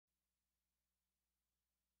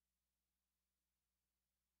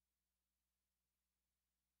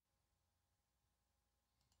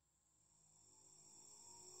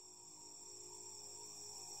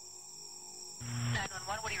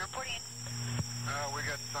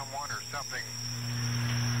got someone or something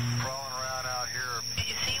crawling around out here.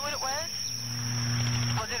 Did you see what it was?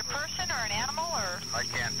 Was it a person or an animal or? I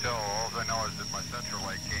can't tell. All I know is that my central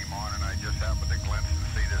light came on and I just happened to glimpse and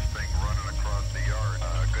see this thing running across the yard.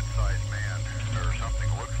 A good-sized man or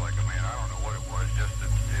something looks like a man. I don't know what it was, just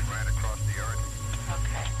that it ran across the yard.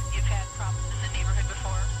 Okay. You've had problems in the neighborhood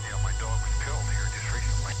before? Yeah, my dog was killed here just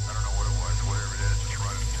recently. I don't know what it was. Whatever it is, it's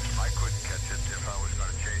running. I couldn't catch it if I was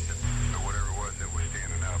going to chase it. So whatever it was, it was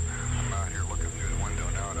standing up. I'm out here looking through the window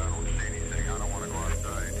now and I don't see anything. I don't want to go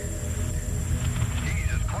outside.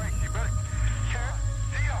 Jesus Christ, you better... Sure.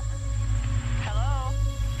 See ya! Hello?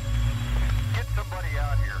 Get somebody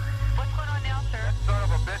out here. What's going on now, sir? That son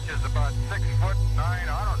of a bitch is about 6'9",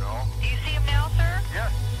 I don't know. Do you see him now, sir?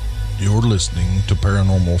 Yes. You're listening to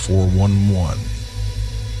Paranormal 411,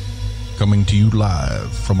 coming to you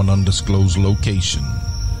live from an undisclosed location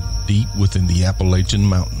deep within the Appalachian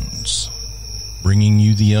Mountains, bringing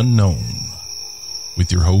you the unknown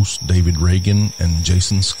with your hosts David Reagan and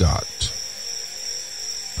Jason Scott.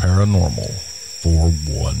 Paranormal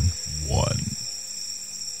 411.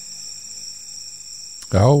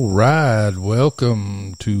 All right,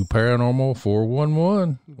 welcome to Paranormal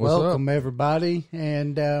 411. What's Welcome, up? everybody.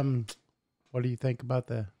 And what do you think about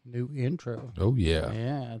the new intro? Oh, yeah.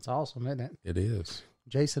 Yeah, it's awesome, isn't it? It is.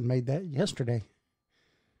 Jason made that yesterday.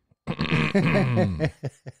 It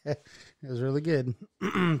was really good.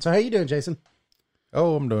 So how you doing, Jason?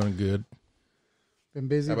 Oh, I'm doing good. Been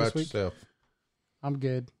busy How this about week? yourself? I'm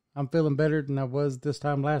good. I'm feeling better than I was this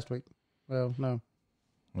time last week. Well, no.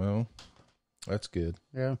 Well, that's good.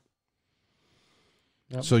 Yeah.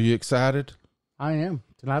 Yep. So you excited? I am.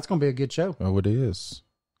 Tonight's going to be a good show. Oh, it is.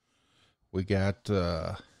 We got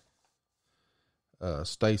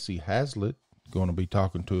Stacey Haslett going to be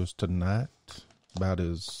talking to us tonight about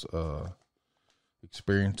his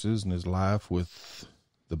experiences and his life with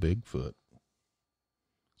the Bigfoot.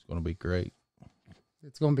 It's going to be great.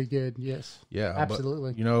 It's going to be good, yes. Yeah.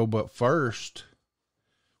 Absolutely. But first,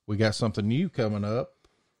 we got something new coming up.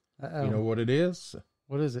 Uh-oh. You know what it is?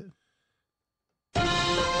 What is it?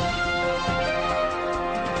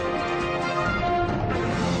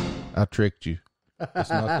 I tricked you. It's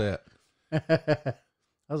not that. I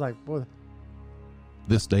was like, boy.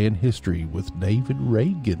 This Day in History with David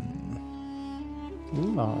Reagan.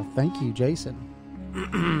 Ooh, thank you, Jason.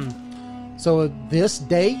 So this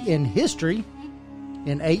day in history,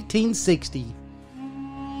 in 1860,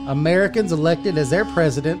 Americans elected as their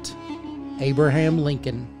president Abraham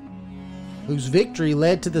Lincoln, whose victory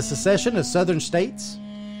led to the secession of southern states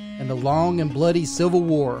and the long and bloody Civil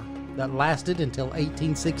War that lasted until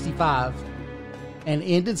 1865 and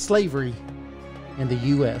ended slavery in the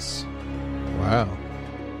U.S. Wow.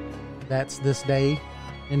 That's this day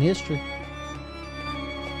in history.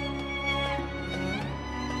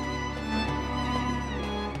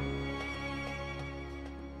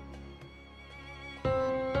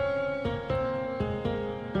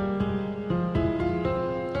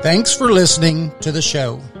 Thanks for listening to the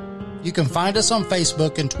show. You can find us on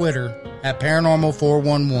Facebook and Twitter at Paranormal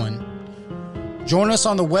 411. Join us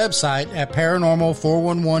on the website at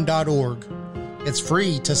paranormal411.org. It's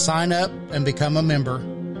free to sign up and become a member.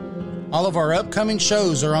 All of our upcoming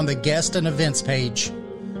shows are on the guest and events page.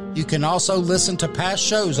 You can also listen to past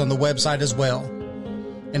shows on the website as well.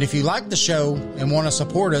 And if you like the show and want to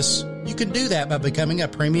support us, you can do that by becoming a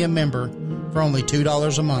premium member for only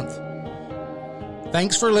 $2 a month.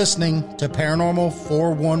 Thanks for listening to Paranormal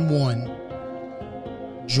 411.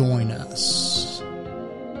 Join us.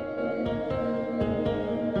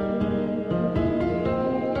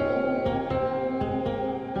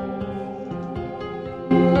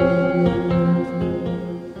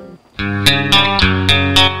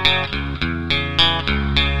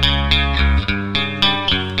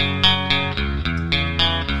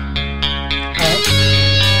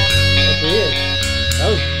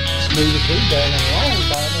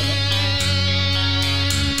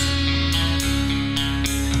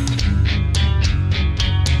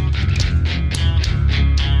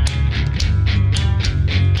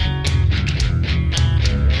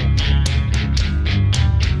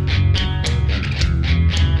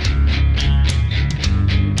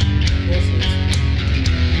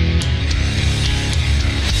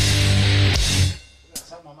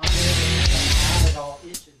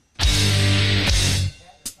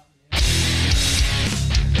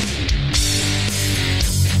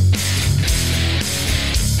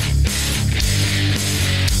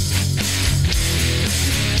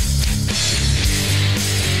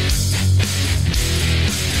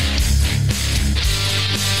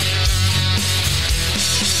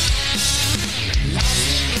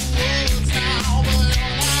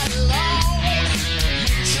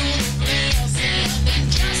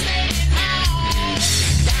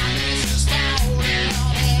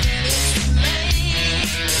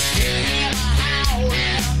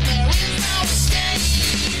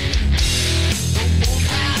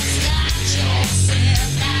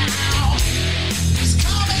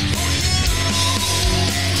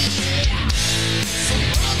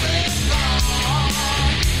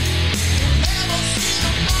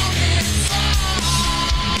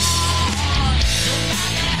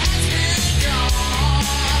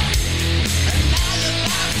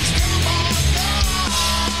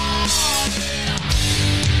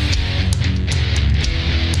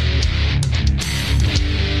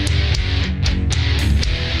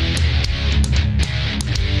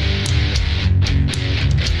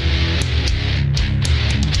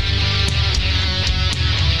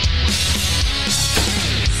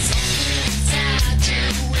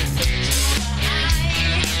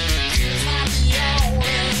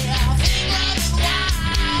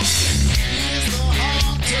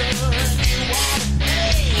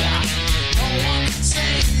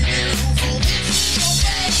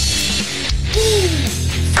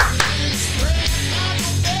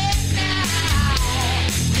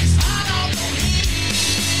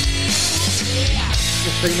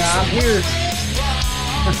 I'm here.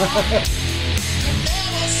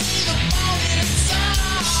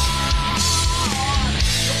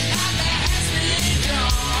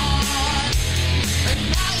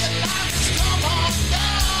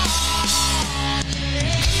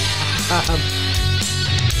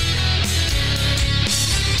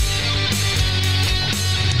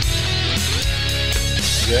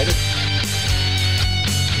 Ready?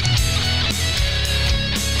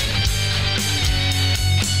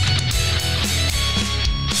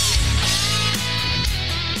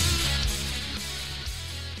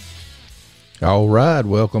 All right,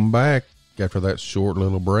 welcome back after that short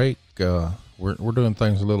little break. We're doing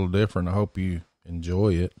things a little different. I hope you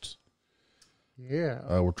enjoy it.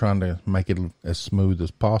 Yeah. We're trying to make it as smooth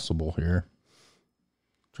as possible here.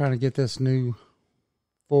 Trying to get this new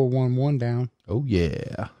 411 down. Oh,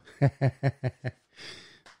 yeah.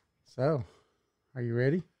 So, are you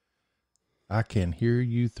ready? I can hear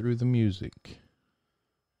you through the music.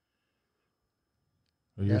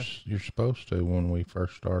 Well, Yeah. You're supposed to when we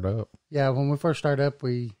first start up. Yeah, when we first start up,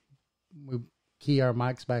 we key our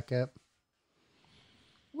mics back up.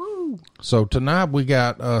 Woo! So tonight we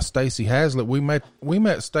got Stacey Haslett. We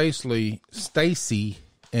met Stacey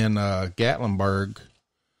in Gatlinburg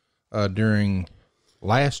during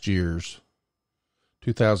last year's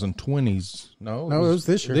 2020s. No, it was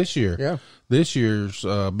this year. This year, Yeah. This year's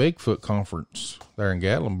Bigfoot Conference there in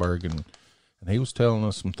Gatlinburg, and he was telling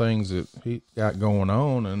us some things that he got going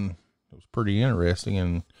on, and it was pretty interesting.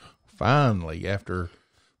 And finally, after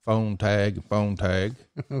phone tag,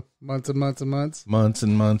 months and months and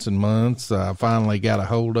months, I finally got a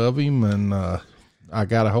hold of him, and I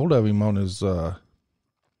got a hold of him on his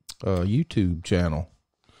YouTube channel.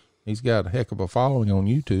 He's got a heck of a following on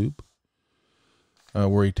YouTube,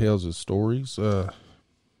 where he tells his stories.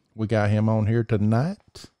 We got him on here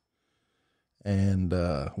tonight, and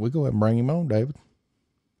we go ahead and bring him on, David.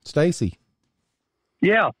 Stacey.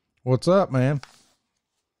 Yeah. What's up, man?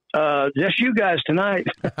 Just you guys tonight.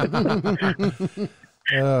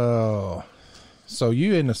 Oh, so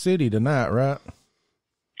you in the city tonight, right?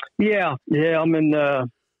 Yeah. I'm in the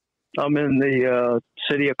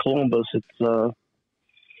city of Columbus. It's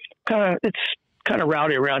kind of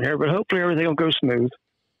rowdy around here, but hopefully everything will go smooth.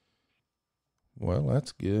 Well,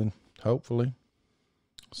 that's good. Hopefully.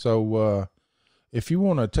 So, if you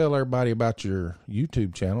want to tell everybody about your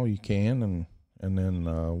YouTube channel, you can, and then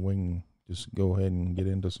we can just go ahead and get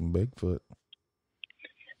into some Bigfoot.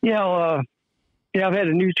 Yeah, I've had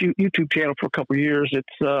a new YouTube channel for a couple of years.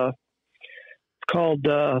 It's called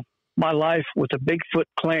My Life with the Bigfoot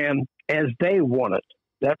Clan as They Want It.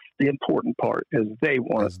 That's the important part, as they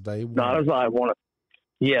want it, not as I want it.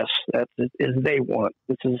 Yes, that's it, as they want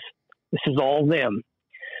it. This is all them.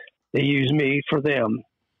 They use me for them.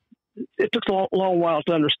 It took a long while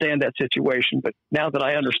to understand that situation, but now that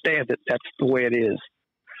I understand it, that's the way it is.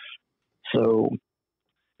 So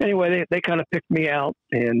anyway, they kind of picked me out,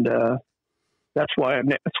 and that's why I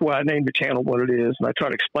named the channel what it is. And I try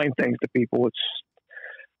to explain things to people. It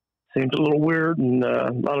seems a little weird, and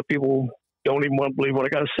a lot of people don't even want to believe what I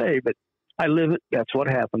got to say, but I live it. That's what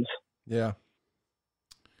happens. Yeah.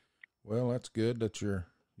 Well, that's good that you're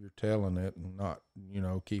telling it and not,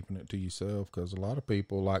 keeping it to yourself, because a lot of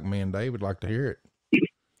people like me and David like to hear it.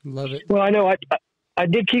 Love it. Well, I know I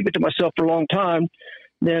did keep it to myself for a long time.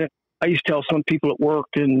 Then I used to tell some people at work,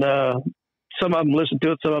 and some of them listened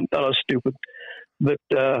to it, some of them thought I was stupid. But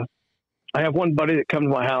I have one buddy that comes to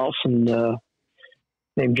my house, and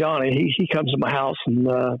named Johnny. He comes to my house, and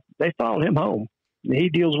they followed him home. And he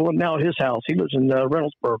deals with them now at his house. He lives in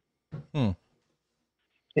Reynoldsburg. And,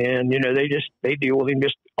 they deal with him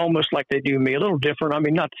just almost like they do me. A little different. I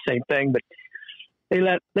mean, not the same thing, but they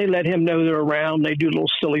let him know they're around. They do little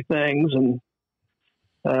silly things, and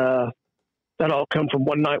that all come from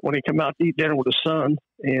one night when he came out to eat dinner with his son,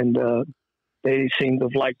 and they seemed to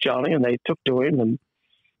have liked Johnny, and they took to him, and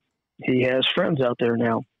he has friends out there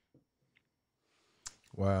now.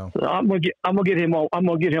 Wow. So I'm gonna get him on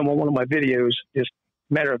one of my videos. Just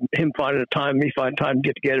a matter of him finding a time, me finding time to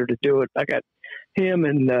get together to do it. I got him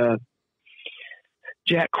and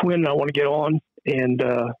Jack Quinn I want to get on, and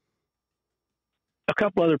a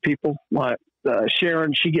couple other people. My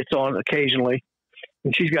Sharon, she gets on occasionally,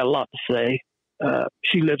 and she's got a lot to say.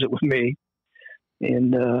 She lives it with me,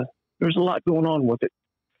 and there's a lot going on with it.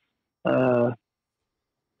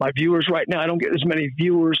 My viewers right now, I don't get as many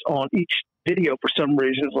viewers on each video for some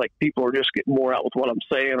reason. It's like people are just getting more out with what I'm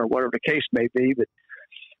saying or whatever the case may be, but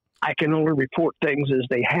I can only report things as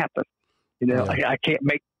they happen. Yeah. I can't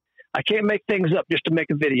make things up just to make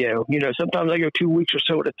a video. Sometimes I go 2 weeks or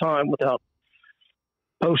so at a time without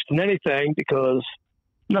posting anything because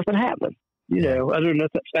nothing happened, other than the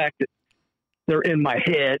fact that they're in my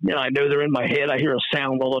head. I know they're in my head. I hear a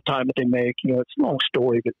sound all the time that they make. It's a long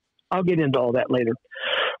story, but I'll get into all that later.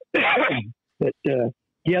 But this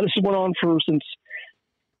has went on since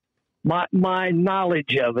my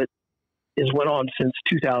knowledge of it went on since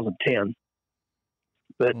 2010.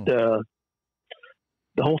 But the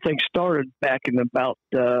whole thing started back in about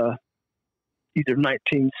either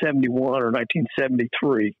 1971 or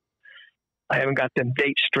 1973. I haven't got them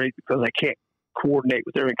dates straight because I can't coordinate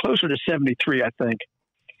with everything. Closer to 73, I think.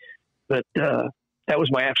 But that was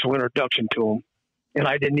my actual introduction to them, and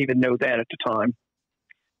I didn't even know that at the time.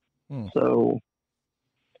 So,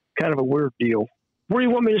 kind of a weird deal. Where do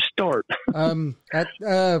you want me to start? From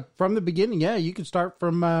the beginning, yeah. You can start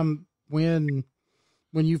from when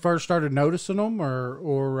you first started noticing them,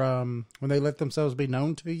 or when they let themselves be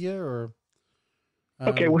known to you, or.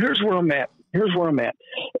 Okay, well, here's where I'm at.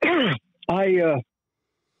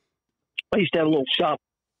 I used to have a little shop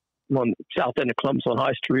on the south end of Columbus on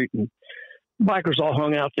High Street, and bikers all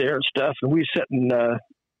hung out there and stuff. And we sat and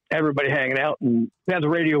everybody hanging out, and we had the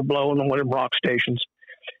radio blowing on one of them rock stations.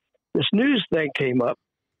 This news thing came up.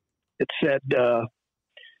 It said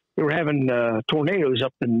they were having tornadoes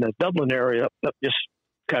up in the Dublin area, up just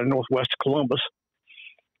kind of northwest of Columbus.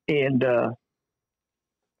 And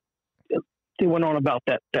they went on about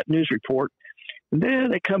that news report. And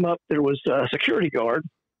then they come up, there was a security guard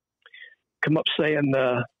come up saying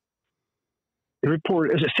the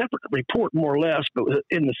report is a separate report, more or less, but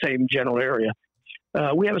in the same general area.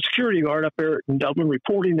 We have a security guard up there in Dublin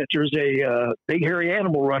reporting that there's a big hairy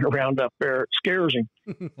animal running around up there. It scares him.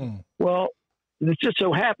 Well, it just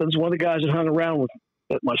so happens one of the guys that hung around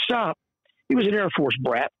at my shop, he was an Air Force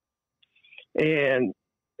brat. And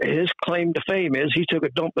his claim to fame is he took a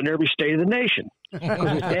dump in every state of the nation. His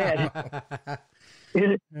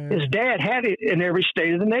dad had it in every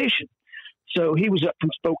state of the nation. So he was up from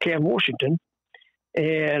Spokane, Washington,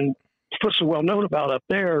 and what's so well known about up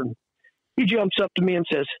there. He jumps up to me and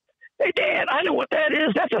says, "Hey, Dad, I know what that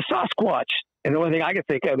is. That's a Sasquatch." And the only thing I can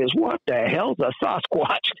think of is, what the hell's a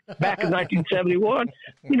Sasquatch? Back in 1971,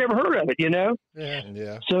 you never heard of it,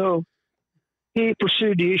 Yeah. So he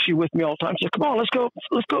pursued the issue with me all the time. He said, "Come on, let's go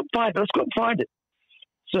and find it. Let's go and find it."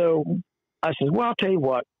 So I said, "Well, I'll tell you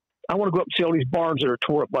what. I want to go up and see all these barns that are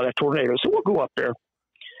tore up by that tornado. So we'll go up there."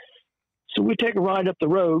 So we take a ride up the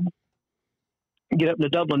road, get up in the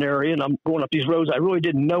Dublin area, and I'm going up these roads. I really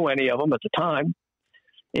didn't know any of them at the time,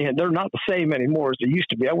 and they're not the same anymore as they used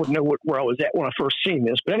to be. I wouldn't know where I was at when I first seen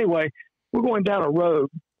this. But anyway, we're going down a road,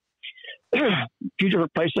 a few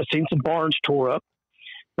different places. I've seen some barns tore up.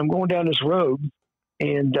 I'm going down this road,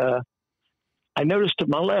 and I noticed to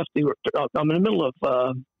my left, I'm in the middle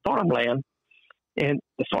of farmland, and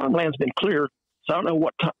the farmland's been cleared. So I don't know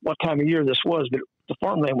what time of year this was, but the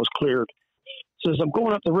farmland was cleared. So as I'm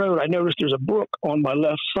going up the road, I noticed there's a brook on my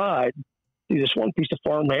left side. There's this one piece of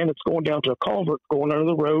farmland. It's going down to a culvert, going under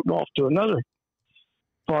the road and off to another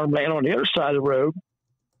farmland on the other side of the road.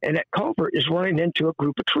 And that culvert is running into a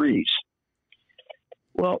group of trees.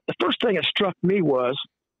 Well, the first thing that struck me was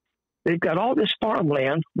they've got all this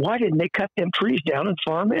farmland. Why didn't they cut them trees down and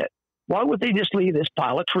farm it? Why would they just leave this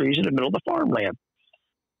pile of trees in the middle of the farmland?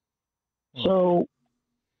 So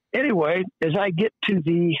anyway, as I get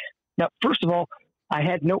to now, first of all, I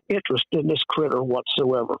had no interest in this critter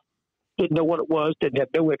whatsoever. Didn't know what it was, didn't have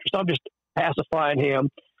no interest. I'm just pacifying him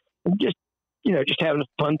and just having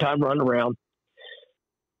a fun time running around.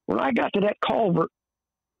 When I got to that culvert,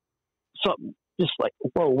 something just like,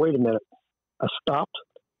 whoa, wait a minute. I stopped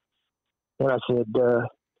and I said,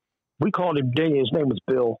 we called him Dingy. His name was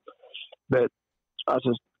Bill. But I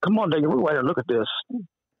said, "Come on, Dingy, we're going to look at this."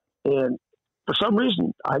 And for some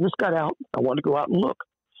reason, I just got out. I wanted to go out and look.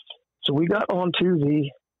 So we got onto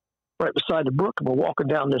right beside the brook, and we're walking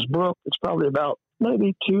down this brook. It's probably about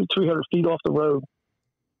maybe 200-300 feet off the road.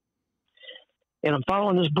 And I'm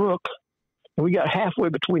following this brook, and we got halfway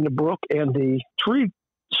between the brook and the tree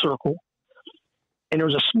circle, and there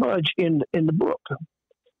was a smudge in the brook.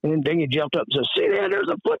 And then Dingy jumped up and said, "See there, there's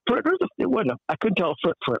a footprint." I couldn't tell a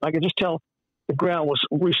footprint. I could just tell the ground was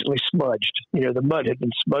recently smudged. The mud had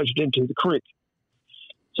been smudged into the creek.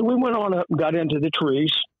 So we went on up and got into the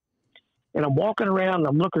trees. And I'm walking around and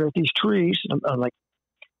I'm looking at these trees. And I'm like,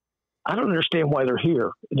 I don't understand why they're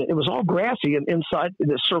here. It was all grassy and inside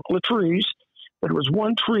this circle of trees. But there was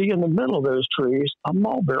one tree in the middle of those trees, a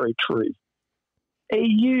mulberry tree. A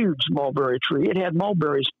huge mulberry tree. It had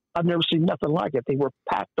mulberries. I've never seen nothing like it. They were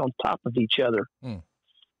packed on top of each other.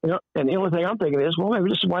 And the only thing I'm thinking is, well, maybe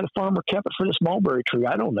this is why the farmer kept it for this mulberry tree.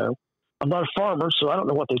 I don't know. I'm not a farmer, so I don't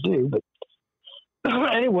know what they do. But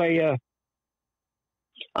anyway,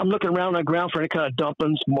 I'm looking around on the ground for any kind of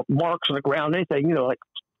dumpings, marks on the ground, anything, you know, like,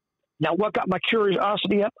 now what got my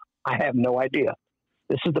curiosity up? I have no idea.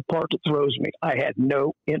 This is the part that throws me. I had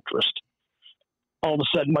no interest. All of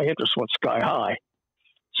a sudden, my interest went sky high.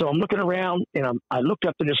 So I'm looking around, and I looked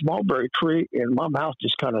up at this mulberry tree, and my mouth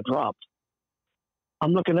just kind of dropped.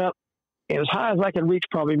 I'm looking up, and as high as I can reach,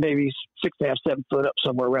 probably maybe 6.5, 7 foot up,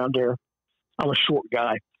 somewhere around there. I'm a short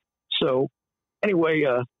guy. So anyway,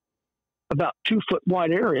 about 2 foot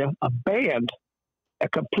wide area, a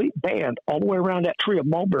complete band all the way around that tree of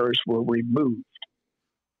mulberries were removed.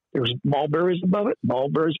 There was mulberries above it,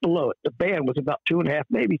 mulberries below it. The band was about 2.5,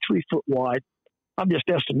 maybe 3 foot wide. I'm just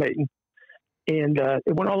estimating. And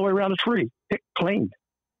it went all the way around the tree, picked clean.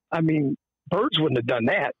 I mean, birds wouldn't have done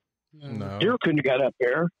that. No. Deer couldn't have got up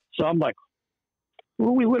there. So I'm like,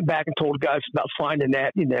 well, we went back and told the guys about finding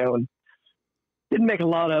that, you know, and didn't make a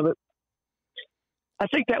lot of it. I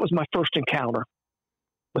think that was my first encounter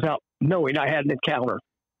without knowing I had an encounter.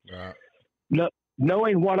 Right.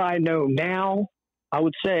 Knowing what I know now, I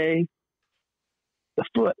would say the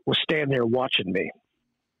foot was standing there watching me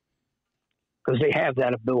because they have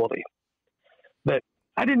that ability. But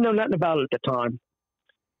I didn't know nothing about it at the time.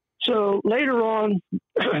 So later on,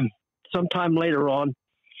 sometime later on,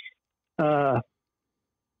 let's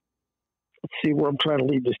see where I'm trying to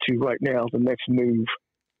lead this to right now, the next move.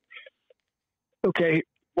 Okay,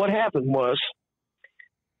 what happened was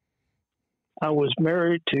I was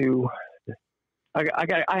married to, I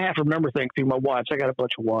have to remember things through my wives. I got a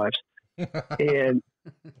bunch of wives. And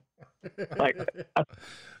like, I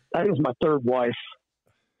think it was my third wife.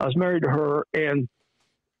 I was married to her, and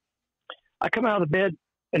I come out of the bed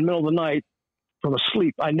in the middle of the night from a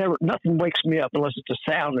sleep. Nothing wakes me up unless it's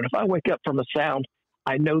a sound. And if I wake up from a sound,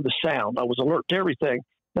 I know the sound. I was alert to everything,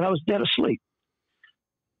 and I was dead asleep.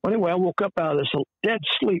 Well, anyway, I woke up out of this dead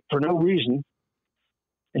sleep for no reason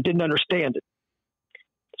and didn't understand it.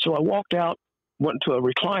 So I walked out, went into a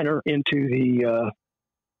recliner into the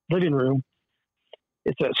living room.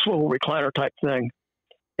 It's a swivel recliner type thing.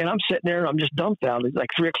 And I'm sitting there and I'm just dumbfounded. It's like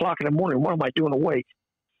 3 o'clock in the morning. What am I doing awake?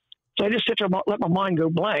 So I just sit there and let my mind go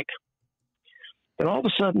blank. And all of a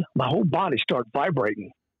sudden, my whole body started vibrating.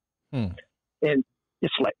 And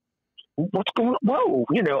it's like, what's going on? Whoa,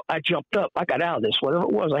 you know, I jumped up. I got out of this. Whatever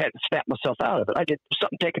it was, I had to snap myself out of it. I did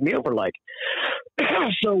something taking me over like.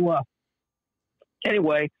 So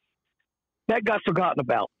anyway, that got forgotten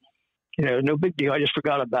about. You know, no big deal. I just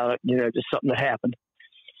forgot about it. You know, just something that happened.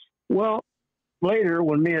 Well, later,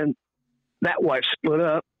 when me and that wife split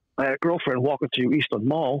up, I had a girlfriend walking through Eastland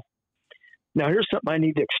Mall. Now, here's something I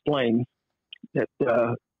need to explain that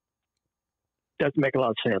doesn't make a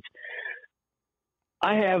lot of sense.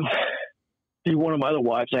 I have, through one of my other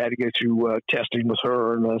wives, I had to go through testing with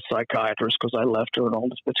her and a psychiatrist because I left her and all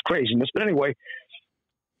this. It's craziness. But anyway,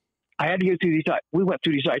 I had to go through we went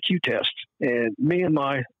through these IQ tests, and me and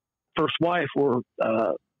my first wife were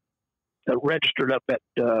registered up at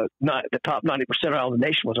the top 90% of the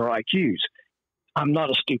nation with our IQs. I'm not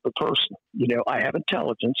a stupid person. You know, I have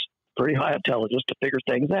intelligence, pretty high intelligence to figure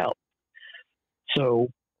things out. So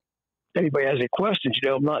if anybody has any questions, you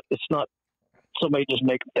know, it's not somebody just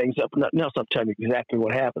making things up. Nothing else. I'm telling you exactly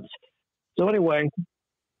what happens. So anyway,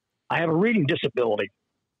 I have a reading disability.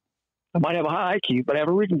 I might have a high IQ, but I have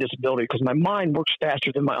a reading disability because my mind works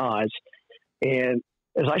faster than my eyes. And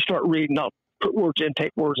as I start reading, I'll put words in,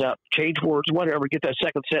 take words out, change words, whatever, get that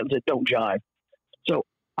second sentence that don't jive. So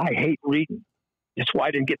I hate reading. That's why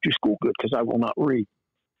I didn't get through school good, because I will not read.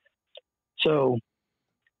 So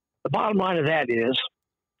the bottom line of that is,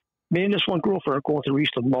 me and this one girlfriend are going through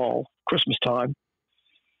Eastland Mall, Christmas time,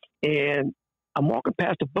 and I'm walking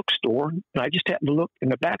past a bookstore, and I just happened to look in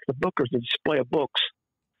the back of the book. There's a display of books.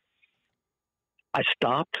 I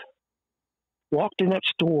stopped, walked in that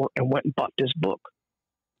store, and went and bought this book.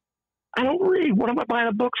 I don't read. What am I buying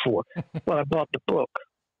a book for? But I bought the book.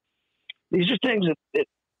 These are things that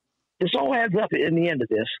this all adds up in the end of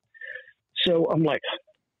this. So I'm like,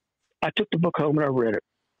 I took the book home and I read it.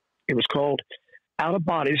 It was called Out of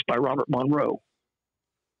Bodies by Robert Monroe.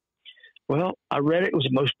 Well, I read it. It was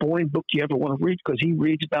the most boring book you ever want to read because he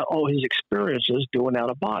reads about all his experiences doing out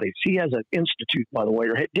of bodies. He has an institute, by the way,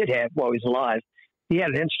 or did have while he was alive. He had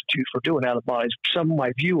an institute for doing out of bodies. Some of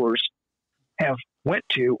my viewers have went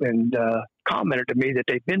to and commented to me that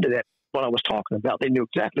they've been to that, what I was talking about. They knew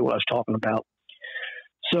exactly what I was talking about.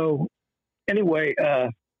 So anyway, I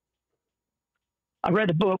read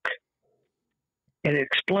the book, and it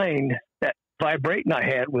explained that vibrating I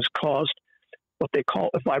had was caused what they call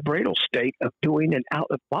a vibral state of doing an out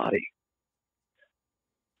of body.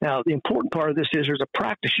 Now, the important part of this is there's a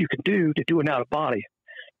practice you can do to do an out of body.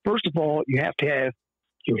 First of all, you have to have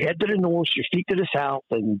your head to the north, your feet to the south,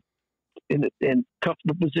 and in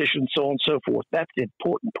comfortable position, so on and so forth. That's the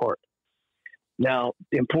important part. Now,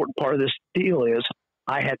 the important part of this deal is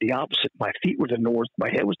I had the opposite. My feet were to the north, my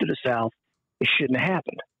head was to the south. It shouldn't have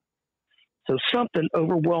happened. So something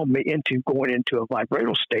overwhelmed me into going into a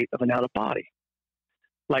vibral state of an out of body,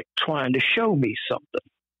 like trying to show me something.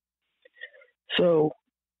 So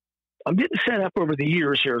I'm getting set up over the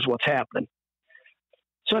years here is what's happening.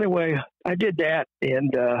 So anyway, I did that,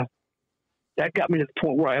 and that got me to the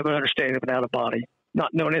point where I have an understanding of an out of body,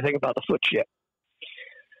 not knowing anything about the foot yet.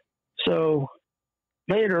 So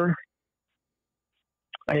later,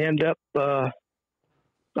 I end up, I'm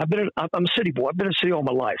a city boy. I've been in the city all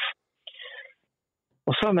my life.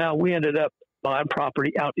 Well, somehow we ended up buying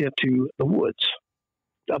property out into the woods.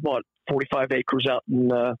 I bought 45 acres out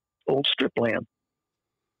in old strip land.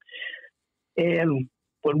 And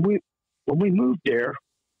when we moved there,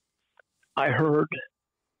 I heard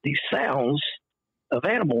these sounds of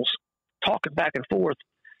animals talking back and forth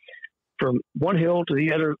from one hill to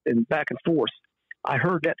the other and back and forth. I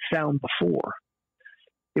heard that sound before.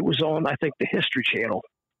 It was on, I think, the History Channel.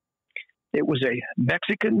 It was a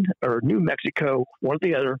Mexican or New Mexico, one or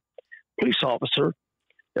the other, police officer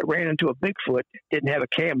that ran into a Bigfoot, didn't have a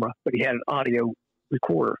camera, but he had an audio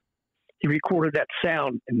recorder. He recorded that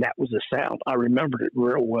sound, and that was the sound. I remembered it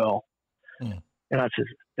real well. Mm. And I said,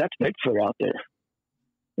 that's Bigfoot out there.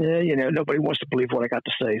 Yeah, nobody wants to believe what I got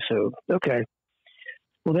to say, so, okay.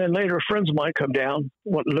 Well, then later, friends of mine come down,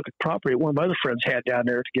 want to look at property one of my other friends had down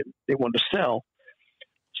there they wanted to sell.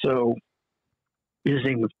 So his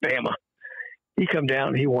name was Bama. He come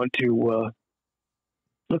down, he wanted to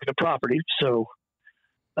look at the property. So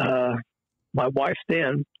my wife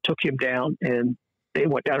then took him down, and they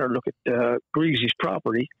went down there and looked at Greasy's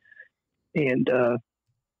property, and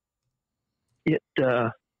it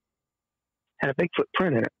had a Bigfoot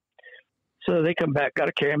print in it. So they come back, got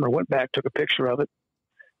a camera, went back, took a picture of it,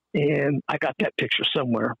 and I got that picture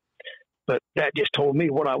somewhere. But that just told me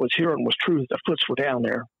what I was hearing was true, that the foots were down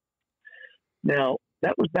there. Now,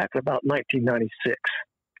 that was back in about 1996.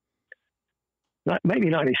 Maybe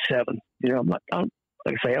 97. Like I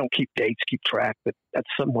say, I don't keep dates, keep track, but that's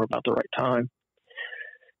somewhere about the right time.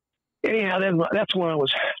 Anyhow, then that's when I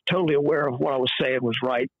was totally aware of what I was saying was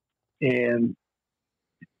right. And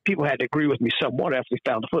people had to agree with me somewhat after they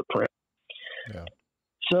found the footprint. Yeah.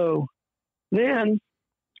 So then,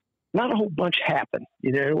 not a whole bunch happened.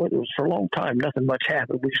 It was for a long time, nothing much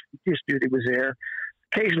happened. We just knew it was there.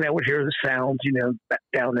 Occasionally I would hear the sounds, back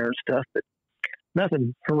down there and stuff, but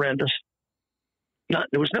nothing horrendous.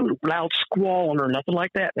 There was no loud squalling or nothing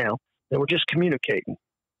like that now. They were just communicating.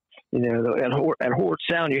 That horrid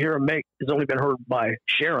sound you hear them make has only been heard by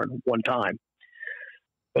Sharon one time.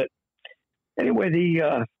 But anyway,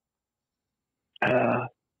 I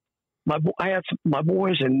had my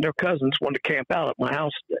boys and their cousins wanted to camp out at my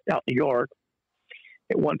house, out in the yard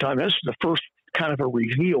at one time. This was the first kind of a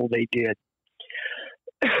reveal they did.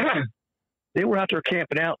 They were out there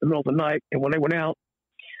camping out in the middle of the night, and when they went out,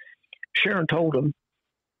 Sharon told them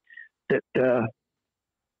that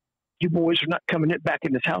you boys are not coming back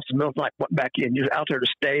in this house in the middle of the night, went back in. You're out there to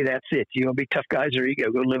stay, that's it. You're going to be tough guys, or you go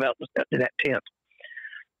live out in that tent.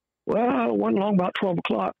 Well, it wasn't long, about 12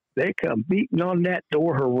 o'clock, they come beating on that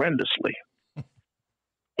door horrendously.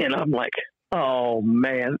 And I'm like, oh,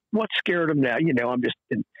 man, what scared them now? I'm just,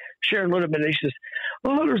 and Sharon looked at me and she says,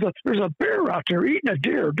 oh, there's a bear out there eating a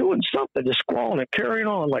deer, doing something, just squalling and carrying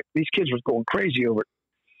on like these kids was going crazy over it.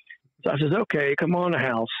 So I says, okay, come on the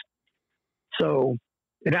house. So,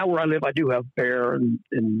 and out where I live, I do have bear and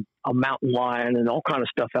a mountain lion and all kind of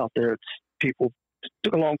stuff out there. It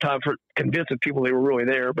took a long time for convincing people they were really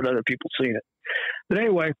there, but other people seen it. But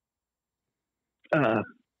anyway,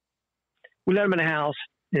 we let them in the house.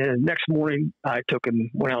 And next morning, I took and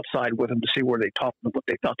went outside with them to see where they talked and what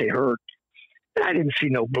they thought they heard. And I didn't see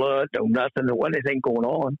no blood, no nothing, no anything going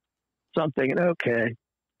on. So I'm thinking, okay.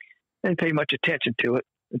 I didn't pay much attention to it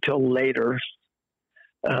until later.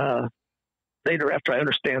 Later, after I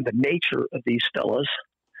understand the nature of these fellas,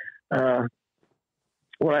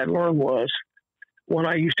 what I learned was one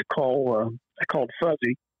I used to call, I called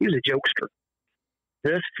Fuzzy. He was a jokester.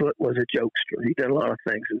 This foot was a jokester. He did a lot of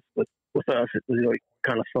things with us. It was really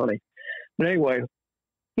kind of funny. But anyway,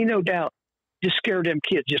 he no doubt just scared them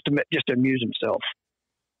kids just to amuse himself.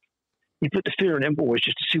 He put the fear in them boys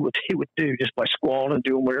just to see what he would do just by squalling and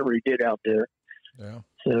doing whatever he did out there. Yeah.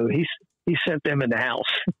 So he sent them in the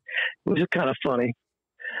house. It was kind of funny.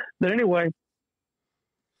 But anyway,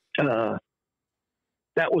 that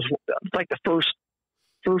was like the first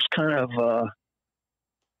kind of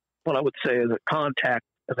what I would say is a contact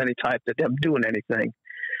of any type that them doing anything.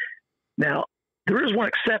 Now, there is one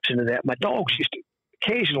exception to that. My dogs used to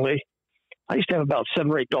occasionally, I used to have about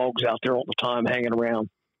 7 or 8 dogs out there all the time hanging around.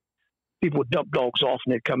 People would dump dogs off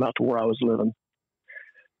and they'd come out to where I was living.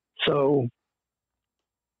 So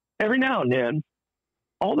every now and then,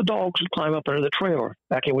 all the dogs would climb up under the trailer.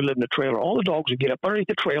 Back when we lived in the trailer, all the dogs would get up underneath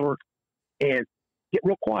the trailer and get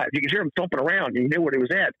real quiet. You could hear them thumping around. You knew where he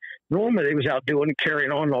was at. Normally, they was out doing and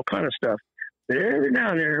carrying on and all kind of stuff. But every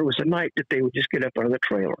now and then, there was a night that they would just get up under the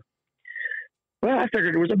trailer. Well, I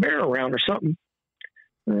figured there was a bear around or something.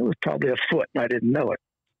 It was probably a foot, and I didn't know it.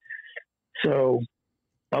 So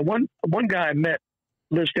one guy I met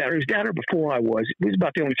lives down there. He's down there before I was. He was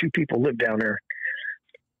about the only 2 people who lived down there.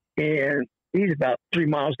 And he's about 3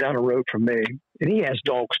 miles down the road from me. And he has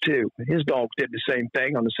dogs, too. His dogs did the same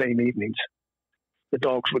thing on the same evenings. The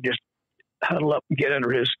dogs would just huddle up and get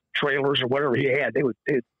under his trailers or whatever he had.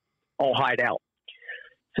 They'd all hide out.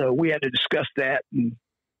 So we had to discuss that, and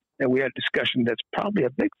we had a discussion that's probably a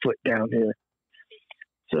Bigfoot down here.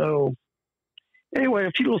 So anyway,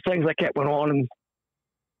 a few little things like that went on, and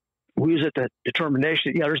we was at the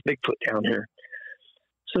determination, yeah, there's Bigfoot down here.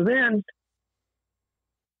 So then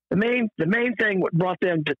the main thing what brought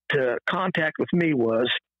them to contact with me was,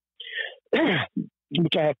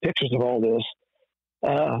 which I have pictures of all this,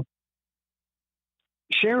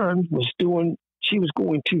 Sharon she was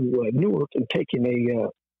going to Newark and taking a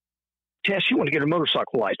test. She wanted to get her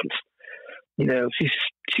motorcycle license. You know,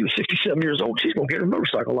 she was 67 years old. She's going to get her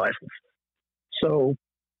motorcycle license. So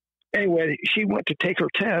anyway, she went to take her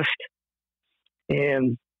test,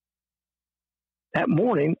 and that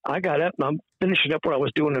morning I got up and I'm finishing up what I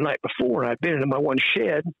was doing the night before. And I'd been in my one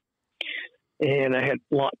shed, and I had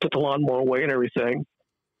put the lawnmower away and everything.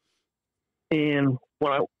 And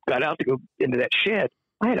when I got out to go into that shed,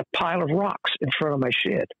 I had a pile of rocks in front of my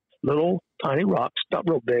shed. Little tiny rocks, not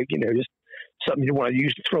real big, you know, just something you want to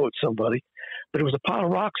use to throw at somebody. But it was a pile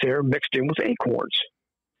of rocks there mixed in with acorns.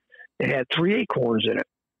 It had 3 acorns in it.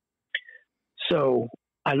 So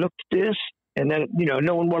I looked at this, and then, you know,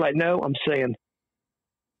 knowing what I know, I'm saying,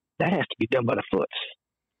 that has to be done by the Foots.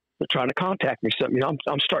 They're trying to contact me. Something, you know,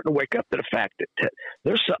 I'm starting to wake up to the fact that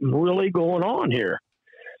there's something really going on here.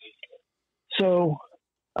 So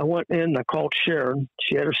I went in and I called Sharon.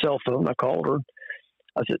 She had her cell phone. I called her.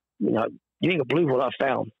 I said, you know, you ain't gonna believe what I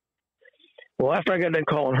found. Well, after I got done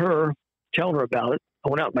calling her, telling her about it, I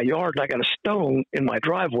went out in my yard and I got a stone in my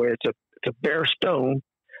driveway. It's a bare stone.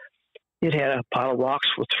 It had a pile of rocks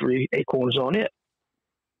with 3 acorns on it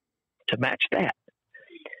to match that.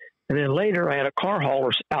 And then later I had a car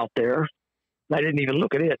hauler out there. I didn't even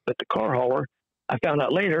look at it, but the car hauler, I found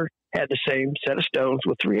out later, had the same set of stones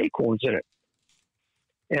with 3 acorns in it.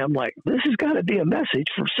 And I'm like, this has got to be a message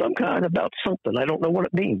from some kind about something. I don't know what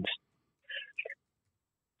it means.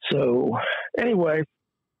 So anyway,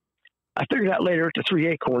 I figured out later that the 3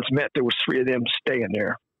 acorns meant there was 3 of them staying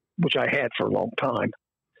there, which I had for a long time.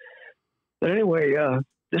 But anyway,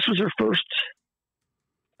 this was their first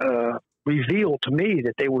reveal to me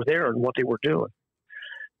that they were there and what they were doing.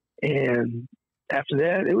 And after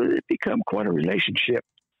that, it become quite a relationship.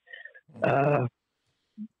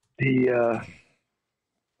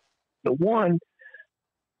 The one,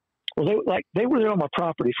 well, they were there on my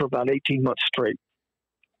property for about 18 months straight.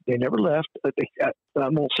 They never left. I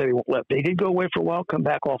won't say they won't left. They did go away for a while, come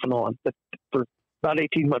back off and on. But for about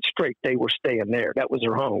 18 months straight, they were staying there. That was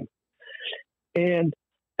their home. And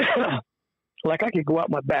like I could go out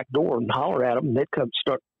my back door and holler at them, and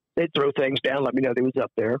they'd throw things down, let me know they was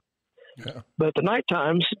up there. Yeah. But the night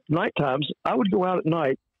times, I would go out at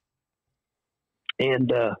night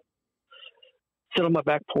and sit on my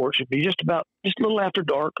back porch. It'd be just a little after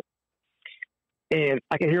dark, and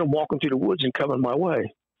I could hear them walking through the woods and coming my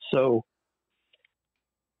way. So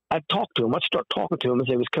I'd talk to them. I'd start talking to them as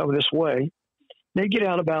they was coming this way. They'd get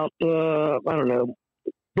out about, I don't know,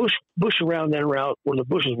 bush around then around where the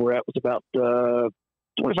bushes were at was about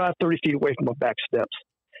 25, 30 feet away from my back steps.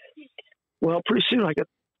 Well, pretty soon I could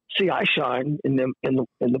see eye shine in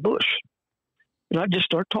the bush, and I'd just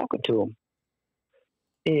start talking to them.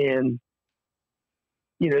 And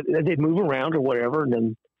you know, they'd move around or whatever, and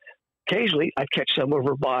then occasionally I'd catch some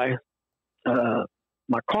over by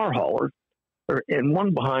my car hauler, and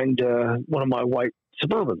one behind one of my white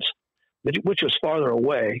Suburbans, which was farther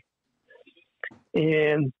away.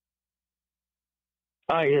 And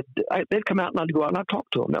they'd come out and I'd go out and I'd talk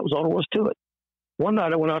to them. That was all there was to it. One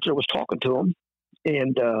night I went out there and was talking to them,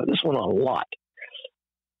 and this went on a lot.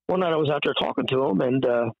 One night I was out there talking to them, and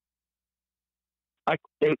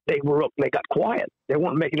they got quiet. They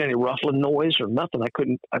weren't making any ruffling noise or nothing.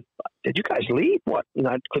 Did you guys leave? What? And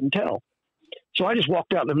I couldn't tell. So I just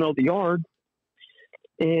walked out in the middle of the yard,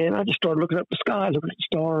 And I just started looking up the sky, looking at the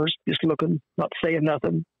stars, just looking, not saying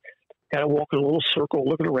nothing. Kind of walking a little circle,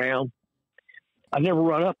 looking around. I never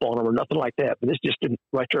run up on them or nothing like that, but this just didn't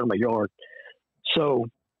right there in my yard. So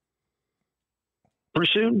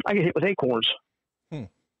pretty soon I get hit with acorns.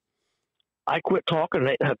 I quit talking.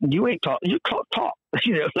 You ain't talking. You talk.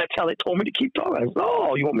 You know, that's how they told me to keep talking. I said,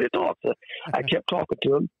 oh, you want me to talk? So I kept talking to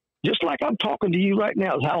them. Just like I'm talking to you right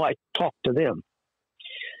now is how I talk to them.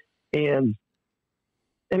 And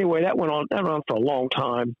anyway, that went on for a long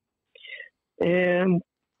time. And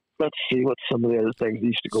let's see what some of the other things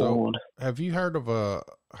used to go on. Have you heard of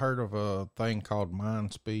a thing called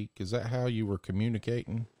mind speak? Is that how you were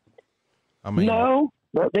communicating? I mean, no,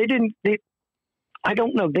 they didn't. I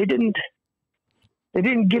don't know. They didn't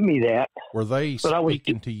give me that. Were they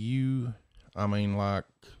speaking to you? I mean, like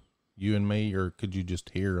you and me, or could you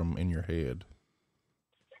just hear them in your head?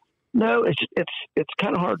 No, it's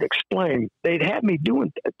kind of hard to explain. They'd have me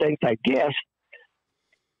doing things, I guess,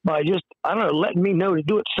 by just, I don't know, letting me know to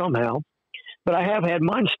do it somehow. But I have had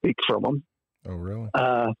mind speak from them. Oh, really?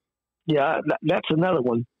 Yeah, that's another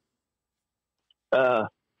one.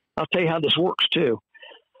 I'll tell you how this works too.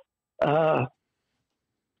 I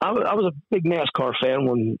was a big NASCAR fan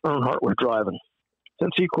when Earnhardt was driving.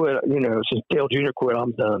 Since he quit, since Dale Jr. quit,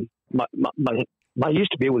 I'm done. My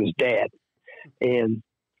used to be with his dad, and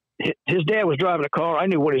his dad was driving a car. I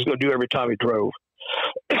knew what he was going to do every time he drove.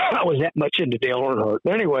 I was that much into Dale Earnhardt.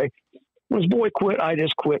 But anyway, when his boy quit, I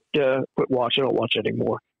just quit watching. I don't watch it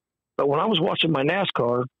anymore. But when I was watching my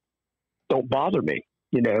NASCAR, don't bother me.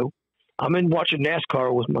 I'm in watching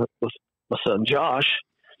NASCAR with my son Josh,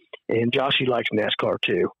 and Josh, he likes NASCAR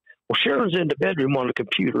too. Well, Sharon's in the bedroom on the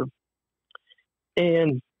computer,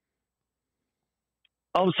 and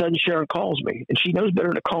all of a sudden Sharon calls me, and she knows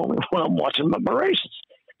better to call me when I'm watching my races.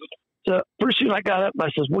 So pretty soon I got up and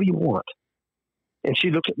I says, "What do you want?" And she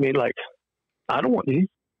looked at me like, "I don't want you.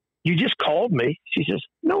 You just called me." She says,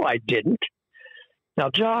 "No, I didn't." Now,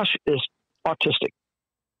 Josh is autistic.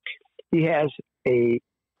 He has a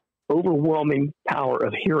overwhelming power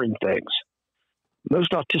of hearing things.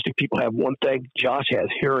 Most autistic people have one thing. Josh has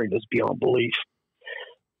hearing that's beyond belief.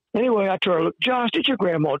 Anyway, I try to look, "Josh, did your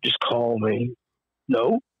grandma just call me?"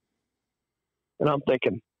 "No." And I'm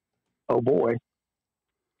thinking, oh boy,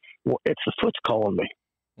 well, it's the foot's calling me.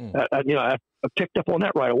 I picked up on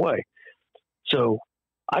that right away. So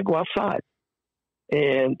I go outside,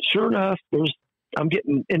 and sure enough, I'm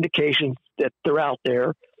getting indications that they're out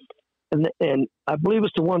there. And I believe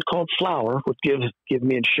it's the one called Flower, which give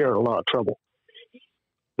me and Sharon a lot of trouble.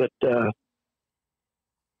 But it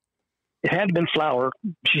had been Flower.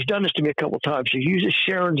 She's done this to me a couple of times. She uses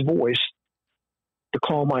Sharon's voice to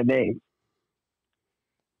call my name.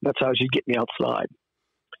 That's how she'd get me outside.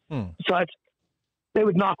 Besides, they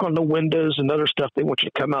would knock on the windows and other stuff. They want you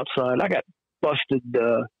to come outside. I got busted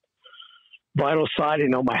vinyl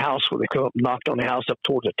siding on my house where they come up and knocked on the house up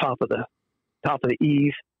towards the top of the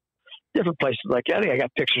eave. Different places like that. I think I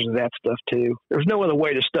got pictures of that stuff too. There's no other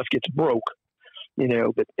way this stuff gets broke,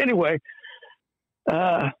 But anyway,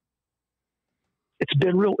 it's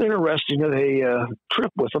been real interesting. They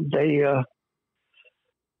trip with them. They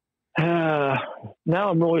now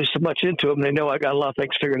I'm really so much into them. They know I got a lot of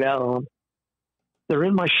things figured out on them. They're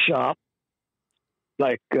in my shop.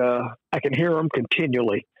 Like I can hear them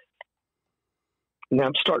continually, and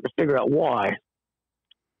I'm starting to figure out why.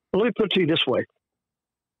 Let me put it to you this way.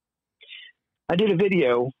 I did a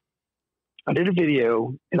video, and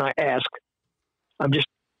I asked, it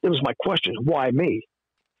was my question, why me?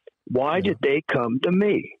 Why did they come to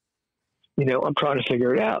me? I'm trying to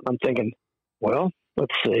figure it out. I'm thinking, well,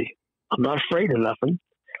 let's see. I'm not afraid of nothing.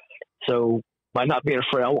 So by not being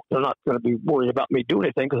afraid, they're not going to be worried about me doing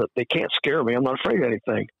anything because they can't scare me. I'm not afraid of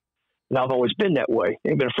anything. And I've always been that way. I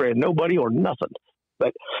ain't been afraid of nobody or nothing.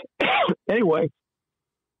 But anyway,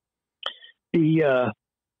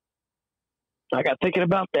 I got thinking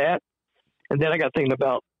about that, and then I got thinking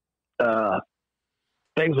about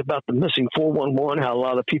things about the missing 411, how a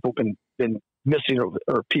lot of people been missing,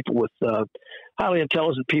 or people with highly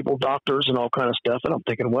intelligent people, doctors, and all kind of stuff. And I'm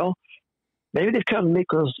thinking, well, maybe they've come to me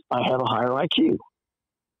because I have a higher IQ.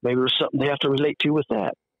 Maybe there's something they have to relate to with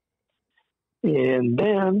that. And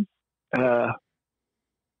then I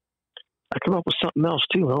come up with something else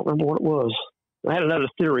too. I don't remember what it was. I had another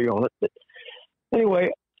theory on it, but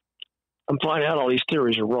anyway, I'm finding out all these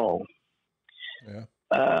theories are wrong. Yeah.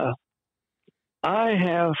 I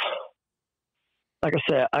have, like I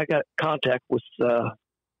said, I got contact with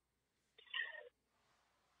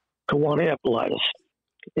Kiwanis.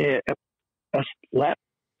 That's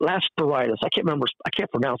Lasperitis. I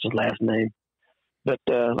can't pronounce his last name. But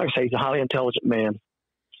like I say, he's a highly intelligent man.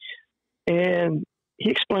 And he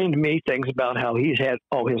explained to me things about how he's had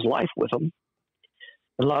all his life with him.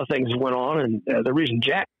 A lot of things went on, and the reason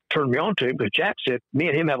Jack turned me on to him, because Jack said me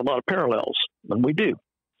and him have a lot of parallels, and we do.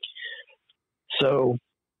 So,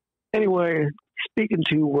 anyway, speaking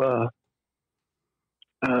to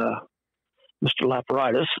Mr.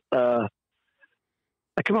 Laparitis, I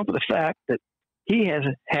come up with the fact that he has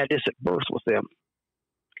had this at birth with them.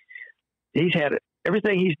 He's had it.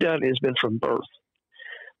 Everything he's done has been from birth.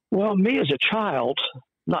 Well, me as a child,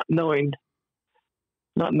 not knowing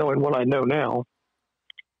what I know now,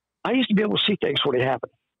 I used to be able to see things before they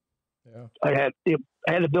happen. Yeah. I had the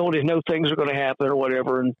ability to know things are going to happen or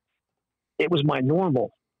whatever, and it was my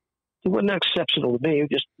normal. It wasn't exceptional to me. It was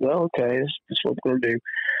just, well, okay, this is what we're going to do.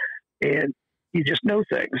 And you just know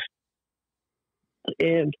things.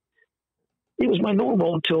 And it was my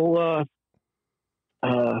normal until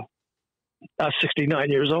I was 69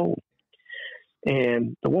 years old.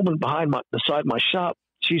 And the woman beside my shop,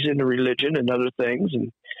 she's into religion and other things.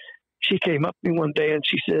 And she came up to me one day and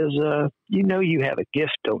she says, you know you have a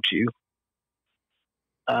gift, don't you?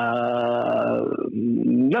 No,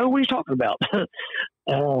 what are you talking about?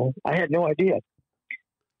 I had no idea.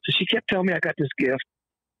 So she kept telling me I got this gift.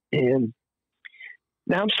 And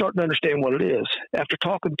now I'm starting to understand what it is. After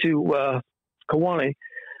talking to Kawani,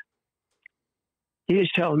 he was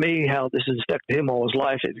telling me how this has affected him all his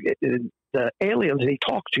life. The aliens that he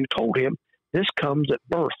talked to told him this comes at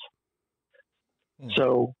birth.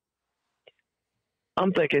 So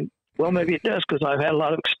I'm thinking, well, maybe it does, because I've had a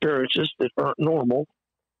lot of experiences that aren't normal.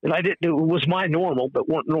 And I didn't do it was my normal, but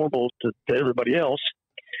weren't normal to everybody else.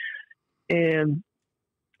 And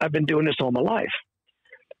I've been doing this all my life.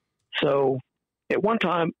 So at one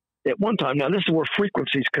time, now this is where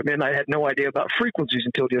frequencies come in. I had no idea about frequencies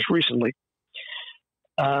until just recently.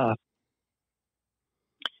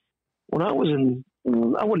 When I wasn't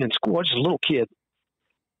in school, I was just a little kid.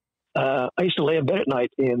 I used to lay in bed at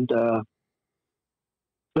night and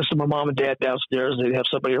listen to my mom and dad downstairs. They'd have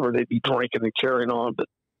somebody over, they'd be drinking and carrying on, but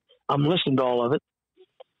I'm listening to all of it.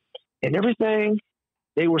 And everything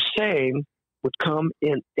they were saying would come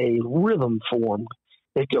in a rhythm form.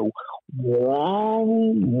 They'd go,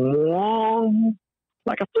 wong, wong,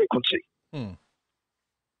 like a frequency. And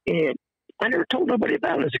I never told nobody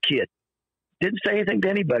about it as a kid. Didn't say anything to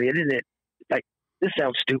anybody. I didn't, like, this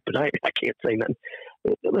sounds stupid. I can't say nothing.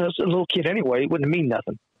 I was a little kid anyway. It wouldn't mean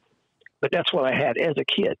nothing. But that's what I had as a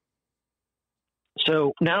kid.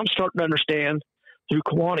 So now I'm starting to understand through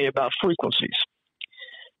Kawani about frequencies.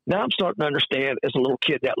 Now I'm starting to understand as a little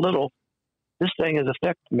kid, this thing has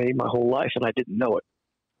affected me my whole life, and I didn't know it.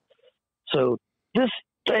 So this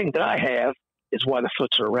thing that I have is why the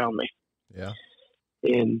Foots are around me. Yeah.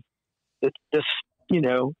 And this,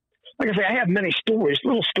 like I say, I have many stories,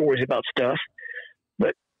 little stories about stuff,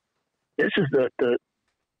 but this is the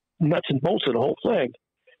nuts and bolts of the whole thing.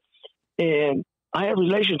 And I have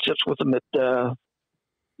relationships with them that,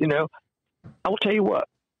 I will tell you what,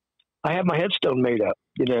 I have my headstone made up.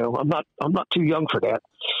 I'm not too young for that.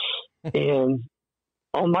 And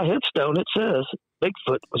on my headstone, it says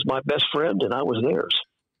Bigfoot was my best friend and I was theirs.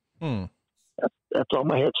 That's on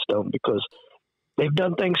my headstone because they've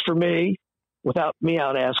done things for me without me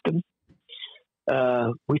out asking.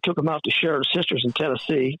 We took them out to share her sisters in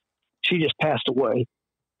Tennessee. She just passed away.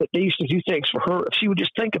 But they used to do things for her. If she would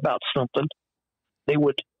just think about something, they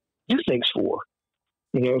would do things for her.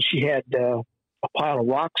 She had a pile of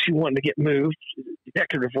rocks she wanted to get moved,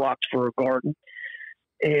 decorative rocks for her garden.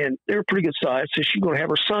 And they were pretty good size, so she's going to have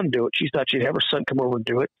her son do it. She thought she'd have her son come over and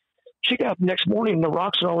do it. She got up the next morning, and the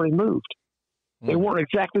rocks had already moved. They weren't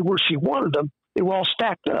exactly where she wanted them. They were all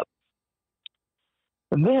stacked up.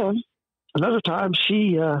 And then another time,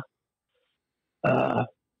 she was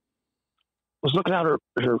looking out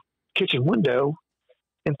her kitchen window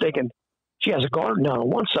and thinking, she has a garden down on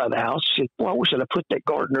one side of the house. She said, well, I wish I'd have put that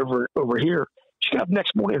garden over here. She got up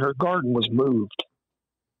next morning and her garden was moved.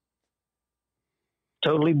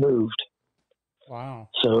 Totally moved. Wow.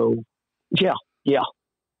 So, yeah.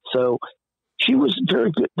 So she was very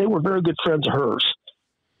good. They were very good friends of hers.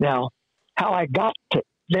 Now, how I got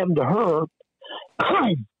them to her,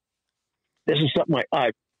 this is something I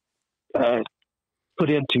put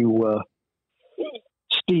into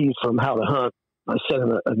Steve from How to Hunt. I sent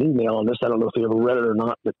him an email on this. I don't know if he ever read it or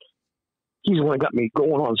not, but he's the one that got me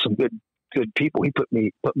going on some good people. He put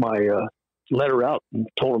my letter out and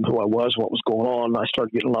told him who I was, what was going on. And I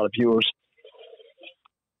started getting a lot of viewers.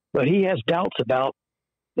 But he has doubts about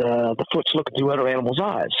the Foots looking through other animals'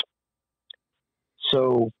 eyes.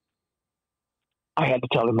 So I had to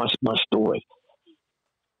tell him my story.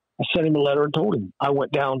 I sent him a letter and told him I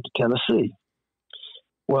went down to Tennessee.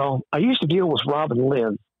 Well, I used to deal with Robin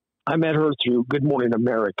Lynn. I met her through Good Morning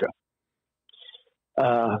America.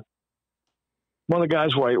 One of the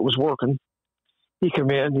guys where I was working, he came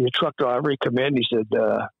in, he's a truck driver. He came in, he said,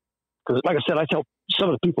 because like I said, I tell some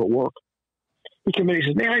of the people at work. He came in, he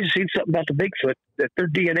said, man, I just seen something about the Bigfoot, that their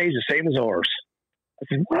DNA is the same as ours. I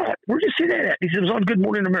said, what? Where'd you see that at? He said, it was on Good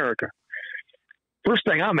Morning America. First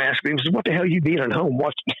thing I'm asking him is, what the hell you being at home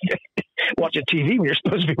watching TV when you're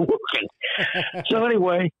supposed to be working? So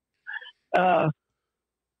anyway, I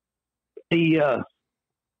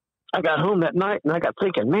got home that night and I got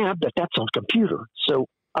thinking, man, I bet that's on computer. So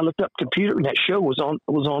I looked up computer and that show was on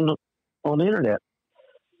the internet.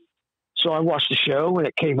 So I watched the show and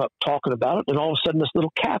it came up talking about it. And all of a sudden this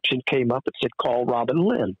little caption came up. It said, call Robin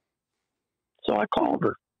Lynn. So I called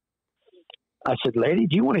her. I said, lady,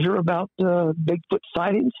 do you want to hear about Bigfoot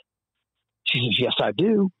sightings? She says, yes, I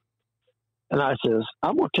do. And I says,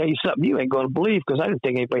 I'm going to tell you something you ain't going to believe, because I didn't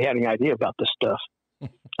think anybody had any idea about this stuff.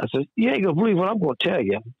 I said, you ain't going to believe what I'm going to tell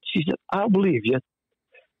you. She said, I'll believe you.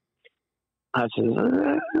 I said,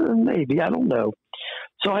 maybe, I don't know.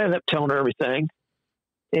 So I ended up telling her everything.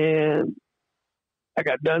 And I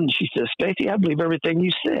got done. And she says, Stacey, I believe everything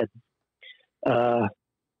you said.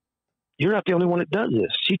 You're not the only one that does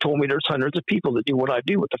this. She told me there's hundreds of people that do what I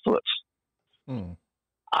do with the foots.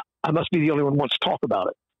 I must be the only one who wants to talk about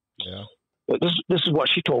it. Yeah. But this is what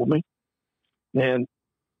she told me. And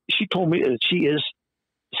she told me that she is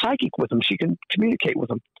psychic with them. She can communicate with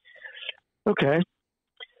them. Okay.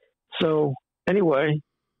 So anyway,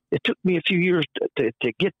 it took me a few years to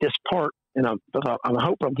get this part, and I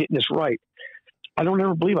hope I'm getting this right. I don't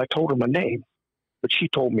ever believe I told her my name, but she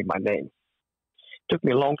told me my name. It took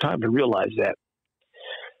me a long time to realize that.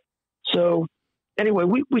 So anyway,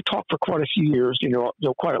 we talked for quite a few years,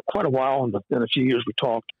 quite a while, and in a few years we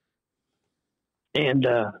talked. And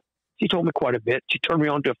she told me quite a bit. She turned me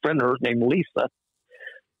on to a friend of hers named Lisa,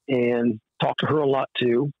 and talked to her a lot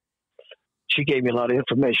too. She gave me a lot of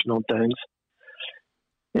information on things.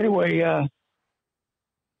 Anyway,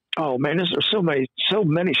 oh man, there's so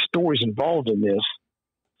many stories involved in this.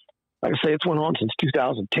 Like I say, it's went on since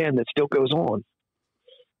 2010. That still goes on.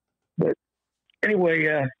 But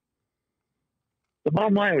anyway, the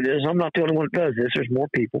bottom line of it is, I'm not the only one that does this. There's more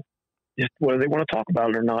people, just whether they want to talk about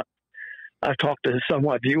it or not. I've talked to some of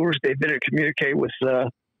my viewers. They've been in communicate with the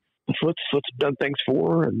Foots. Foots have done things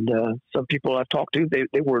for her, and some people I've talked to,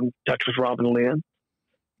 they were in touch with Robin Lynn.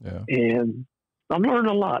 Yeah. And I'm learning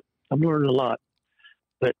a lot.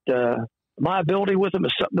 But my ability with them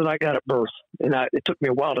is something that I got at birth, and it took me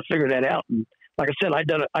a while to figure that out. And like I said, I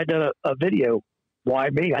done a video. Why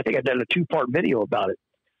me? I think I've done a 2-part video about it.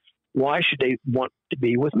 Why should they want to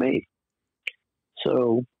be with me?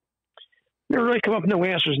 So never really come up with no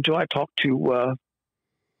answers until I talked to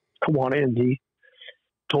Kawana, and he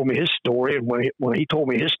told me his story. And when he told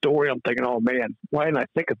me his story, I'm thinking, oh man, why didn't I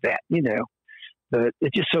think of that? But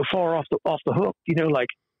it's just so far off the hook. Like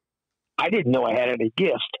I didn't know I had any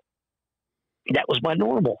gift. That was my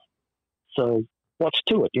normal. So what's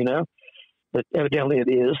to it, But evidently it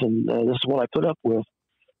is, and this is what I put up with.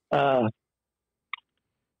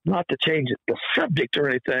 Not to change the subject or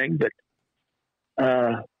anything, but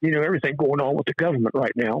everything going on with the government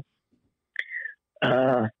right now.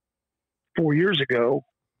 4 years ago,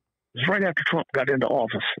 it was right after Trump got into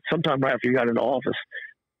office. Sometime right after he got into office,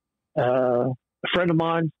 a friend of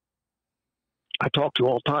mine I talk to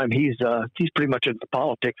all the time, he's pretty much into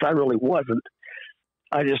politics. I really wasn't.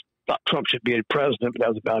 I just thought Trump should be a president, but that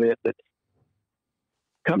was about it. But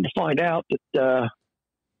come to find out that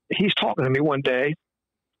he's talking to me one day,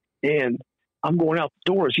 and I'm going out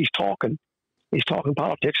the door as he's talking. He's talking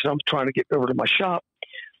politics, and I'm trying to get over to my shop.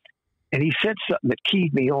 And he said something that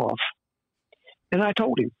keyed me off. And I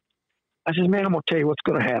told him, I said, man, I'm going to tell you what's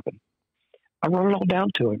going to happen. I wrote it all down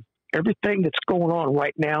to him. Everything that's going on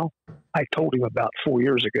right now, I told him about 4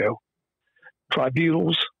 years ago.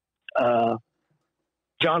 Tribunals,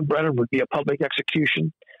 John Brennan would be a public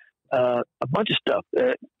execution, a bunch of stuff.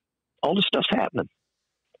 All this stuff's happening.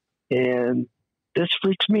 And this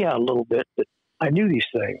freaks me out a little bit, but I knew these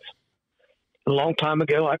things. A long time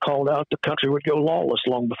ago, I called out the country would go lawless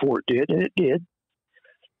long before it did, and it did.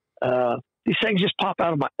 These things just pop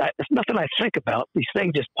out of it's nothing I think about. These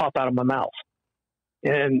things just pop out of my mouth.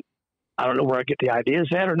 And I don't know where I get the ideas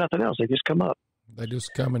at or nothing else. They just come up. They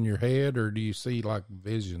just come in your head, or do you see like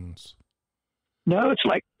visions? No, it's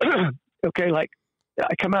like, okay, like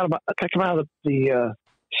I come out of the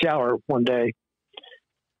shower one day.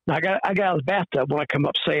 And I got out of the bathtub when I come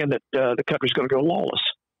up saying that the country's going to go lawless.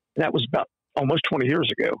 And that was about almost 20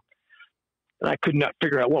 years ago. And I could not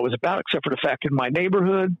figure out what it was about, except for the fact in my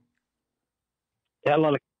neighborhood, They had a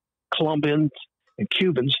lot of Colombians and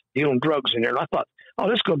Cubans dealing drugs in there. And I thought, oh,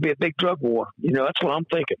 this is going to be a big drug war. You know, that's what I'm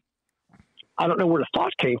thinking. I don't know where the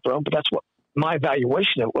thought came from, but that's what my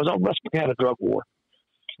evaluation of it was. Oh, West had a drug war.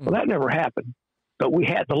 Well, that never happened. But we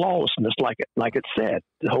had the lawlessness, like it said.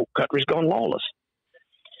 The whole country's gone lawless.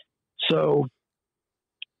 So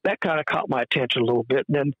that kind of caught my attention a little bit.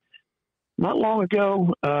 And then not long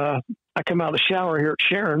ago, I come out of the shower here at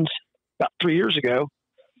Sharon's about 3 years ago.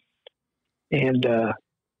 And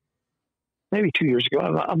maybe 2 years ago.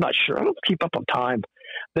 I'm not sure. I don't keep up on time.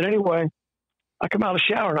 But anyway, I come out of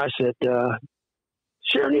the shower and I said,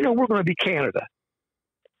 Sharon, you know, we're going to be Canada.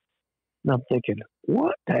 And I'm thinking,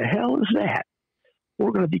 what the hell is that?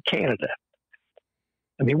 We're going to be Canada.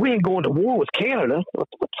 I mean, we ain't going to war with Canada.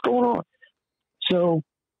 What's going on? So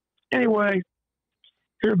anyway,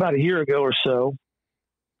 here about a year ago or so,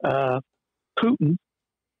 Putin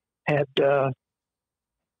had a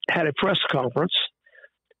press conference,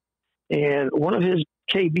 and one of his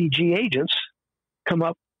KBG agents come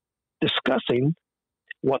up discussing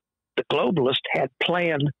what the globalists had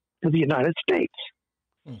planned for the United States.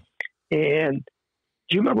 And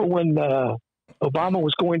do you remember when Obama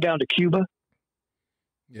was going down to Cuba?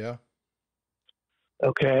 Yeah.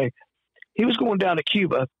 Okay. He was going down to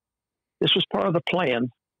Cuba. This was part of the plan.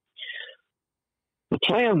 The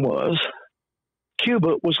plan was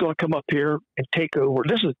Cuba was going to come up here and take over.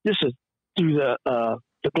 This is through the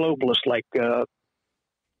globalists, like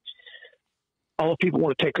all the people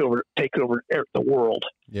want to take over the world.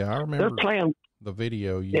 Yeah, I remember their plan. The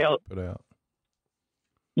video you put out.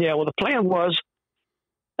 Yeah, well, the plan was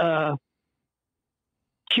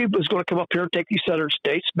Cuba was going to come up here and take these southern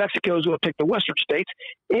states. Mexico was going to take the western states.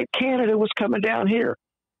 And Canada was coming down here.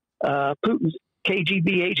 Putin's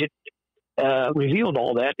KGB agent revealed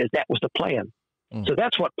all that, as that was the plan. So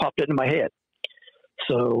that's what popped into my head.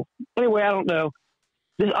 So anyway, I don't know.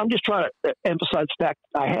 I'm just trying to emphasize the fact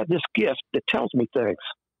I have this gift that tells me things.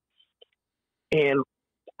 And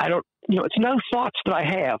I don't, it's no thoughts that I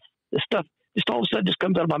have. This stuff just all of a sudden just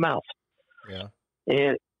comes out of my mouth. Yeah.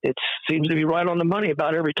 And it seems to be right on the money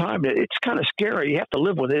about every time. It's kind of scary. You have to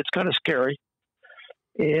live with it. It's kind of scary.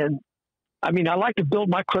 And I mean, I like to build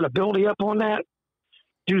my credibility up on that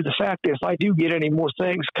due to the fact that if I do get any more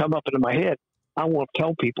things come up into my head, I want to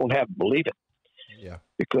tell people and have them believe it. Yeah.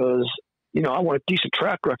 Because, I want a decent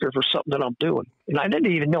track record for something that I'm doing. And I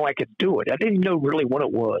didn't even know I could do it. I didn't even know really what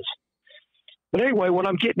it was. But anyway, what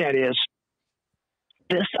I'm getting at is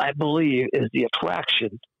this, I believe, is the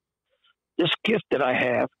attraction. This gift that I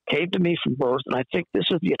have came to me from birth, and I think this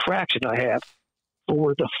is the attraction I have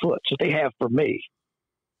for the foots that they have for me,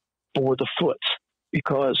 for the foots,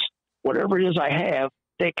 because whatever it is I have,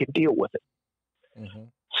 they can deal with it. Mm-hmm.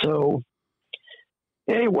 So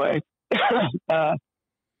anyway,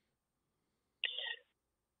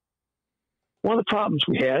 one of the problems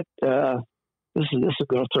we had, this is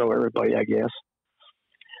going to throw everybody, I guess.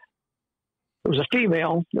 There was a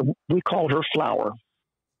female, we called her Flower.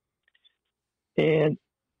 And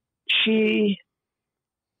she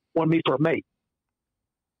wanted me for a mate.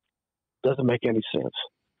 Doesn't make any sense.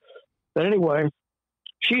 But anyway,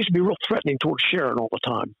 she used to be real threatening towards Sharon all the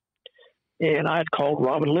time. And I had called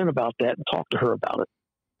Robin Lynn about that and talked to her about it.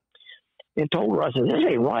 And told her, I said, this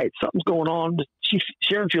ain't right. Something's going on.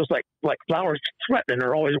 Sharon feels like Flower's threatening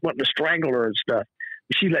her, always wanting to strangle her and stuff.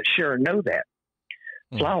 She let Sharon know that.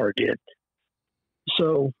 Flower did.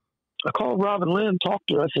 So I called Robin Lynn, talked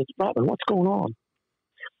to her. I said, Robin, what's going on?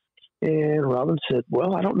 And Robin said,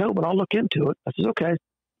 well, I don't know, but I'll look into it. I said, okay.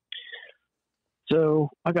 So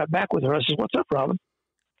I got back with her. I said, what's up, Robin?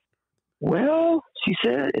 Well, she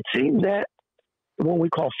said, it seems that the one we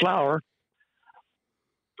call Flower,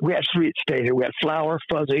 we had three that stayed here. We had Flower,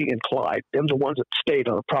 Fuzzy, and Clyde. Them the ones that stayed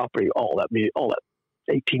on the property all that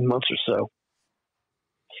 18 months or so.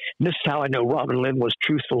 And this is how I know Robin Lynn was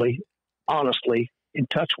truthfully, honestly in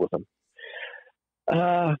touch with them.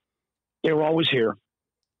 They were always here.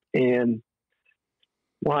 And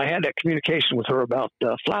when I had that communication with her about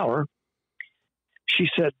Flower, she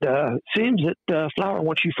said, seems that Flower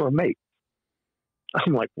wants you for a mate.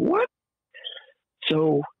 I'm like, what?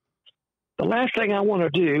 So the last thing I want to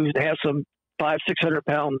do is to have some 500-600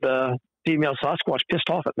 pound female Sasquatch pissed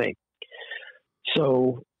off at me.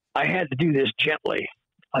 So I had to do this gently.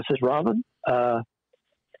 I said, Robin,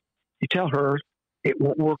 you tell her it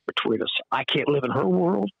won't work between us. I can't live in her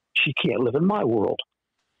world. She can't live in my world.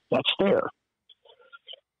 That's fair.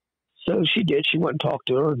 So she did. She went and talked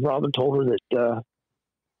to her, and Robin told her that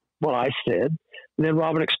what I said. And then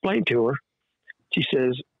Robin explained to her. She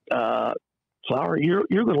says, Flower, you're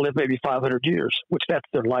going to live maybe 500 years, which that's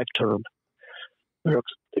their life term. They're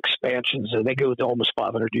expansions, and they go to almost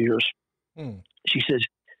 500 years. She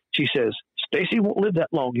says, Stacey won't live that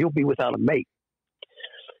long. You'll be without a mate.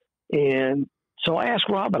 And so I asked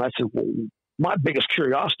Robin, I said, well, my biggest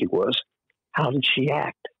curiosity was, how did she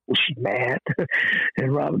act? Was she mad?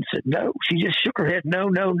 And Robin said, no. She just shook her head, no,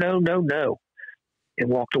 and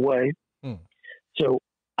walked away. So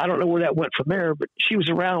I don't know where that went from there, but she was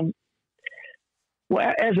around.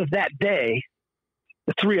 Well, as of that day,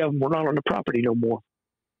 the three of them were not on the property no more.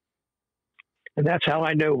 And that's how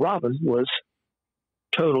I know Robin was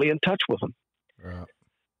totally in touch with them. Right.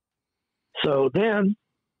 So then,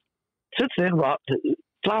 since then,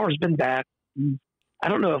 Flower's been back. I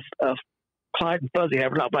don't know if Clyde and Fuzzy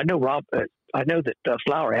have or not, but I know that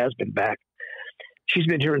Flower has been back. She's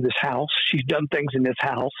been here in this house. She's done things in this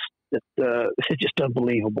house that it's just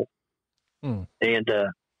unbelievable. And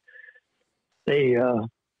they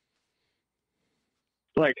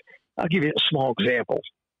like, I'll give you a small example.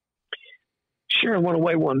 Sharon went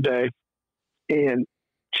away one day, and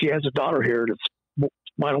she has a daughter here that's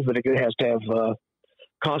vital that it has to have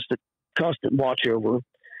constant watch over her.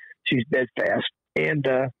 She's bedfast, and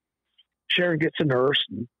Sharon gets a nurse,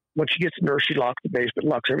 and when she gets a nurse, she locks the basement,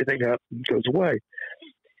 locks everything up, and goes away.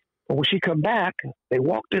 But when she come back, they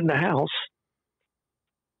walked in the house,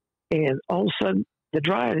 and all of a sudden,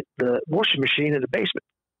 the washing machine in the basement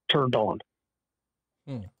turned on.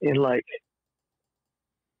 And like,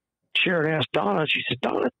 Sharon asked Donna, she said,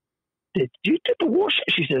 Donna, did you dip the washing?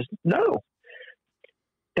 She says, no.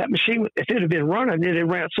 That machine, if it had been running, it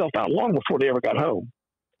had ran itself out long before they ever got home.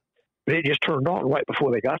 But it just turned on right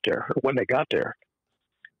before they got there, or when they got there.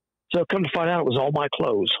 So come to find out, it was all my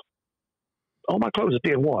clothes. All my clothes are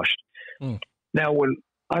being washed. Now, when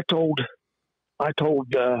I told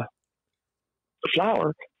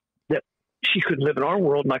Flower that she couldn't live in our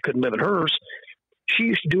world and I couldn't live in hers, she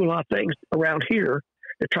used to do a lot of things around here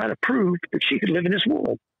to try to prove that she could live in this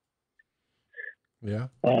world. Yeah.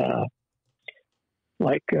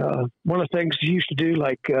 Like one of the things she used to do,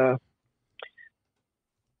 like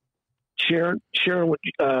Sharon would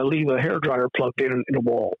leave a hairdryer plugged in the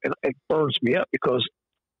wall, and it burns me up because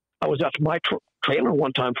I was out to my trailer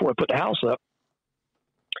one time before I put the house up,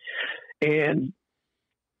 and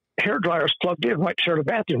hairdryer's plugged in right there in the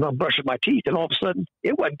bathroom. I'm brushing my teeth, and all of a sudden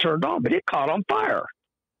it wasn't turned on, but it caught on fire.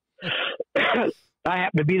 I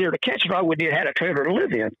happened to be there to catch it. I wouldn't have had a trailer to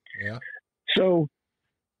live in. Yeah. So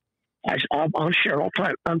I'm on Sharon. I'll try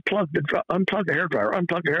to unplug the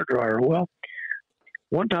hairdryer. Well,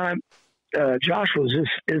 one time Josh is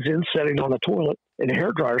in setting on the toilet, and the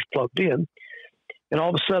hairdryer's plugged in, and all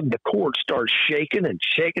of a sudden the cord starts shaking and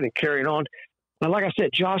carrying on. Now, like I said,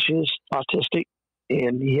 Josh is autistic,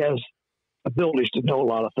 and he has abilities to know a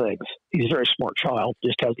lot of things. He's a very smart child,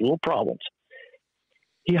 just has little problems.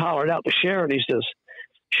 He hollered out to Sharon. He says,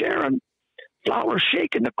 Sharon, Flower's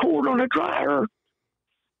shaking the cord on the dryer.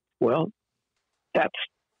 Well, that's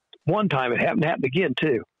one time it happened again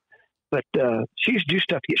too. But she used to do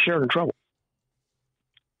stuff to get Sharon in trouble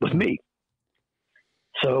with me.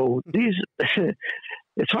 So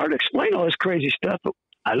it's hard to explain all this crazy stuff, but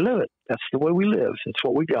I love it. That's the way we live. It's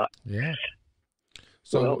what we got. Yeah.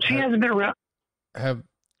 So well, she hasn't been around.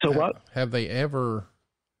 What? Have they ever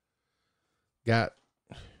got,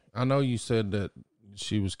 I know you said that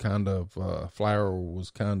she was kind of, Flower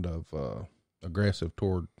was kind of aggressive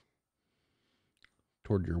toward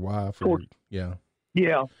your wife. Yeah.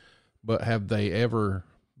 But have they ever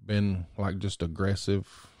been like just aggressive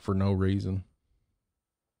for no reason?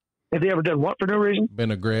 Have they ever done what for no reason?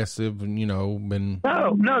 Been aggressive and, been.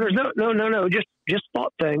 No, there's no. Just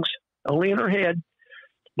thought things only in her head.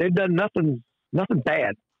 They've done nothing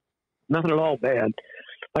bad, nothing at all bad.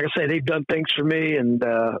 Like I say, they've done things for me and,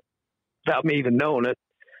 without me even knowing it.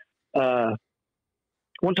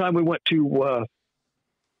 One time we went to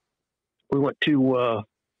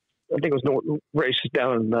I think it was Norton Races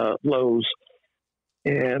down in Lowe's.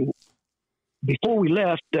 And before we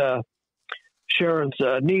left, Sharon's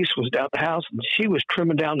niece was down at the house, and she was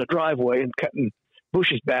trimming down the driveway and cutting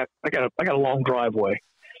bushes back. I got a long driveway,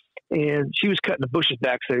 and she was cutting the bushes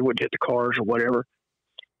back so they wouldn't hit the cars or whatever,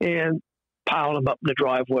 and piling them up in the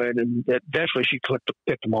driveway. And eventually she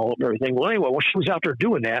picked them all up and everything. Well, anyway, while she was out there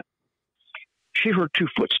doing that, she heard two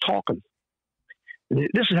foots talking. And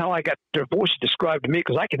this is how I got their voices described to me,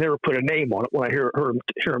 because I can never put a name on it when I hear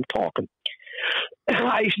them talking.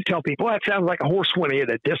 I used to tell people, that sounds like a horse whinny at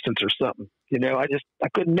a distance or something. I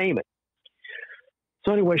couldn't name it.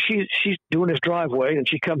 So anyway, she's doing this driveway, and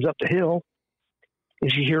she comes up the hill, and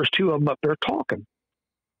she hears two of them up there talking.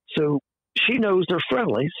 So she knows they're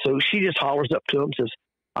friendly, so she just hollers up to them, says,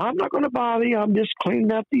 I'm not going to bother you. I'm just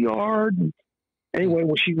cleaning up the yard. And Anyway,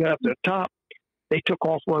 when she got up to the top, they took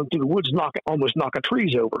off running through the woods, almost knocking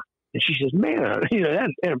trees over. And she says, man,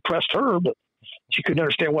 that impressed her, but she couldn't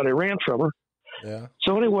understand why they ran from her. Yeah.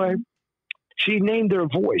 So anyway, she named their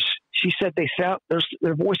voice. She said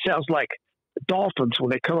their voice sounds like dolphins when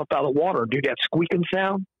they come up out of the water and do that squeaking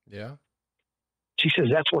sound. Yeah. She says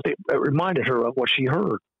that's what it reminded her of what she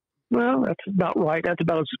heard. Well, that's about right. That's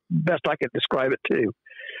about as best I could describe it too.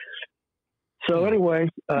 So anyway,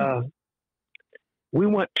 we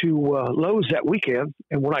went to Lowe's that weekend,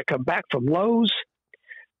 and when I come back from Lowe's,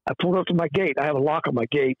 I pulled up to my gate. I have a lock on my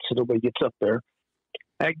gate so nobody gets up there.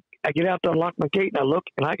 I get out there, unlock my gate, and I look,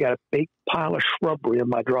 and I got a big pile of shrubbery in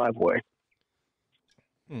my driveway.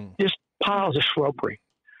 Just piles of shrubbery.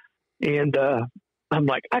 And I'm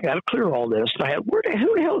like, I got to clear all this. And I had, who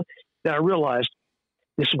the hell? Then I realized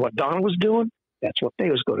this is what Donna was doing. That's what they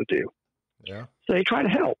was going to do. Yeah. So they try to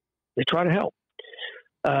help.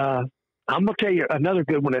 I'm going to tell you another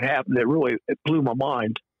good one that happened that really blew my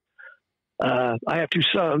mind. I have two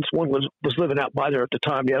sons. One was living out by there at the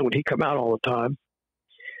time. The other one, he come out all the time.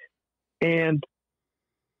 And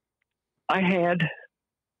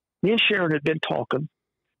me and Sharon had been talking.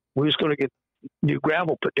 We was going to get new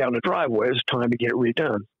gravel put down the driveway. It was time to get it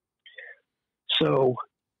redone. So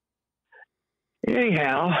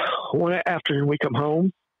anyhow, one afternoon we come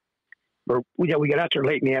home, or we get out there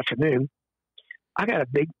late in the afternoon. I got a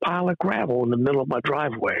big pile of gravel in the middle of my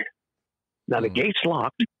driveway. Now the gate's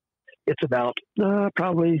locked. It's about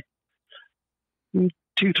probably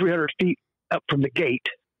 200-300 feet up from the gate.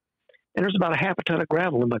 And there's about a half a ton of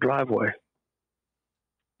gravel in my driveway.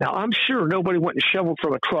 Now, I'm sure nobody went and shoveled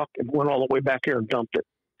from a truck and went all the way back here and dumped it.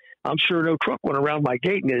 I'm sure no truck went around my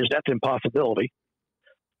gate, and that's an impossibility.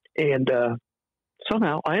 And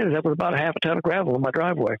somehow I ended up with about a half a ton of gravel in my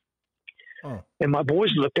driveway. Oh. And my boys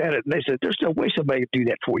looked at it, and they said, there's no way somebody could do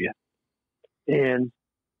that for you. And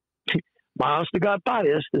my honest to God by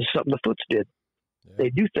this is something the Foots did. Yeah. They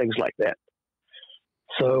do things like that.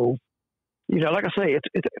 So, like I say, it's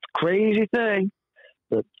a crazy thing,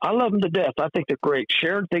 but I love them to death. I think they're great.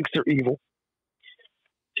 Sharon thinks they're evil.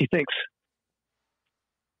 She thinks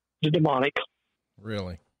they're demonic.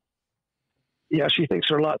 Really? Yeah, she thinks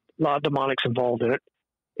there are a lot of demonics involved in it.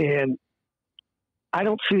 And I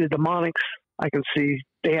don't see the demonics. I can see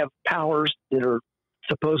they have powers that are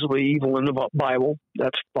supposedly evil in the Bible.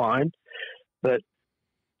 That's fine. But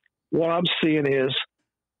what I'm seeing is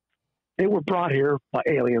they were brought here by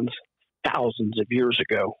aliens thousands of years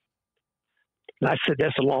ago. And I said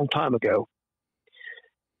that's a long time ago.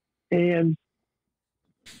 And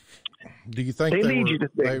do you think do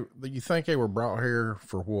you think they were brought here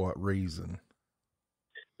for what reason?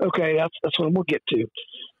 Okay, that's what we'll get to.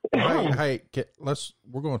 Hey,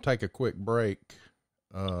 we're going to take a quick break.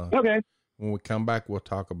 Okay. When we come back, we'll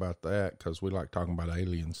talk about that because we like talking about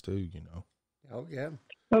aliens too, Oh, yeah.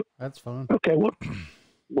 Oh, that's fun. Okay, well,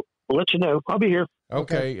 we'll let you know. I'll be here.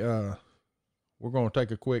 Okay. We're going to take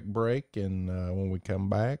a quick break, and when we come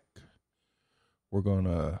back, we're going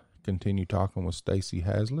to continue talking with Stacey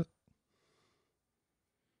Haslett.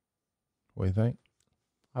 What do you think?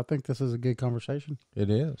 I think this is a good conversation. It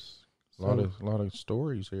is. A lot of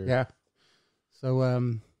stories here. Yeah.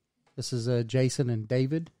 So this is Jason and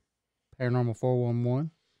David, Paranormal 411.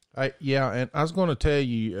 Yeah, and I was going to tell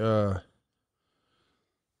you,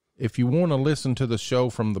 if you want to listen to the show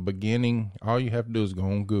from the beginning, all you have to do is go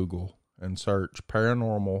on Google and search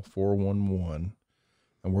Paranormal 411,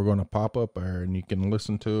 and we're going to pop up there, and you can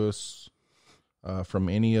listen to us from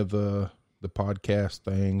any of the podcast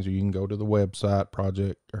things, or you can go to the website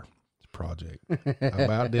project. I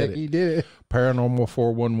about did it. You did it.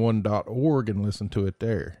 Paranormal411.org and listen to it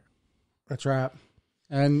there. That's right.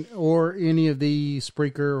 Or any of the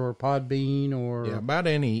Spreaker or Podbean or about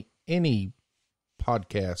any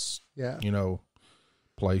podcast,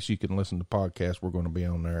 place you can listen to podcasts. We're going to be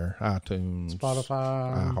on there. iTunes,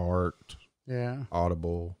 Spotify, iHeart,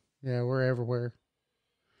 Audible. Yeah, we're everywhere.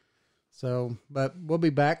 So, but we'll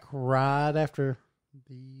be back right after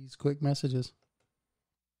these quick messages.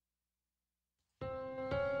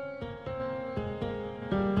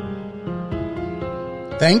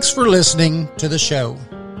 Thanks for listening to the show.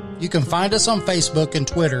 You can find us on Facebook and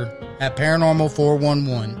Twitter at Paranormal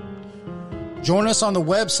 411. Join us on the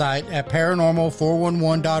website at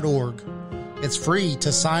paranormal411.org. It's free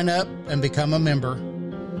to sign up and become a member.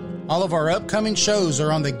 All of our upcoming shows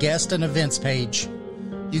are on the guest and events page.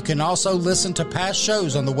 You can also listen to past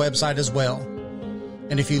shows on the website as well.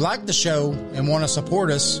 And if you like the show and want to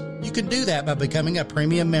support us, you can do that by becoming a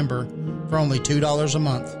premium member for only $2 a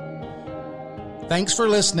month. Thanks for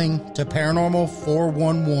listening to Paranormal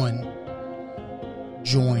 411.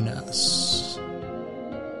 Join us.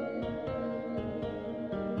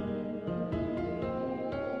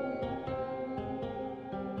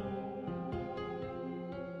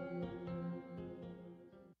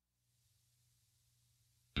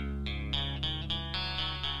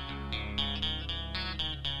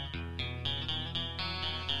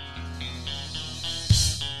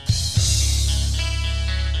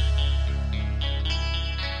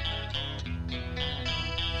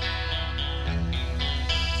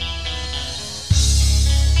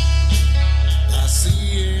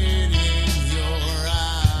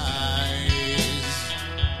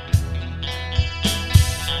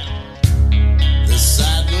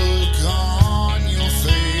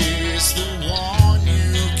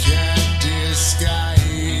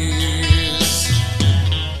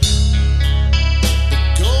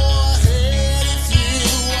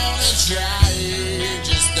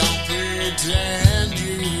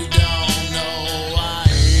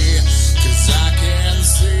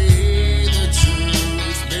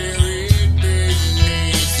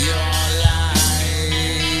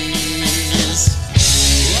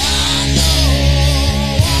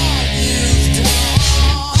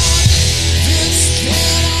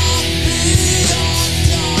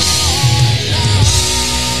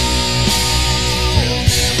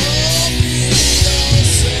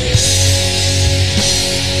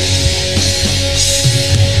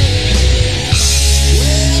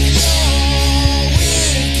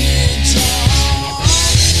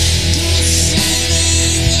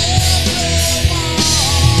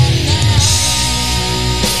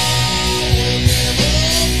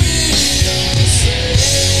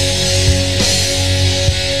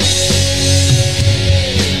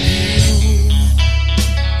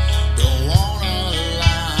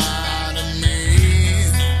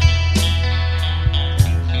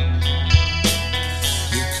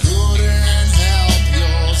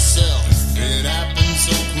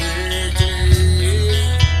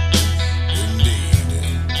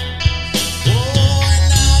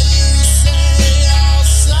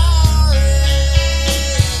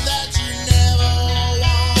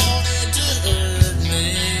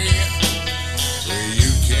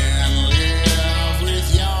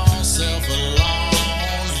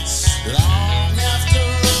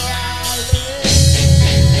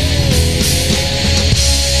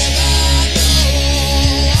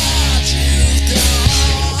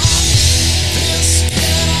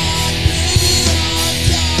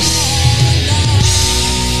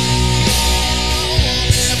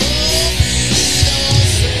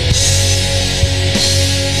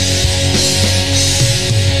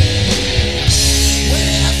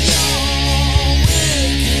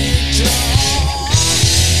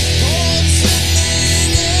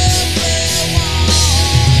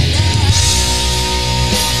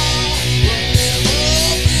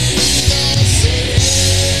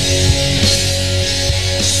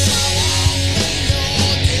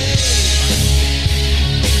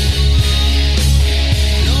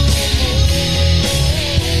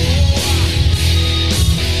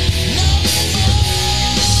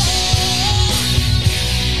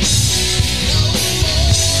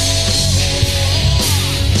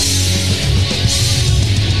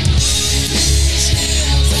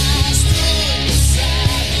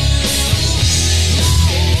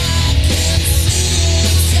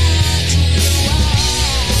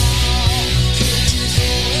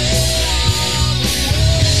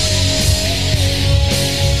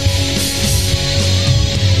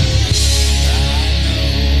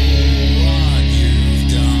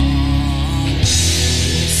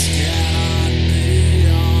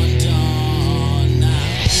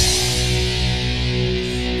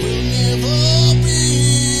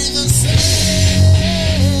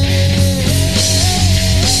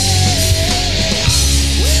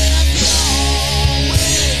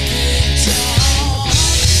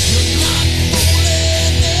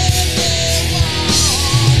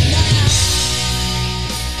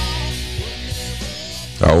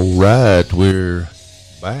 All right, we're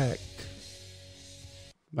back.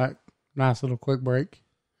 Nice little quick break.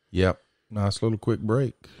 Yep, nice little quick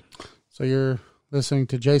break. So you're listening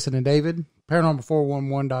to Jason and David,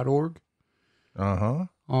 paranormal411.org. Uh-huh.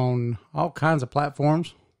 On all kinds of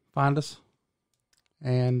platforms. Find us.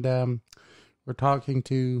 And we're talking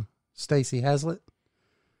to Stacey Haslett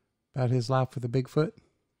about his life with the Bigfoot.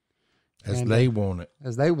 As they want it.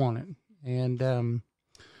 As they want it. And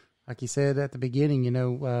like you said at the beginning,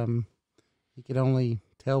 he could only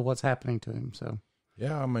tell what's happening to him. So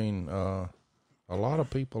yeah, I mean, a lot of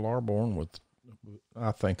people are born with,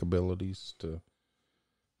 I think, abilities to.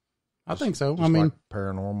 I think so. I mean, like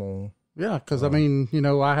paranormal. Yeah, because I mean,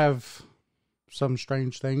 I have some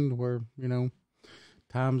strange thing where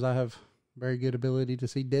times I have very good ability to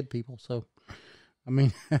see dead people. So, I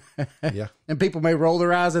mean, yeah, and people may roll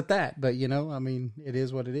their eyes at that, but I mean, it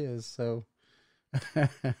is what it is. So.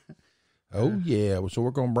 Oh yeah, so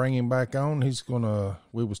we're gonna bring him back on.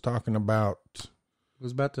 We was talking about.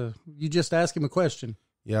 You just asked him a question.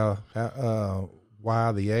 Yeah,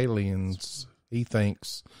 why the aliens? He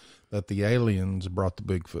thinks that the aliens brought the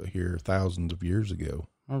Bigfoot here thousands of years ago.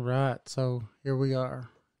 All right, so here we are,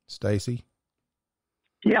 Stacey.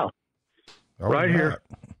 Yeah, right here.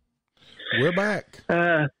 We're back.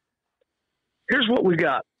 Here's what we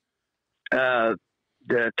got.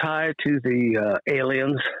 The tie to the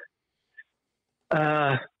aliens.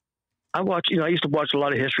 I used to watch a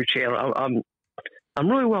lot of History Channel. I'm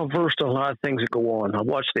really well versed on a lot of things that go on. I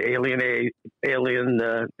watch the Alien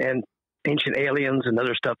and Ancient Aliens and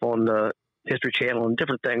other stuff on the History Channel and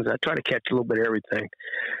different things. I try to catch a little bit of everything.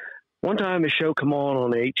 One time a show come on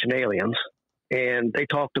the Ancient Aliens, and they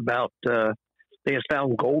talked about they had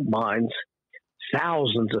found gold mines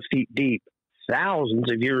thousands of feet deep,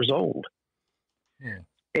 thousands of years old. Yeah.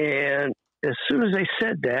 And as soon as they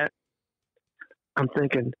said that, I'm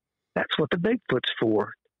thinking, that's what the Bigfoot's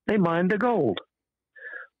for. They mine the gold.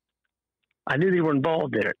 I knew they were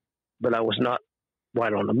involved in it, but I was not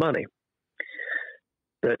right on the money.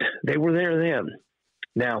 But they were there then.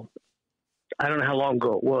 Now, I don't know how long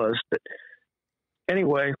ago it was, but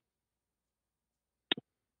anyway,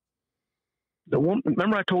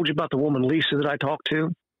 remember I told you about the woman Lisa that I talked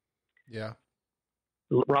to? Yeah.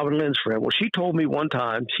 Robin Lynn's friend. Well, she told me one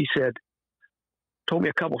time, she told me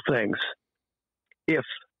a couple things. If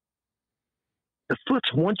the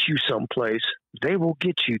Foots want you someplace, they will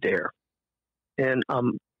get you there. And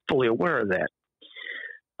I'm fully aware of that.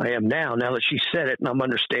 I am now that she said it and I'm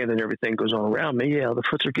understanding everything goes on around me. Yeah, the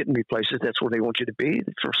Foots are getting me places. That's where they want you to be.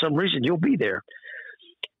 For some reason, you'll be there.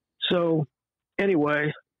 So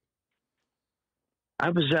anyway, I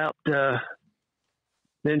was out,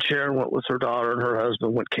 then Sharon went with her daughter and her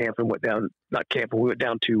husband, went camping, we went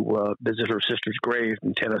down to visit her sister's grave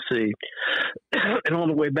in Tennessee. And on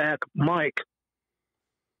the way back, Mike,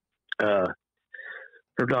 her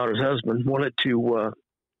daughter's husband, wanted to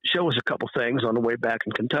show us a couple things on the way back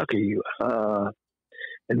in Kentucky.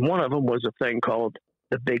 And one of them was a thing called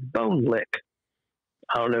the Big Bone Lick.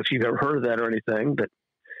 I don't know if you've ever heard of that or anything, but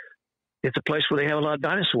it's a place where they have a lot of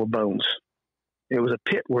dinosaur bones. It was a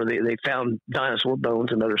pit where they found dinosaur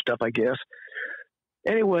bones and other stuff, I guess.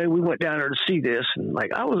 Anyway, we went down there to see this, and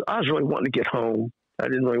I was really wanting to get home. I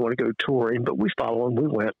didn't really want to go touring, but we followed them. We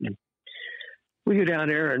went, and we go down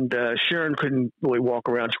there, and Sharon couldn't really walk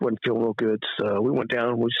around. She wasn't feeling real good, so we went down,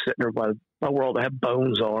 and we were sitting there by where all they have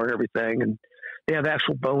bones are and everything, and they have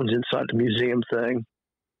actual bones inside the museum thing.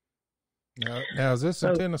 Now is this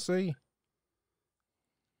in Tennessee?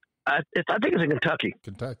 I think it's in Kentucky.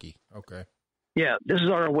 Kentucky, okay. Yeah, this is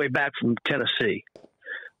on our way back from Tennessee.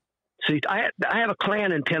 See, I have a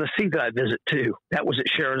clan in Tennessee that I visit too. That was at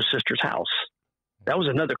Sharon's sister's house. That was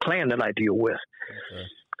another clan that I deal with. Okay.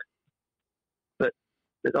 But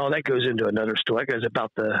that goes into another story. That goes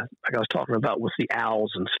about like I was talking about with the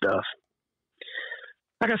owls and stuff.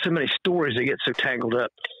 I got so many stories that get so tangled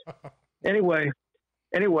up. Anyway,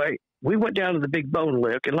 we went down to the Big Bone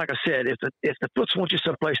Lick, and like I said, if the Foots want you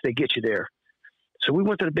someplace, they get you there. So we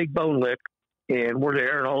went to the Big Bone Lick, and we're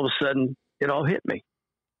there, and all of a sudden, it all hit me.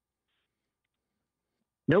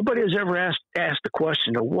 Nobody has ever asked the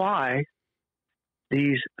question of why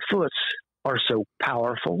these Foots are so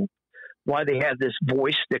powerful, why they have this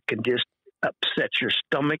voice that can just upset your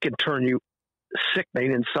stomach and turn you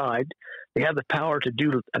sickening inside. They have the power to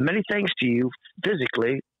do many things to you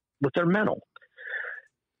physically with their mental.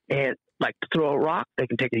 And like to throw a rock, they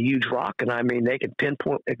can take a huge rock, and I mean, they can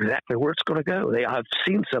pinpoint exactly where it's going to go. I've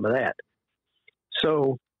seen some of that.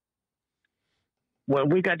 So when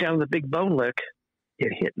we got down to the Big Bone Lick,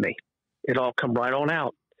 it hit me. It all come right on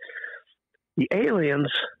out. The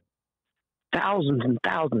aliens, thousands and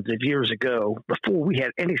thousands of years ago, before we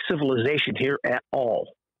had any civilization here at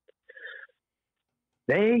all.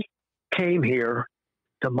 They came here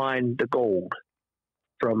to mine the gold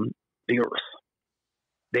from the earth.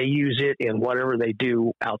 They use it in whatever they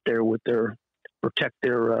do out there with their, protect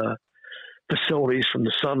their facilities from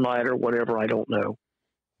the sunlight or whatever, I don't know.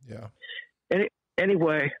 Yeah.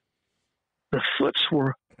 Anyway, the Foots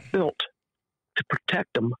were built to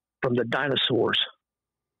protect them from the dinosaurs.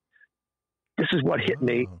 This is what hit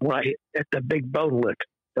me when I hit at the Big Bone Lick.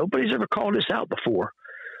 Nobody's ever called this out before,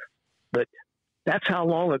 but that's how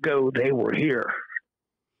long ago they were here.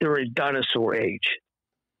 During dinosaur age.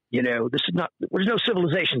 You know, this is not, there's no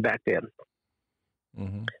civilization back then.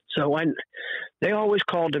 Mm-hmm. So they always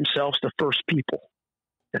called themselves the first people.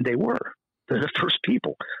 And they were. They're the first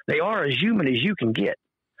people. They are as human as you can get.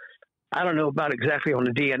 I don't know about exactly on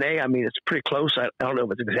the DNA. I mean, it's pretty close. I don't know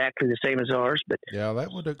if it's exactly the same as ours, but yeah,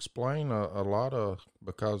 that would explain a lot of,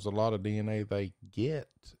 because a lot of DNA they get,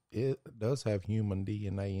 it does have human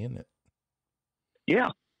DNA in it. Yeah.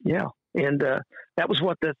 And that was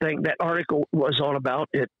what that article was on about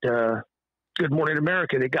at Good Morning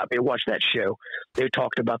America. They got me to watch that show. They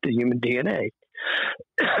talked about the human DNA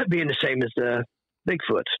being the same as the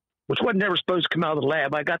Bigfoot's, which wasn't never supposed to come out of the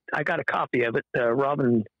lab. I got a copy of it.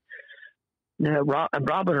 Robin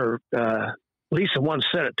or Lisa once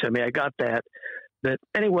sent it to me. I got that. But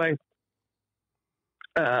anyway,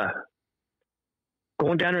 going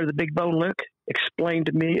down there to the Big Bone Lick explained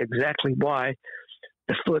to me exactly why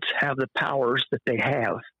the Foots have the powers that they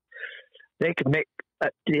have. They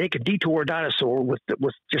could detour a dinosaur with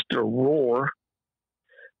just their roar.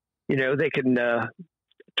 You know, they can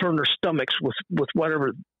turn their stomachs with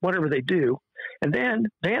whatever they do, and then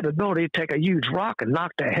they have the ability to take a huge rock and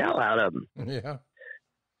knock the hell out of them. Yeah.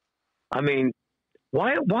 I mean,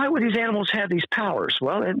 why would these animals have these powers?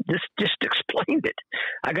 Well, this just explained it.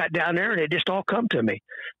 I got down there and it just all come to me.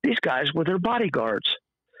 These guys were their bodyguards.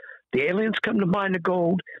 The aliens come to mine the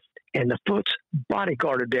gold, and the Foots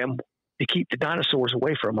bodyguarded them to keep the dinosaurs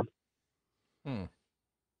away from them.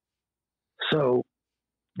 So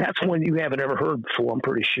that's one you haven't ever heard before, I'm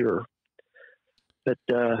pretty sure. But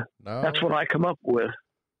no, that's what I come up with.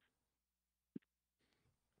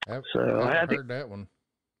 I think heard that one.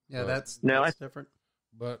 Yeah, that's different.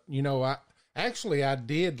 But, you know, I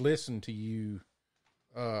did listen to you.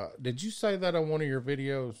 Did you say that on one of your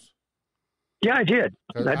videos? Yeah, I did.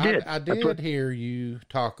 I did hear you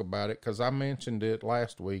talk about it, because I mentioned it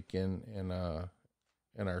last week in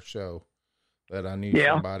our show, that I knew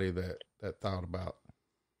somebody that thought about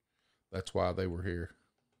that's why they were here.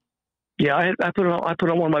 Yeah, I put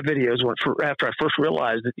on one of my videos after I first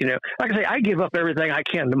realized that, you know, like I say, I give up everything I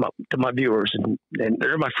can to my viewers, and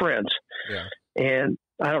they're my friends. Yeah. And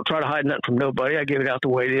I don't try to hide nothing from nobody. I give it out the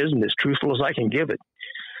way it is and as truthful as I can give it.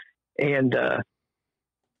 And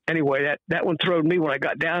anyway, that one throwed me when I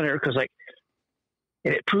got down there, because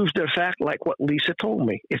and it proves the fact, like what Lisa told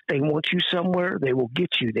me. If they want you somewhere, they will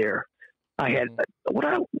get you there. I had what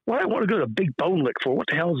I want to go to a Big Bone Lick for? What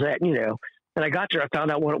the hell is that? You know. And I got there, I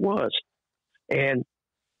found out what it was, and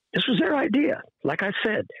this was their idea. Like I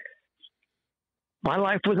said, my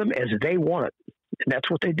life with them as they want it, and that's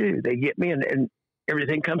what they do. They get me, and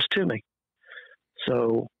everything comes to me.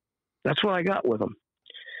 So that's what I got with them.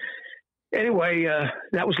 Anyway,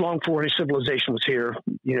 that was long before any civilization was here.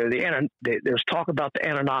 You know, there's talk about the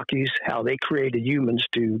Anunnakis, how they created humans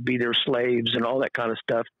to be their slaves and all that kind of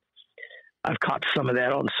stuff. I've caught some of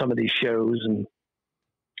that on some of these shows. And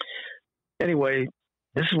anyway,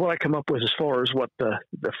 this is what I come up with as far as what the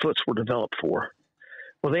Foots were developed for.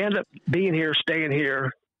 Well, they end up being here, staying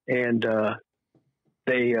here, and I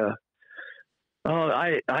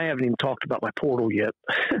haven't even talked about my portal yet.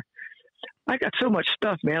 I got so much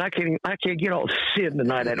stuff, man. I can't get all this in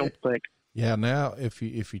tonight, I don't think. Yeah, now if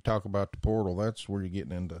you talk about the portal, that's where you're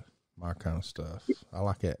getting into my kind of stuff. I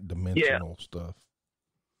like that dimensional stuff.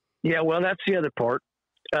 Yeah, well, that's the other part.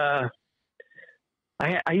 I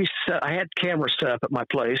had cameras set up at my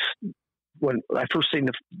place when I first seen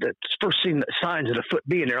the signs of the Foot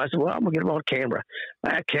being there. I said, well, I'm gonna get them on camera.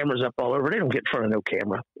 I had cameras up all over. They don't get in front of no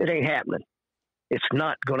camera. It ain't happening. It's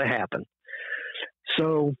not going to happen.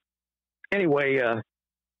 So anyway, on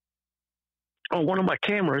one of my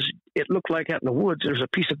cameras, it looked like out in the woods, there's a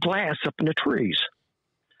piece of glass up in the trees.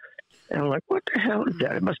 And I'm like, what the hell is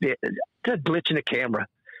that? It must be a glitch in the camera.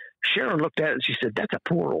 Sharon looked at it and she said, that's a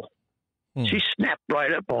portal. She snapped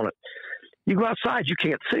right up on it. You go outside, you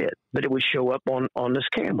can't see it, but it would show up on this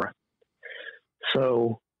camera.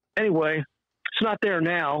 So anyway, it's not there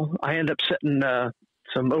now. I end up setting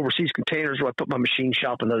some overseas containers where I put my machine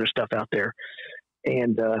shop and other stuff out there.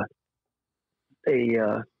 And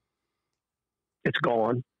it's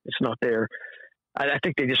gone. It's not there. I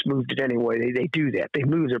think they just moved it anyway. They do that. They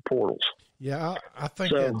move their portals. Yeah, I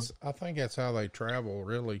think that's how they travel,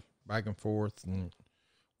 really, back and forth, and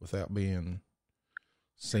without being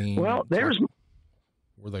seen. Well,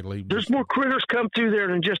 where they leave. There's more critters come through there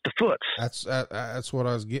than just the foots. That's what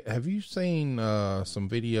I was getting. Have you seen some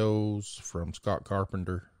videos from Scott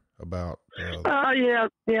Carpenter about? Yeah,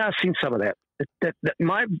 I've seen some of that.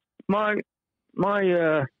 My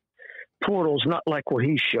portal's not like what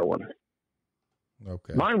he's showing.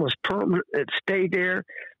 Okay. Mine was permanent. It stayed there.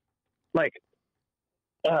 Like,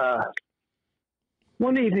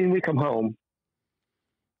 one evening we come home,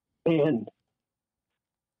 and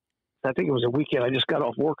I think it was a weekend. I just got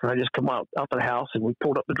off work, and I just come out to the house, and we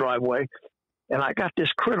pulled up the driveway, and I got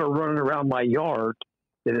this critter running around my yard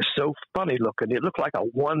that is so funny looking. It looked like a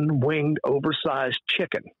one-winged, oversized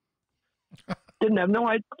chicken. Didn't have no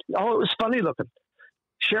idea. Oh, it was funny looking.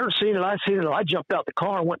 Sheriff seen it. I seen it. I jumped out the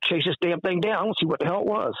car and went to chase this damn thing down. I don't see what the hell it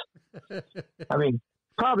was. I mean,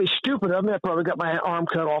 probably stupid of me. I probably got my arm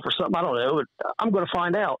cut off or something. I don't know. I'm going to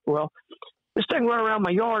find out. Well, this thing ran around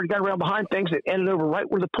my yard, got around behind things, and ended over right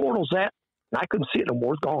where the portal's at. And I couldn't see it no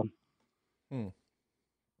more. It's gone.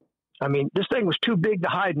 I mean, this thing was too big to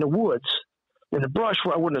hide in the woods, in the brush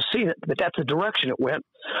where I wouldn't have seen it, but that's the direction it went.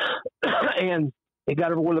 And it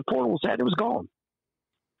got over where the portal was at. It was gone.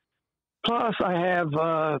 Plus, I have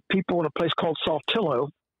people in a place called Saltillo.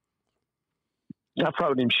 I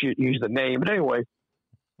probably didn't use the name, but anyway,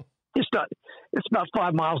 it's about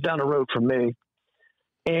 5 miles down the road from me.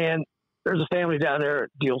 And there's a family down there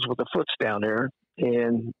that deals with the foots down there,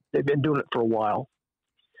 and they've been doing it for a while.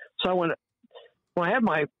 So when I had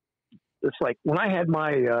my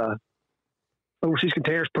overseas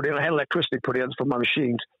containers put in, I had electricity put in for my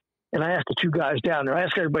machines, and I asked the two guys down there, I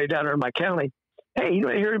asked everybody down there in my county, hey, you know,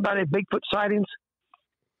 hear about any Bigfoot sightings?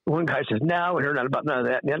 One guy says, no, I heard nothing about none of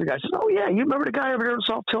that. And the other guy says, oh, yeah, you remember the guy over there in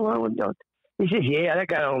Saltillo? And he says, yeah, that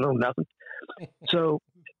guy don't know nothing. So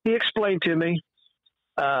he explained to me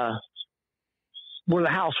where the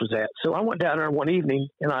house was at. So I went down there one evening,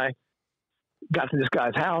 and I got to this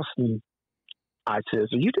guy's house, and I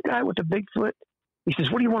says, are you the guy with the Bigfoot? He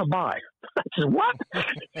says, what do you want to buy? I says, what?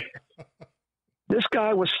 This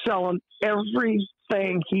guy was selling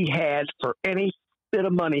everything he had for any bit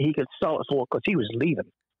of money he could sell it for because he was leaving.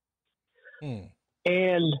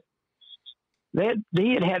 And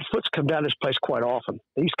he had foots come down his place quite often.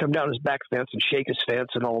 He used to come down his back fence and shake his fence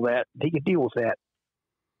and all that. He could deal with that.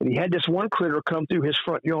 And he had this one critter come through his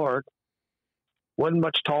front yard. Wasn't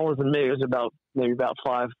much taller than me. It was maybe about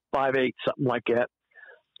 5'8", something like that.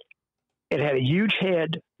 It had a huge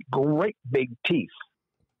head, great big teeth,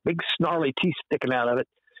 big snarly teeth sticking out of it.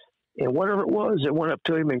 And whatever it was, it went up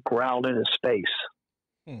to him and growled in his face.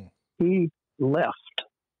 He left.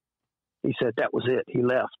 He said that was it. He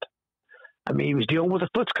left. I mean, he was dealing with the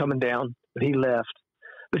foots coming down, but he left.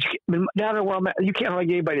 But down there where I'm at, you can't really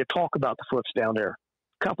get anybody to talk about the foots down there.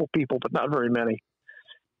 A couple people, but not very many.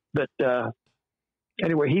 But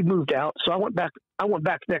anyway, he moved out. So I went back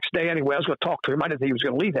the next day anyway. I was going to talk to him. I didn't think he was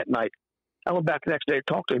going to leave that night. I went back the next day to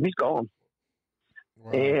talk to him. He's gone.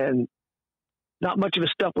 Wow. And not much of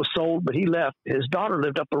his stuff was sold, but he left. His daughter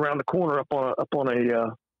lived up around the corner, up on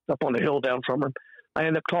the hill down from him. I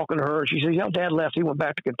ended up talking to her, and she said, "Yeah, Dad left. He went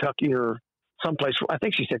back to Kentucky or someplace. I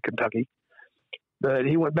think she said Kentucky, but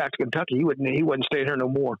he went back to Kentucky. He wasn't staying here no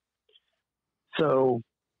more." So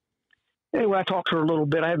anyway, I talked to her a little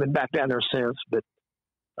bit. I haven't been back down there since, but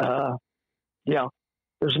yeah,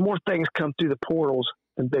 there's more things come through the portals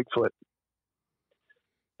than Bigfoot.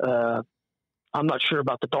 I'm not sure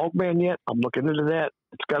about the dog man yet. I'm looking into that.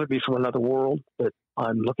 It's got to be from another world, but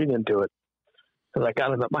I'm looking into it because I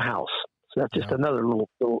got him at my house. So that's just another little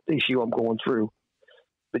issue I'm going through.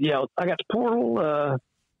 But yeah, I got the portal,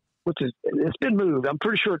 it's been moved. I'm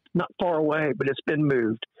pretty sure it's not far away, but it's been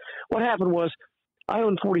moved. What happened was I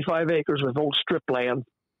own 45 acres of old strip land,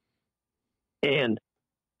 and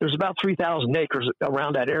there's about 3,000 acres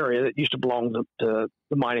around that area that used to belong to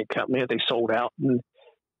the mining company that they sold out. And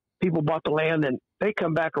people bought the land, and they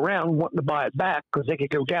come back around wanting to buy it back because they could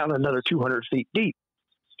go down another 200 feet deep.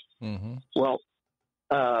 Mm-hmm. Well,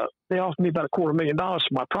 they offered me about $250,000 for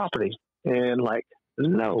my property. And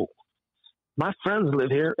no, my friends live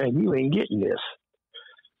here and you ain't getting this.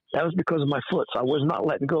 That was because of my foots. I was not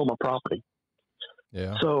letting go of my property.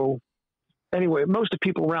 Yeah. So anyway, most of the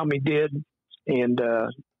people around me did. And,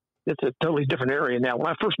 it's a totally different area now. When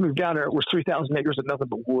I first moved down there, it was 3,000 acres of nothing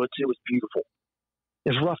but woods. It was beautiful.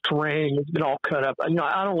 It's rough terrain. It's been all cut up. I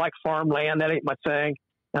don't like farmland. That ain't my thing.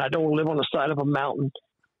 And I don't live on the side of a mountain.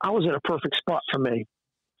 I was in a perfect spot for me.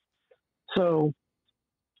 So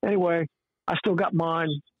anyway, I still got mine,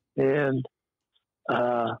 and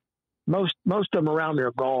most of them around me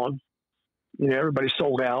are gone. You know, everybody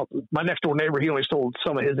sold out. My next door neighbor, he only sold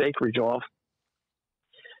some of his acreage off,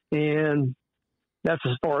 and that's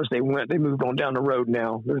as far as they went. They moved on down the road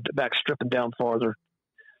now. They're back stripping down farther.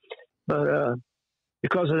 But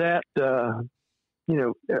because of that, you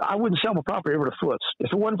know, I wouldn't sell my property over to Foots.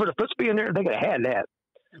 If it wasn't for the Foots being there, they could have had that.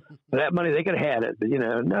 For that money, they could have had it. But, you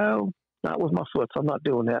know, no, not with my Foots. I'm not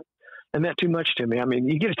doing that. It meant too much to me. I mean,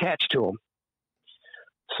 you get attached to them.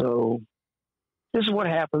 So this is what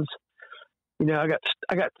happens. You know, I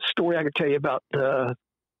got a story I could tell you about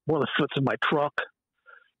one of the Foots in my truck.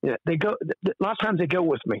 Yeah, they go. A lot of times they go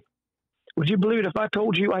with me. Would you believe it if I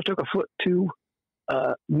told you I took a Foot to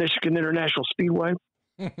Michigan International Speedway?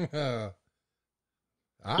 Yes,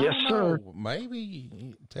 sir.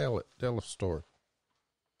 Maybe tell a story.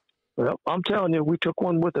 Well, I'm telling you, we took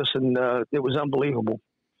one with us, and it was unbelievable.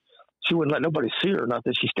 She wouldn't let nobody see her. Not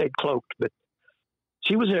that she stayed cloaked, but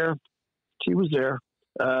she was there. She was there.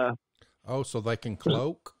 So they can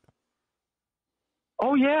cloak?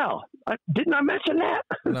 Oh yeah, didn't I mention that?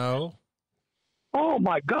 No. Oh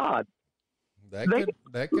my God.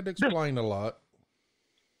 That could explain a lot.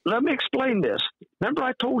 Let me explain this. Remember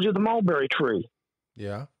I told you the mulberry tree?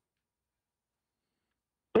 Yeah.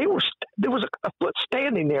 There was a Foot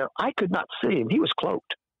standing there. I could not see him. He was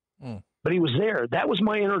cloaked, but he was there. That was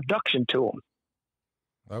my introduction to him.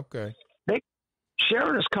 Okay.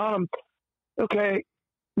 Sharon has caught him. Okay.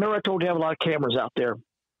 Remember I told you I have a lot of cameras out there.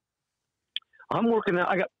 I'm working out.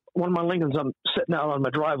 I got one of my Lincolns. I'm sitting out on my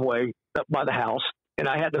driveway up by the house, and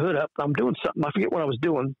I had the hood up. I'm doing something. I forget what I was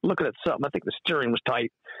doing. Looking at something. I think the steering was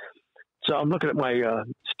tight. So I'm looking at my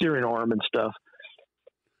steering arm and stuff.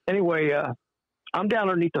 Anyway, I'm down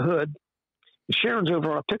underneath the hood. Sharon's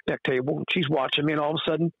over on a picnic table. And she's watching me, and all of a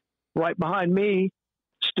sudden, right behind me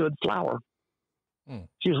stood Flower.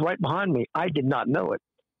 She was right behind me. I did not know it.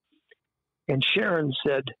 And Sharon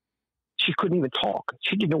said she couldn't even talk.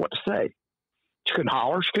 She didn't know what to say. She couldn't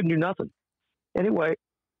holler. She couldn't do nothing. Anyway,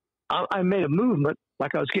 I made a movement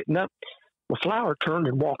like I was getting up. The Flower turned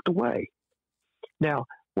and walked away. Now,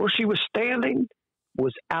 where she was standing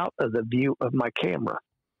was out of the view of my camera.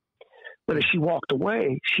 But as she walked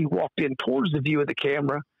away, she walked in towards the view of the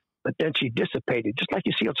camera, but then she dissipated, just like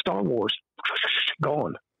you see on Star Wars.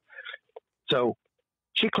 Gone. So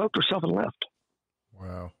she cloaked herself and left.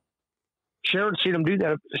 Wow. Sharon seen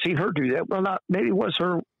her do that. Well, maybe it was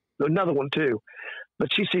her, another one too,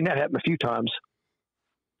 but she's seen that happen a few times.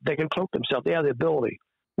 They can cloak themselves. They have the ability.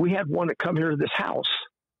 We had one that come here to this house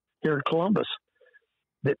here in Columbus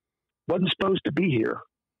that wasn't supposed to be here.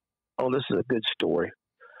 Oh, this is a good story.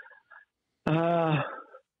 Her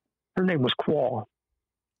name was Qual.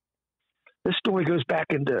 This story goes back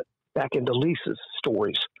into Lisa's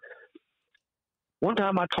stories. One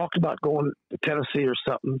time I talked about going to Tennessee or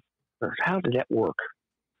something. Or how did that work?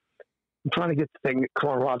 I'm trying to get the thing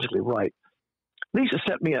chronologically right. Lisa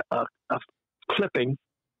sent me a clipping,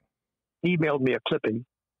 emailed me a clipping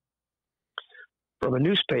from a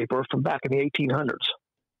newspaper from back in the 1800s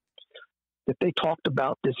that they talked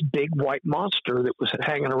about this big white monster that was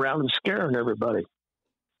hanging around and scaring everybody.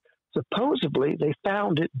 Supposedly, they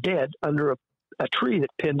found it dead under a tree that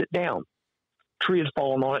pinned it down. A tree had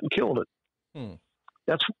fallen on it and killed it.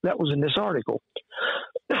 That was in this article.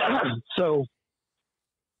 So,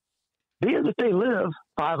 being that they live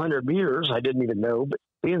 500 years, I didn't even know, but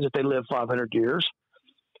being that they live 500 years,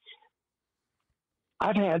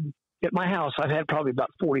 at my house, I've had probably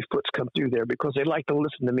about 40 Foots come through there because they like to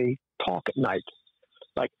listen to me talk at night.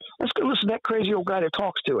 Like, let's go listen to that crazy old guy that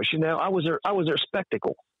talks to us. You know, I was their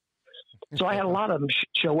spectacle. So I had a lot of them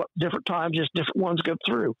show up different times, just different ones go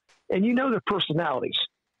through. And you know their personalities.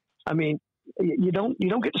 I mean, you don't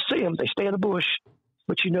get to see them. They stay in the bush,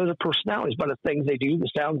 but you know their personalities by the things they do, the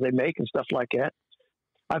sounds they make and stuff like that.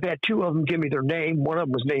 I've had two of them give me their name. One of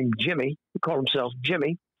them was named Jimmy. He called himself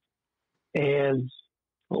Jimmy. And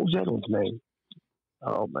what was that one's name?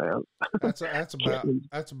 Oh man.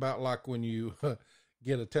 That's about like when you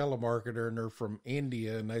get a telemarketer and they're from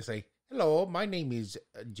India and they say, "Hello, my name is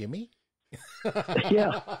Jimmy."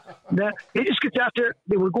 Yeah. He just gets out there.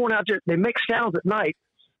 They were going out there. They make sounds at night.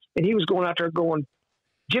 And he was going out there going,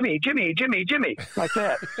 "Jimmy, Jimmy, Jimmy, Jimmy," like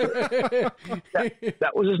that.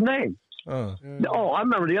 That was his name. Oh, I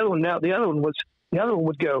remember the other one now. The other one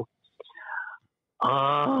would go,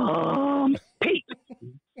 Pete.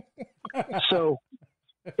 So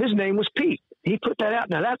his name was Pete. He put that out.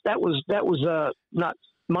 Now that was not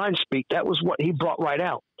mind speak. That was what he brought right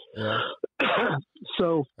out. Yeah.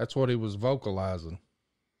 So that's what he was vocalizing.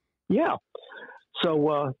 Yeah.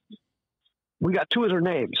 So we got two of their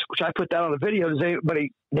names, which I put that on the video. Does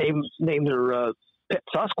anybody name their pet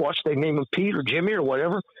Sasquatch? They name him Pete or Jimmy or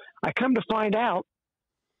whatever. I come to find out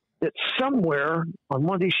that somewhere on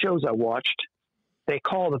one of these shows I watched, they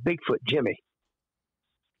call the Bigfoot Jimmy.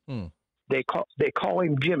 They call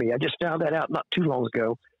him Jimmy. I just found that out not too long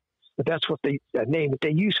ago, but that's what the name that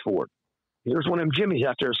they use for it. There's one of them Jimmys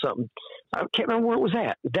out there or something. I can't remember where it was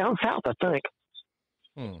at. Down south, I think.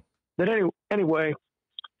 But anyway,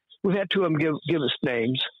 we've had two of them give us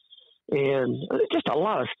names, and just a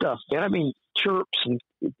lot of stuff, man. I mean, chirps and,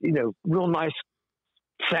 real nice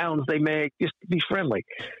sounds they make just to be friendly.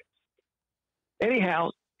 Anyhow,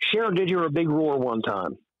 Sharon did hear a big roar one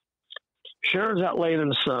time. Sharon's out laying in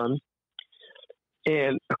the sun,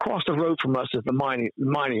 and across the road from us is the mining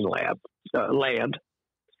land.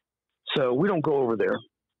 So we don't go over there.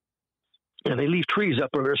 And they leave trees up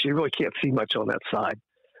over there, so you really can't see much on that side.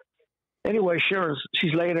 Anyway,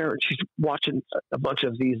 she's laying there and she's watching a bunch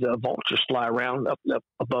of these vultures fly around up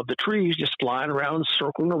above the trees, just flying around,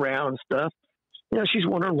 circling around and stuff. She's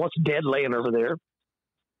wondering what's dead laying over there.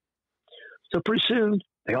 So pretty soon,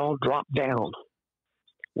 they all drop down.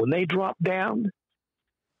 When they dropped down,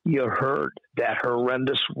 you heard that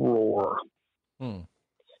horrendous roar.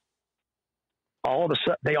 All of a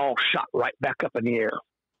sudden, they all shot right back up in the air.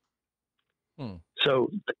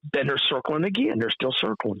 So then they're circling again. They're still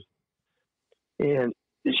circling. And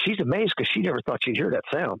she's amazed because she never thought she'd hear that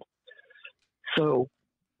sound. So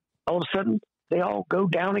all of a sudden, they all go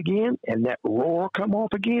down again, and that roar come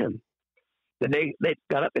off again. Then they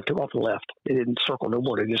got up and took off and left. They didn't circle no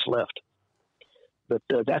more. They just left. But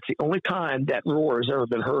that's the only time that roar has ever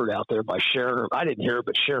been heard out there by Sharon. I didn't hear it,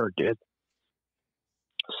 but Sharon did.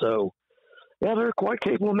 So, yeah, they're quite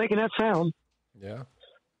capable of making that sound. Yeah.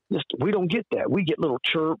 We don't get that. We get little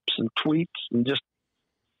chirps and tweets and just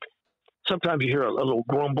sometimes you hear a little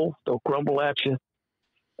grumble. They'll grumble at you.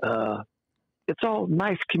 It's all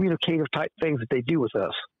nice communicative type things that they do with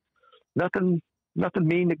us. Nothing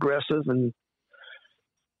mean, aggressive, and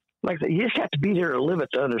like I said, you just have to be there to live it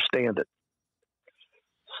to understand it.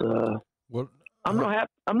 So I'm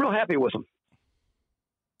real happy with them.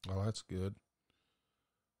 Well, that's good.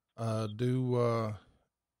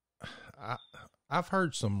 I've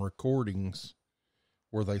heard some recordings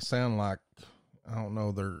where they sound like, I don't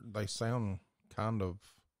know, they sound kind of,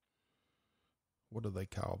 what do they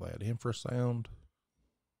call that? Infrasound?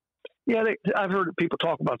 Yeah, I've heard people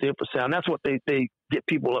talk about the infrasound. That's what they get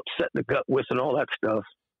people upset in the gut with and all that stuff.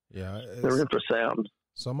 Yeah. They're infrasound.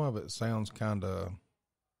 Some of it sounds kind of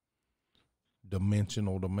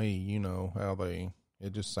dimensional to me, how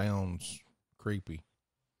it just sounds creepy.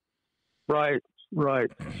 Right. Well,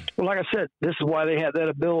 like I said, this is why they had that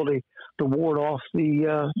ability to ward off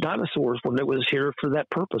the dinosaurs when it was here for that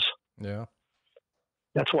purpose. Yeah.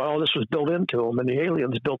 That's why all this was built into them, and the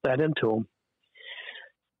aliens built that into them.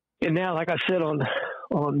 And now, like I said on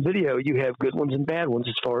video, you have good ones and bad ones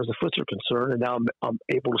as far as the foots are concerned, and now I'm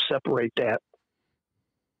able to separate that.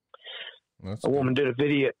 That's a woman did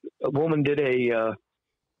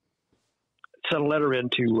sent a letter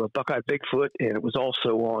into Buckeye Bigfoot, and it was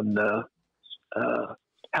also on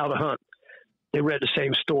How to Hunt. They read the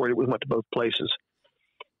same story. We went to both places.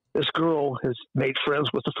 This girl has made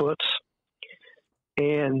friends with the Foots,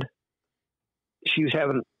 and she was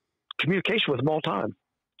having communication with them all the time.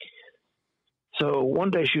 So one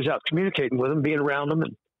day she was out communicating with them, being around them,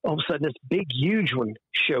 and all of a sudden this big, huge one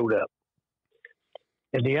showed up.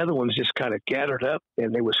 And the other ones just kind of gathered up,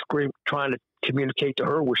 and they were trying to communicate to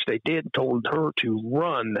her, which they did, and told her to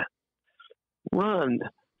run.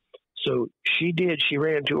 So she did. She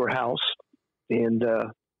ran to her house and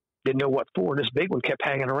didn't know what for. And this big one kept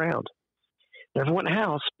hanging around. Never went in the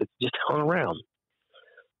house, but just hung around.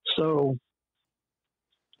 So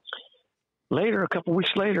later, a couple of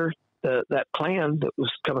weeks later, that clan that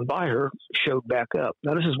was coming by her showed back up.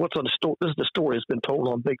 Now this is what's on the story. This is the story that's been told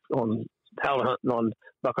on How to Hunt and on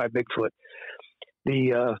Buckeye Bigfoot.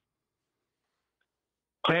 The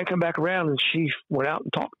clan come back around, and she went out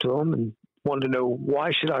and talked to them and wanted to know,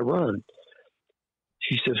 why should I run?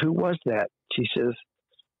 She says, who was that? She says,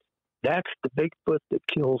 that's the Bigfoot that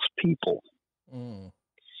kills people.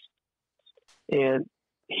 And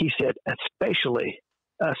he said, especially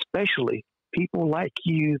people like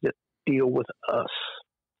you that deal with us.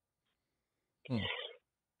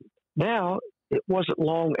 Now, it wasn't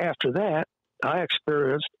long after that, I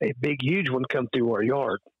experienced a big, huge one come through our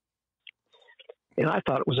yard. And I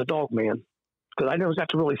thought it was a dog man, because I never got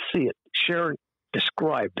to really see it. Sharon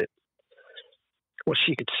described it, what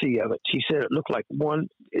she could see of it. She said it looked like one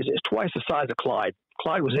is twice the size of Clyde.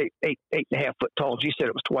 Clyde was eight and a half foot tall. She said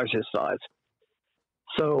it was twice his size.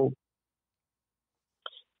 So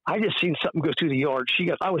I just seen something go through the yard.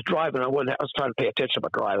 I was driving. I was trying to pay attention to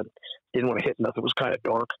my driving. Didn't want to hit nothing. It was kind of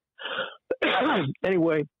dark.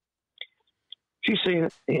 Anyway, she seen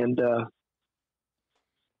it and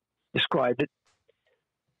described it.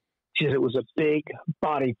 She said it was a big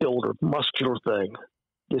bodybuilder, muscular thing.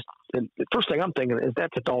 And the first thing I'm thinking is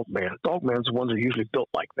that's a dog man. Dog man's the ones that are usually built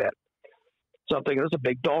like that. So I'm thinking it's a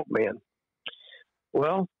big dog man.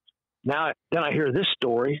 Well, then I hear this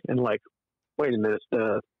story and like, wait a minute,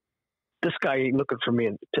 this guy ain't looking for me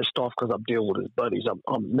and pissed off because I'm dealing with his buddies.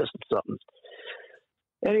 I'm missing something.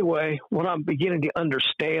 Anyway, what I'm beginning to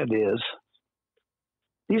understand is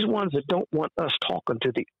these ones that don't want us talking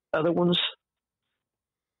to the other ones,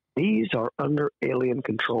 these are under alien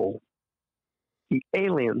control. The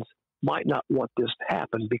aliens might not want this to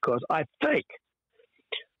happen because I think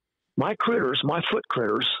my foot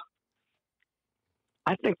critters,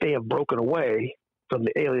 I think they have broken away from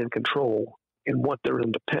the alien control and want their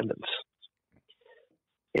independence.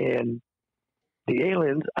 And the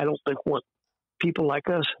aliens, I don't think want people like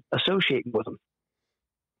us associating with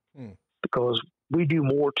them because we do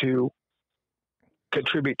more to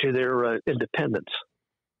contribute to their independence.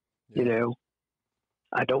 Yeah. You know,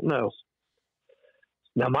 I don't know.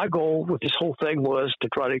 Now, my goal with this whole thing was to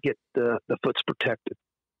try to get the foots protected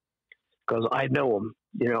because I know them.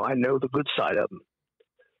 You know, I know the good side of them.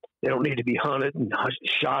 They don't need to be hunted and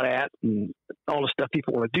shot at and all the stuff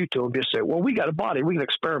people want to do to them. Just say, well, we got a body. We can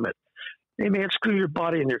experiment. Hey, man, screw your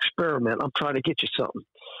body and your experiment. I'm trying to get you something.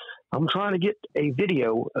 I'm trying to get a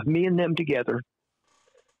video of me and them together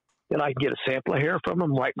that I can get a sample of hair from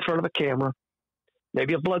them right in front of a camera,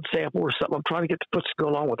 maybe a blood sample or something. I'm trying to get the foots to go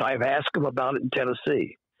along with. I've asked them about it in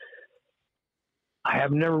Tennessee. I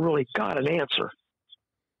have never really got an answer.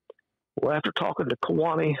 Well, after talking to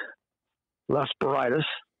Kawani Lasperitis,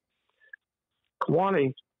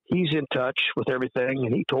 Kawani, he's in touch with everything,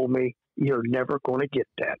 and he told me, you're never going to get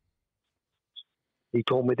that. He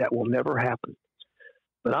told me that will never happen.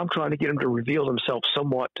 But I'm trying to get him to reveal himself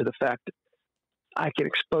somewhat to the fact that I can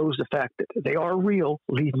expose the fact that they are real.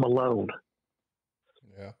 Leave them alone.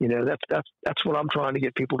 Yeah. You know, that's what I'm trying to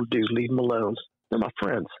get people to do. Leave them alone. They're my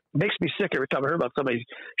friends. It makes me sick every time I hear about somebody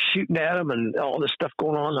shooting at them and all this stuff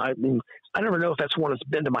going on. I mean, I never know if that's one that's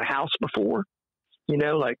been to my house before. You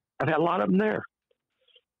know, like I've had a lot of them there.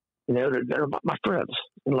 You know, they're my friends.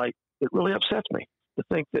 And like, it really upsets me to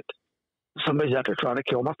think that somebody's out there trying to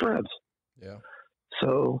kill my friends. Yeah.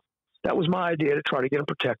 So that was my idea to try to get them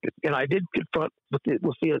protected. And I did confront with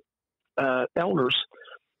the elders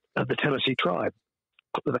of the Tennessee tribe,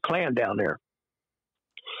 the clan down there.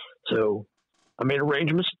 So I made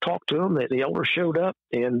arrangements to talk to them. The elders showed up,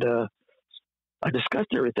 and I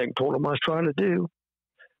discussed everything, told them what I was trying to do.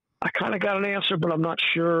 I kind of got an answer, but I'm not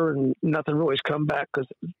sure, and nothing really has come back because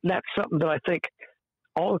that's something that I think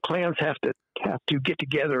all the clans have to get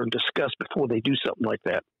together and discuss before they do something like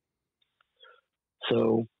that.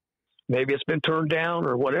 So maybe it's been turned down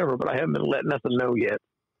or whatever, but I haven't been letting nothing know yet.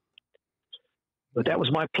 But that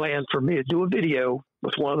was my plan for me to do a video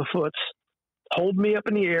with one of the foots, hold me up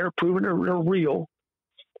in the air, proving they're real,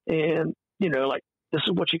 and, you know, like, this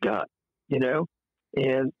is what you got, you know,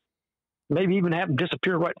 and maybe even have them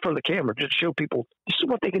disappear right in front of the camera just to show people this is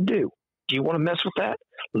what they can do. Do you want to mess with that?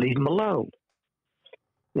 Leave them alone.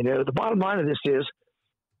 You know, the bottom line of this is,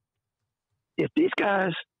 if these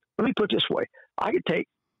guys, let me put it this way, I could take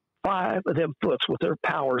 5 of them foots with their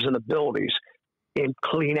powers and abilities and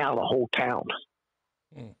clean out a whole town.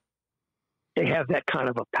 Mm. They have that kind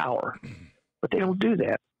of a power, but they don't do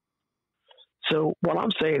that. So what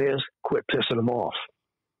I'm saying is, quit pissing them off.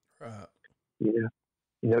 Right. Yeah.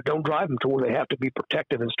 You know, don't drive them to where they have to be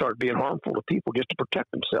protective and start being harmful to people just to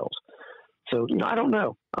protect themselves. So, you know, I don't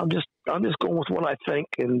know. I'm just going with what I think,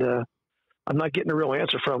 and I'm not getting a real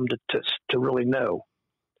answer from them to really know.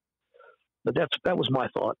 But that was my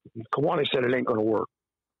thought. Kawani said it ain't going to work.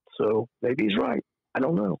 So maybe he's right. I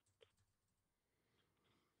don't know.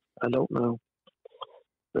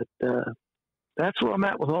 But that's where I'm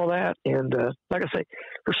at with all that. And like I say,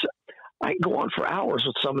 I can go on for hours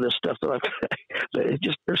with some of this stuff that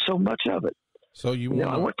there's so much of it. So you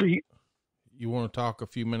want to talk a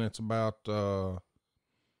few minutes about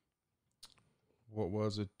what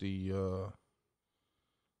was it, the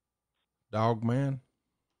dog man?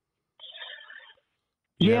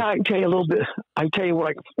 Yeah, I can tell you a little bit. I can tell you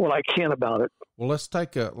what I can about it. Well, let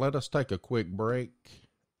us take a quick break,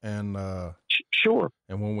 and sure.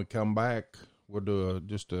 And when we come back, we'll do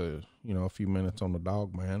a few minutes on the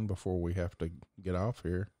dog man before we have to get off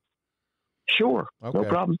here. Sure, okay. No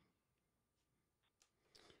problem.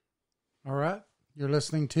 All right, you're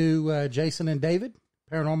listening to Jason and David,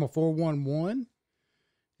 Paranormal 411,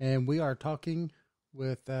 and we are talking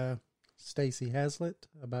with Stacey Haslett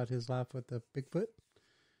about his life with the Bigfoot,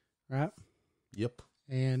 right? Yep.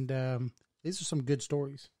 And these are some good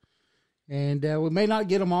stories. And we may not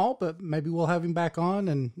get them all, but maybe we'll have him back on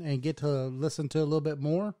and get to listen to a little bit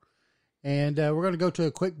more. And we're going to go to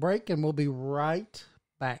a quick break, and we'll be right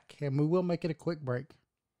back. And we will make it a quick break.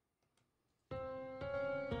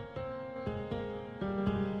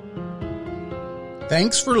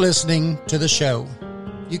 Thanks for listening to the show.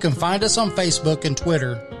 You can find us on Facebook and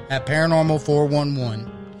Twitter at Paranormal411.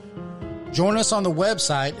 Join us on the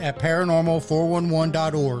website at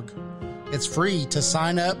paranormal411.org. It's free to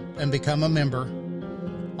sign up and become a member.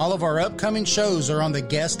 All of our upcoming shows are on the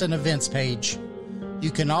guest and events page.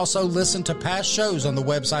 You can also listen to past shows on the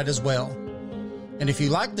website as well. And if you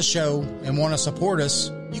like the show and want to support us,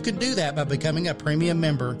 you can do that by becoming a premium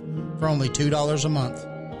member for only $2 a month.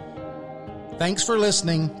 Thanks for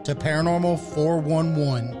listening to Paranormal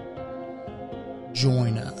 411.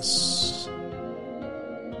 Join us.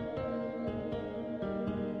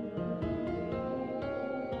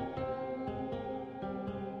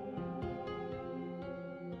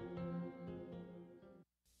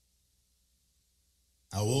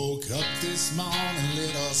 I woke up this morning,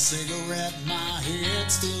 lit a cigarette, my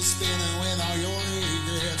head still spinning with all your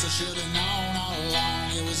regrets. I should have known all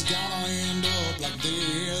along it was gonna end up like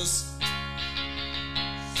this.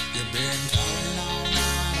 You've been calling all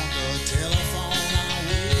night on the telephone. I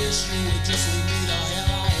wish you would just leave me the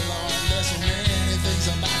hell alone. There's so many things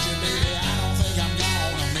about you, baby, I don't think I'm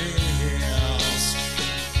gonna miss.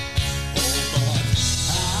 Oh,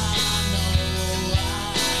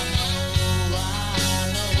 but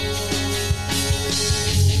I know.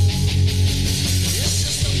 It's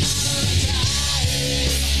just a matter of time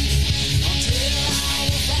until I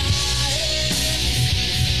will find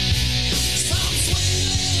some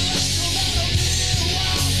sweet little melody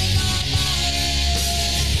walking on my head.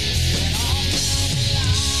 And I'll tell the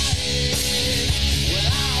lie,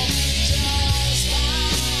 well, I'll be just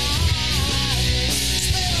fine. It's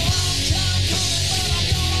been a long time coming, but I'm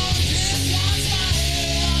gonna get what's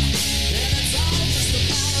mine. And it's all just a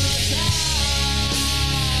matter of time.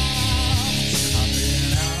 I've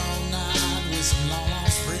been out all night with some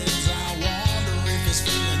long-lost friends. I wonder if his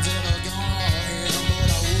feelings ever gone ahead. But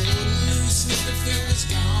I wouldn't lose sleep if it was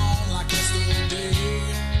gone like yesterday.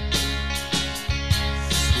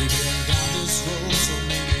 We've been down this road so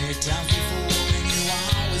many times before, and you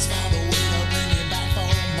always found a way to bring me back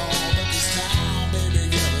for more. But this time, baby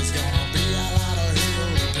girl, it's gonna be a lot of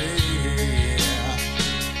hell to pay. Oh,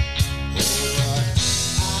 but I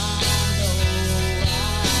know.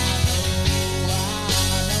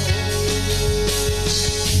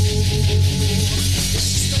 It's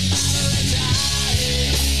just a matter of time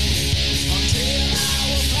until I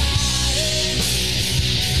will find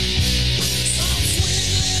some sweet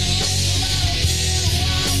little melody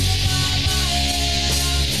walking by my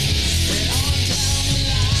head. And on down the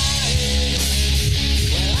line,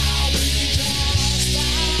 well, I'll be just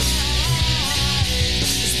fine.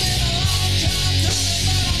 It's been a long time coming,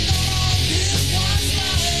 but I'm gonna get what's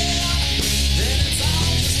mine. And it's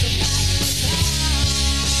all just a matter of time.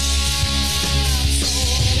 So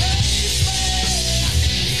raise me,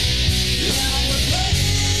 yeah,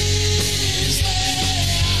 replace me.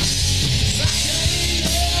 'Cause I can't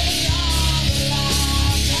live beyond the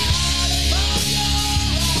line. Tired of your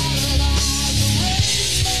alibis.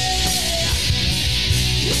 Raise me,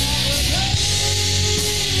 yeah, replace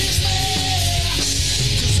me.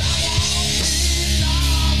 'Cause I won't be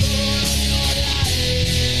number of your life.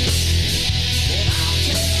 And I'll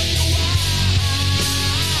tell you why.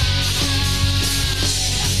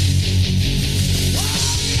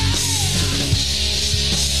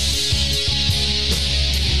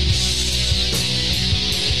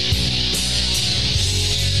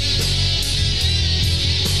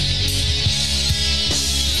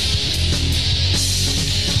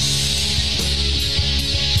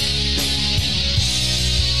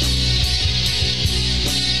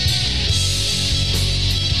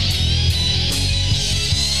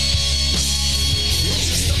 It's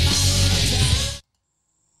just a matter of time.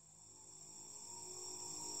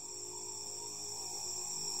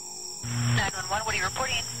 911, what are you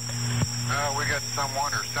reporting? We got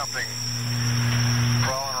someone or something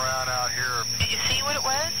crawling around out here. Did you see what it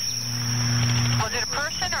was? Was it a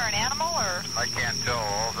person or an animal or? I can't tell.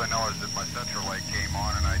 All I know is that my central light came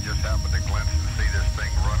on, and I just happened to glimpse and see this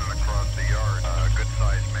thing running across the yard. A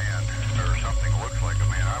good-sized man or something looks like a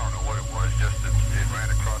man. I don't know what it was. Just that it ran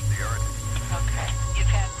across the yard. Okay.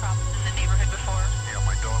 You've had problems in the neighborhood before? Yeah,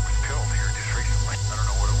 my dog was killed here just recently. I don't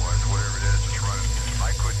know what it was. Whatever it is, it's running.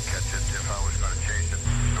 I couldn't catch it if I was going to chase it.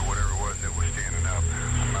 So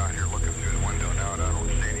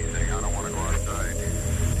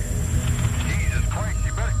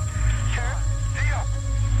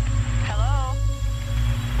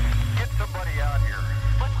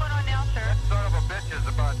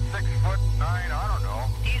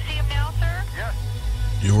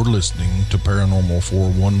You're listening to Paranormal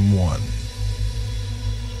 411,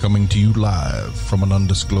 coming to you live from an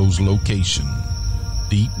undisclosed location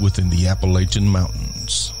deep within the Appalachian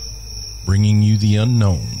Mountains, bringing you the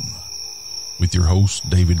unknown with your hosts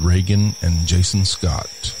David Reagan and Jason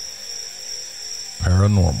Scott.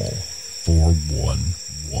 Paranormal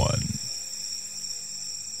 411.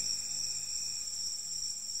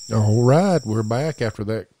 All right, we're back after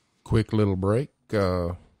that quick little break.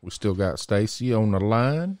 We still got Stacey on the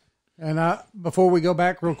line. And before we go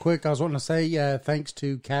back real quick, I was wanting to say thanks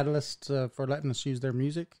to Catalyst for letting us use their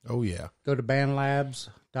music. Oh, yeah. Go to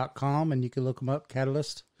bandlabs.com and you can look them up,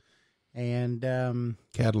 Catalyst. And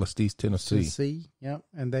Catalyst, East Tennessee. Yep.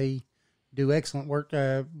 And they do excellent work.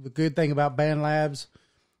 The good thing about Band Labs,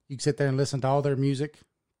 you can sit there and listen to all their music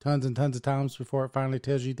tons and tons of times before it finally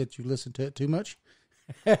tells you that you listened to it too much.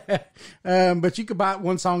 But you could buy it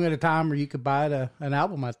one song at a time, or you could buy it an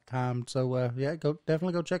album at a time. So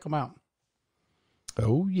definitely go check them out.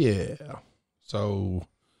 Oh yeah. So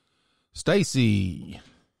Stacey,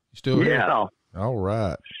 you still here? Yeah. All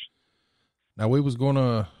right. Now we was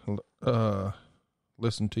gonna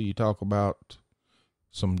listen to you talk about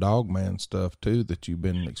some Dogman stuff too that you've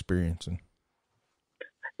been experiencing.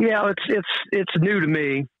 Yeah, it's new to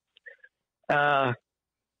me.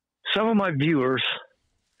 Some of my viewers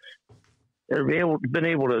have been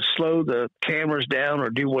able to slow the cameras down or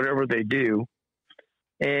do whatever they do.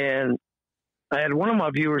 And I had one of my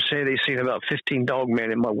viewers say they seen about 15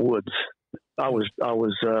 dogmen in my woods. I was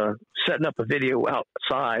setting up a video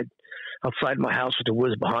outside my house with the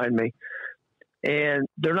woods behind me. And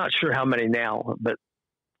they're not sure how many now, but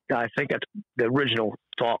I think that's the original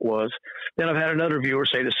thought was. Then I've had another viewer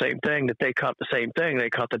say the same thing, that they caught the same thing. They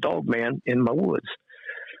caught the dogman in my woods.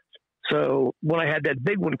 So when I had that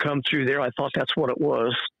big one come through there, I thought that's what it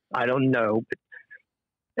was. I don't know. But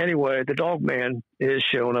anyway, the dogman is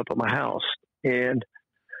showing up at my house. And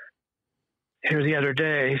here the other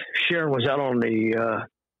day, Sharon was out on the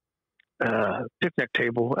picnic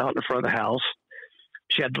table out in front of the house.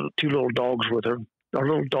 She had two little dogs with her. Our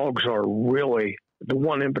little dogs are really, the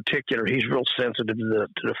one in particular, he's real sensitive to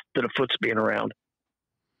the foots being around.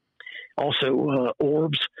 Also,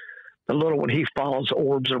 orbs. The little one, he follows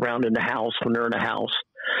orbs around in the house when they're in the house.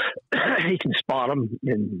 He can spot them,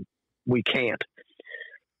 and we can't.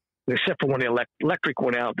 Except for when the electric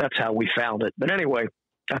went out, that's how we found it. But anyway,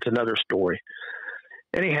 that's another story.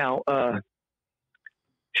 Anyhow,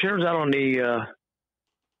 Sharon's out on the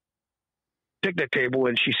picnic table,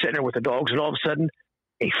 and she's sitting there with the dogs, and all of a sudden,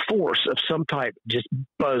 a force of some type just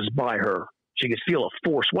buzzed by her. She could feel a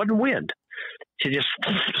force. It wasn't wind. She just,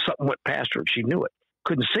 something went past her, and she knew it.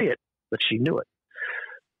 Couldn't see it, but she knew it.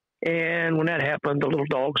 And when that happened, the little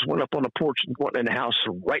dogs went up on the porch and went in the house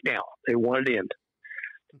right now. They wanted in.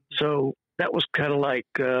 So that was kind of like,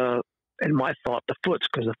 in my thought, the foots,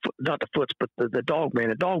 not the foots, but the dog man.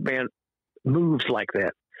 The dog man moves like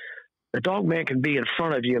that. The dog man can be in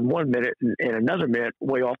front of you in 1 minute and another minute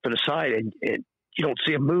way off to the side, and you don't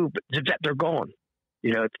see them move, but they're gone.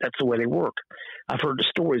 You know, that's the way they work. I've heard the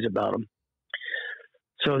stories about them.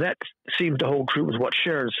 So that seems to hold true with what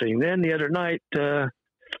Sharon's seen. Then the other night,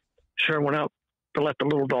 Sharon went out to let the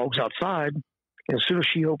little dogs outside. And as soon as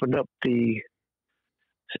she opened up the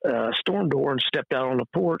storm door and stepped out on the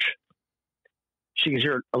porch, she could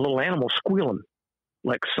hear a little animal squealing,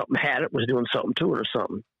 like something had it, was doing something to it or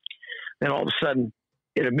something. Then all of a sudden,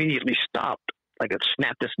 it immediately stopped, like it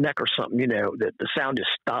snapped its neck or something, you know, the sound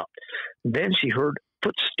just stopped. Then she heard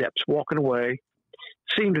footsteps walking away,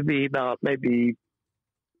 seemed to be about maybe,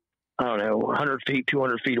 I don't know, 100 feet,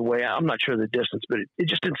 200 feet away. I'm not sure the distance, but it's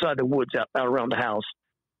just inside the woods out around the house.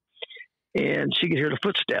 And she could hear the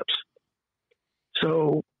footsteps.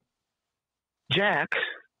 So Jack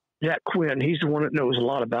Quinn, he's the one that knows a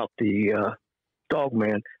lot about the dog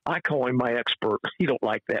man. I call him my expert. He don't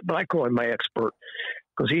like that, but I call him my expert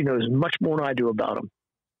because he knows much more than I do about him.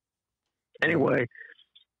 Anyway,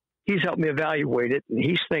 he's helped me evaluate it, and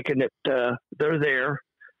he's thinking that they're there.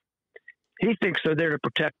 He thinks they're there to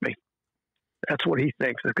protect me. That's what he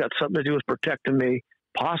thinks. It's got something to do with protecting me,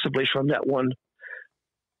 possibly from that one.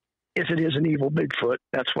 If it is an evil Bigfoot,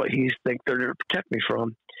 that's what he thinks they're there to protect me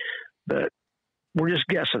from. But we're just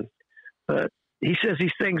guessing. But he says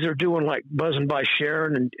these things they're doing, like buzzing by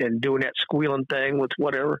Sharon and doing that squealing thing with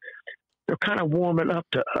whatever, they're kind of warming up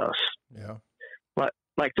to us. Yeah. But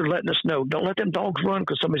like they're letting us know, don't let them dogs run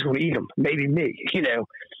because somebody's going to eat them. Maybe me, you know.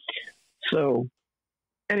 So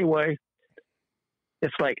anyway,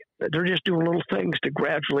 it's like they're just doing little things to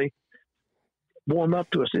gradually warm up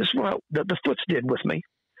to us. This is what the Foots did with me.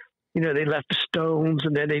 You know, they left the stones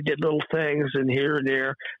and then they did little things and here and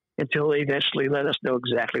there. until they eventually let us know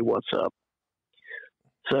exactly what's up.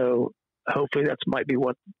 So hopefully that might be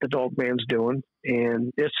what the dog man's doing.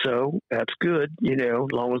 And if so, that's good,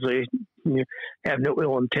 as long as they have no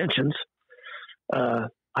ill intentions. I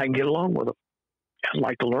can get along with them. I'd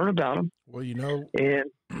like to learn about them. Well,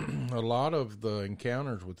 And a lot of the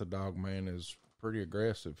encounters with the dog man is pretty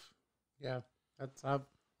aggressive. Yeah, a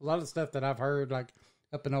lot of stuff that I've heard, like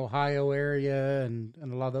up in Ohio area and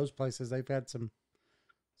a lot of those places, they've had some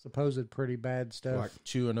supposed pretty bad stuff, Like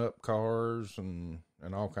chewing up cars and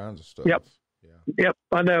all kinds of stuff. Yep. Yeah. Yep,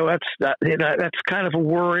 I know that's kind of a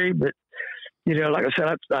worry, but like I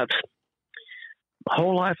said, I've my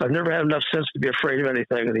whole life I've never had enough sense to be afraid of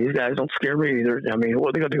anything. And these guys don't scare me either. I mean, what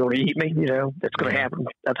are they going to do? Going to eat me? That's going to happen.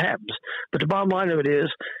 That happens. But the bottom line of it is,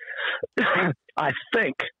 I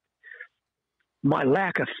think my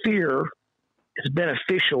lack of fear is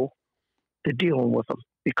beneficial to dealing with them,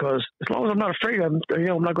 because as long as I'm not afraid of them,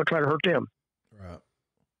 I'm not going to try to hurt them. Right.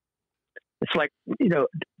 It's like,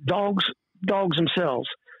 dogs themselves.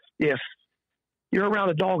 If you're around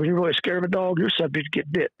a dog and you're really scared of a dog, you're subject to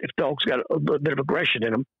get bit if dogs got a bit of aggression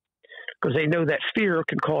in them, because they know that fear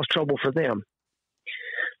can cause trouble for them.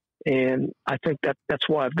 And I think that's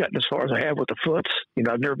why I've gotten as far as I have with the Foots.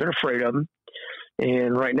 I've never been afraid of them.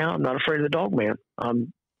 And right now I'm not afraid of the dog man.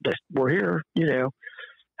 We're here,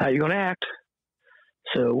 how you going to act?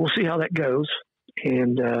 So we'll see how that goes.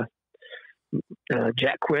 And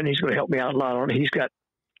Jack Quinn, he's going to help me out a lot on it. He's got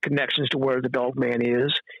connections to where the dog man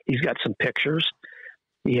is. He's got some pictures.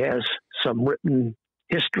 He has some written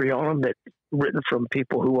history on him, that written from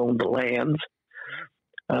people who own the lands.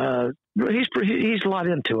 He's a lot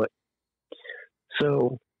into it.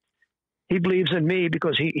 So he believes in me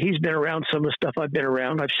because he's been around some of the stuff I've been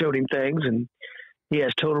around. I've showed him things, and he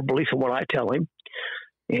has total belief in what I tell him.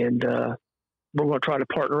 And we're going to try to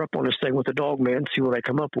partner up on this thing with the dog man, see what I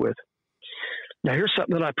come up with. Now, here's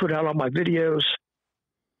something that I put out on my videos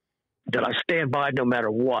that I stand by no matter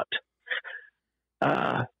what.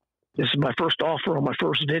 This is my first offer on my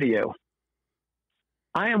first video.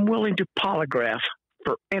 I am willing to polygraph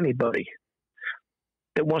for anybody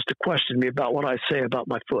that wants to question me about what I say about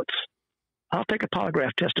my Foots. I'll take a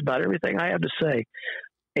polygraph test about everything I have to say.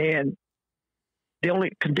 And the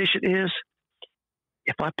only condition is,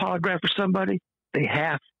 if I polygraph for somebody, they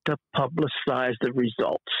have to publicize the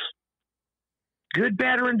results. Good,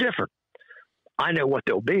 bad, or indifferent. I know what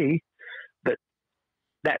they'll be, but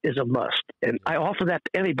that is a must. And I offer that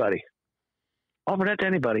to anybody.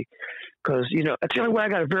 Because, that's the only way I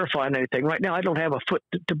got to verify anything. Right now, I don't have a foot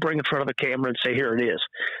to bring in front of a camera and say, here it is.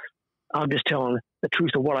 I'm just telling the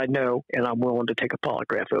truth of what I know, and I'm willing to take a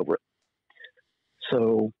polygraph over it.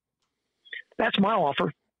 So that's my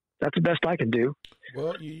offer. That's the best I can do.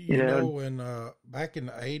 Well, you know, when back in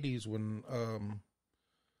the 80s, when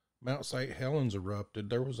Mount St. Helens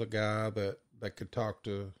erupted, there was a guy that could talk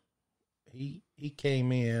to. He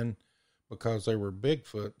came in because there were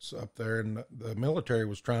Bigfoots up there, and the military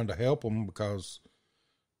was trying to help them because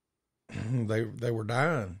they were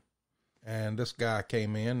dying. And this guy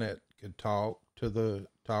came in that could talk to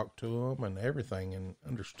them and everything, and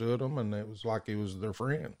understood them, and it was like he was their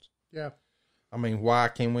friends. Yeah. I mean, why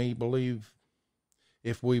can we believe?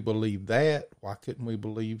 If we believe that, why couldn't we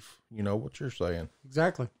believe, what you're saying?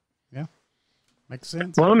 Exactly. Yeah. Makes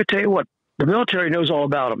sense. Well, let me tell you what, the military knows all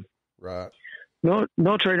about them. Right.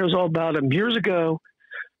 Military knows all about them. Years ago,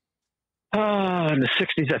 in the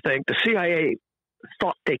 60s, I think, the CIA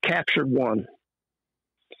thought they captured one.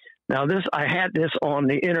 Now, I had this on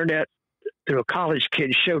the internet through a college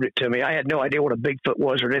kid showed it to me. I had no idea what a Bigfoot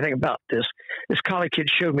was or anything about this. This college kid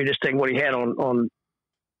showed me this thing, what he had on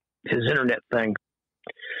his internet thing.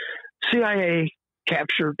 CIA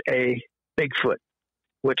captured a Bigfoot,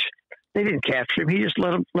 which they didn't capture him. He just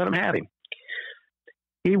let him have him.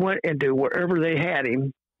 He went into wherever they had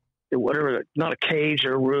him, whatever, not a cage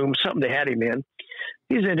or a room, something they had him in.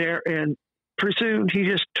 He's in there, and pretty soon he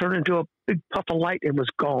just turned into a big puff of light and was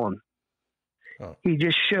gone. Oh. He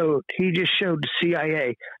just showed the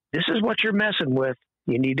CIA, this is what you're messing with.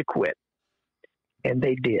 You need to quit. And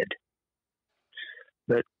they did.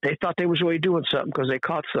 But they thought they was really doing something because they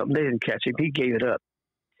caught something. They didn't catch him. He gave it up.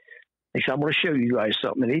 He said, I'm going to show you guys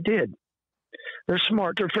something. And he did. They're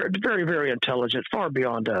smart. They're very, very, very intelligent, far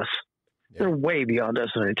beyond us. Yeah. They're way beyond us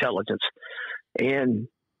in intelligence. And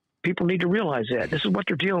people need to realize that. This is what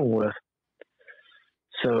they're dealing with.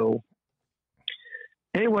 So,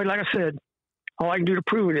 anyway, like I said, all I can do to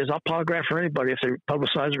prove it is I'll polygraph for anybody if they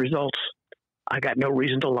publicize the results. I got no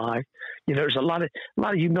reason to lie. There's a lot of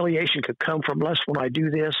humiliation could come from less when I do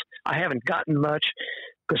this. I haven't gotten much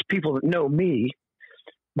because people that know me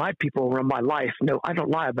my people around my life know I don't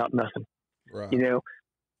lie about nothing. Right. You know,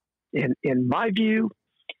 in my view,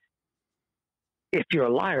 if you're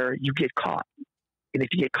a liar, you get caught. And if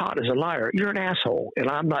you get caught as a liar, you're an asshole, and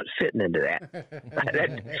I'm not fitting into that.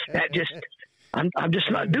 that just, I'm just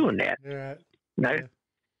not doing that. Right. Now,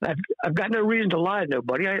 I've got no reason to lie to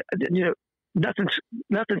nobody. Nothing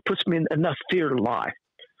puts me in enough fear to lie.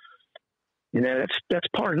 You know, that's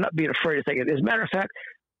part of not being afraid of things. As a matter of fact,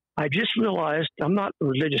 I just realized I'm not a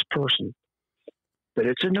religious person, but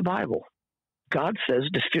it's in the Bible. God says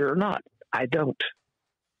to fear not. I don't.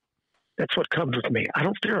 That's what comes with me. I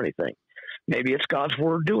don't fear anything. Maybe it's God's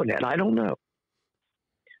word doing that. I don't know.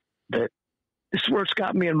 But this is where it's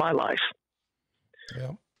got me in my life.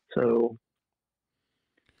 Yeah. So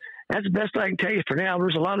that's the best I can tell you for now.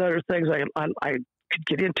 There's a lot of other things I could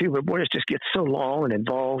get into, but boy, it just gets so long and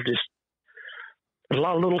involved. There's a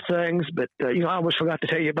lot of little things, but I almost forgot to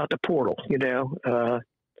tell you about the portal.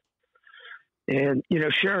 And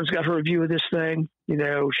Sharon's got her review of this thing.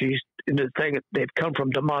 She's in the thing that they've come from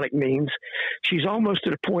demonic means. She's almost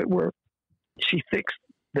at a point where she thinks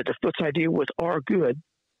that the Foot's idea are good,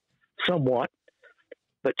 somewhat,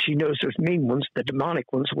 but she knows there's mean ones, the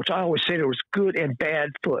demonic ones, which I always say there was good and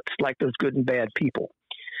bad Foots, like those good and bad people.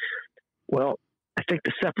 Well, I think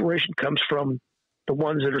the separation comes from the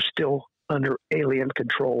ones that are still under alien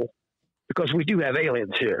control, because we do have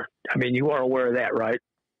aliens here. I mean, you are aware of that, right?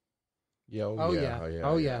 Yeah.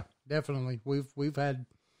 Oh yeah, definitely. We've had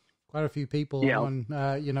quite a few people on,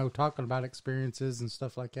 talking about experiences and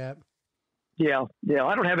stuff like that. Yeah.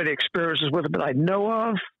 I don't have any experiences with it, but I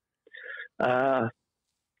know of.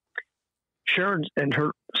 Sharon and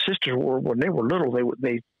her sister when they were little,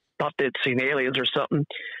 they thought they'd seen aliens or something.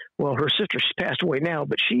 Well, her sister passed away now,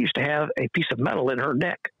 but she used to have a piece of metal in her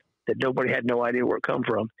neck that nobody had no idea where it come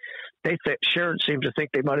from. Sharon seemed to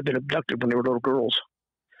think they might have been abducted when they were little girls.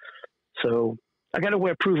 So I got no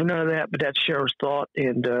way of proving none of that, but that's Sharon's thought,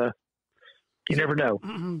 and you never know.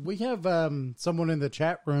 We have someone in the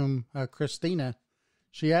chat room, Christina.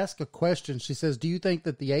 She asked a question. She says, do you think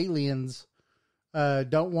that the aliens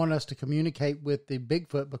don't want us to communicate with the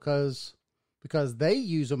Bigfoot because they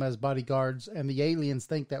use them as bodyguards, and the aliens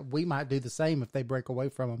think that we might do the same if they break away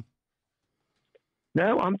from them?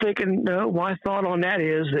 No, I'm thinking, my thought on that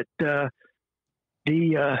is that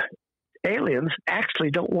the aliens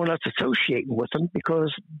actually don't want us associating with them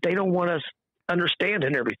because they don't want us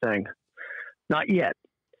understanding everything. Not yet.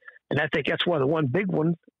 And I think that's why the one big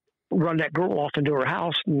one run that girl off into her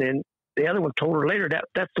house, and then the other one told her later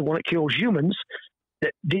that's the one that kills humans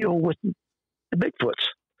that deal with the Bigfoots,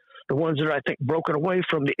 the ones that are, I think, broken away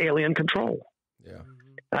from the alien control. Yeah.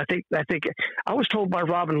 I think I was told by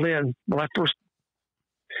Robin Lynn when I first.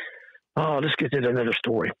 Oh, let's get into another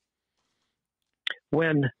story.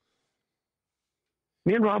 When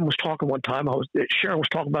me and Robin was talking one time, Sharon was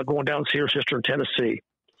talking about going down to see her sister in Tennessee,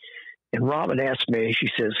 and Robin asked me. She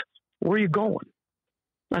says, "Where are you going?"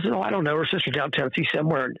 I said, "Oh, I don't know. Her sister's down in Tennessee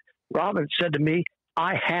somewhere." And Robin said to me,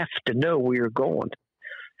 "I have to know where you're going."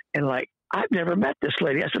 And I've never met this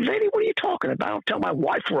lady. I said, "Lady, what are you talking about? I don't tell my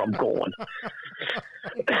wife where I'm going."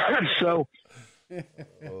 So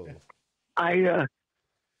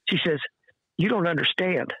she says, "You don't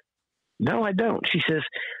understand." No, I don't. She says,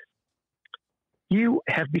 "You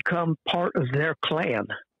have become part of their clan."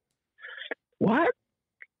 What?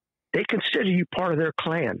 They consider you part of their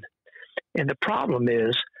clan. And the problem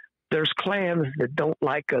is there's clans that don't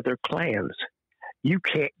like other clans. You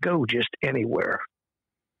can't go just anywhere.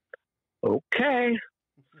 Okay.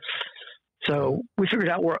 So we figured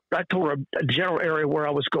out where I told her a general area where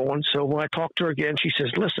I was going. So when I talked to her again, she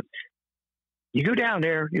says, "Listen, you go down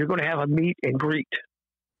there, you're going to have a meet and greet."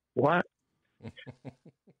 What?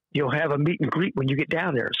 You'll have a meet and greet when you get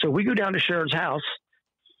down there. So we go down to Sharon's house,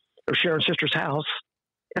 or Sharon's sister's house,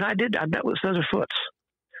 and I met with other Foots.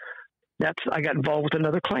 I got involved with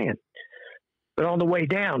another clan. But on the way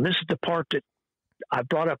down, this is the part that I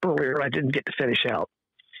brought up earlier I didn't get to finish out.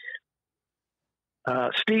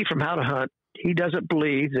 Steve from How to Hunt, he doesn't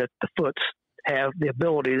believe that the Foots have the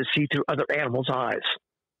ability to see through other animals' eyes.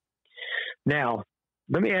 Now,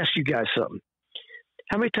 let me ask you guys something.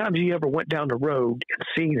 How many times have you ever went down the road and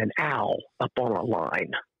seen an owl up on a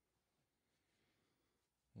line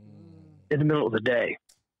in the middle of the day?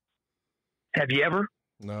 Have you ever?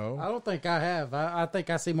 No. I don't think I have. I think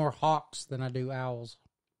I see more hawks than I do owls.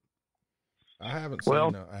 I haven't seen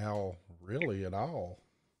an owl really at all.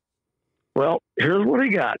 Well, here's what I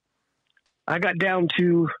got. I got down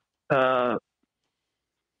to the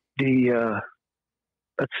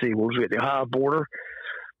Ohio border,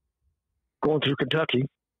 going through Kentucky,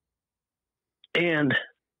 and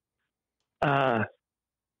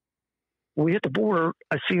when we hit the border,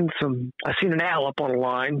 I seen an owl up on a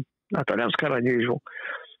line. I thought that was kind of unusual.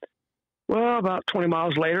 Well, about 20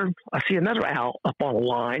 miles later, I see another owl up on a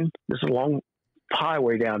line. There's a long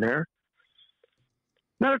highway down there.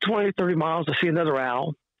 Another 20, 30 miles, I see another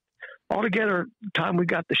owl. Altogether, the time we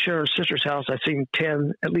got to Sharon's sister's house, I seen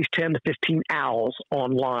at least 10 to 15 owls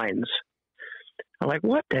on lines. I'm like,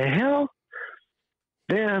 what the hell?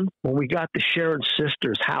 Then, when we got to Sharon's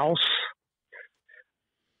sister's house,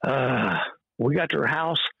 we got to her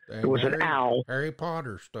house, there was an owl. Harry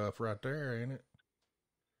Potter stuff right there, ain't it?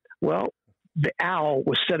 Well, the owl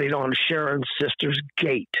was sitting on Sharon's sister's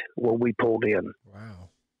gate when we pulled in. Wow.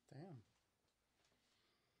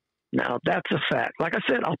 Now, that's a fact. Like I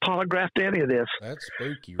said, I'll polygraph to any of this. That's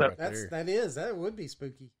spooky But there. That would be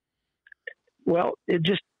spooky. Well, it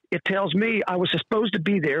tells me I was supposed to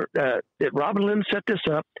be there. That Robin Lynn set this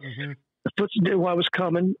up. Mm-hmm. The Foots knew I was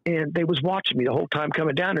coming, and they was watching me the whole time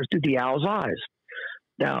coming down there through the owl's eyes.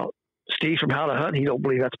 Now, Steve from How to Hunt, he don't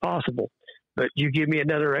believe that's possible. But you give me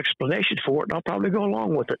another explanation for it, and I'll probably go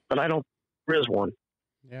along with it. But I don't. There is one.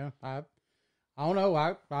 Yeah, I don't know.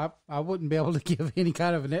 I wouldn't be able to give any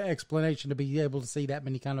kind of an explanation to be able to see that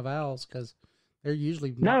many kind of owls because they're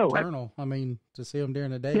usually nocturnal. I mean, to see them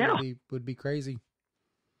during the day would be crazy.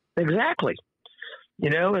 Exactly.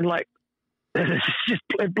 And like,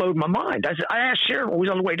 it blew my mind. I asked Sharon when we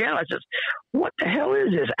was on the way down, I said, what the hell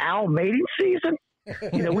is this, owl mating season?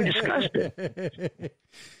 We discussed it.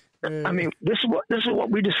 I mean, this is what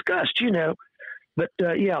we discussed, But,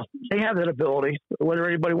 yeah, they have that ability. Whether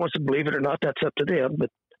anybody wants to believe it or not, that's up to them. But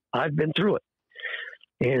I've been through it.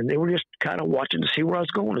 And they were just kind of watching to see where I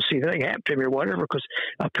was going, to see if anything happened to me or whatever, because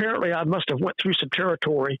apparently I must have went through some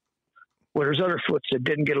territory where there's other Foots that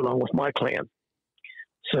didn't get along with my clan.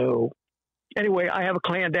 So anyway, I have a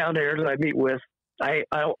clan down there that I meet with. I'm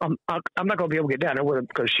not going to be able to get down there with them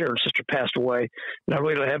because Sharon's sister passed away, and I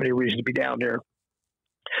really don't have any reason to be down there.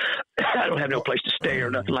 I don't have no place to stay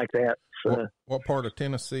or nothing like that. So, what part of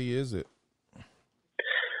Tennessee is it?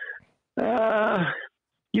 Oh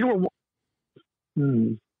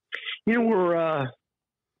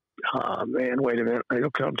man, wait a minute.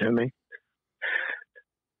 It'll come to me.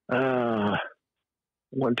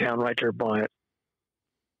 One town right there by it.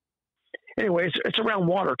 Anyway, it's around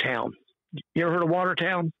Watertown. You ever heard of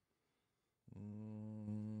Watertown?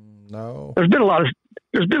 No. There's been a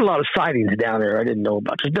lot of sightings down there. I didn't know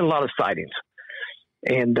about. There's been a lot of sightings,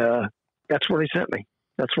 and that's where they sent me.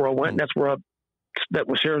 That's where I went. And that's where that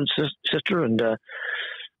was Sharon's sister, and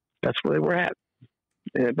that's where they were at.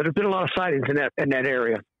 But there's been a lot of sightings in that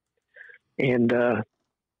area, and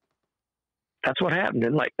that's what happened.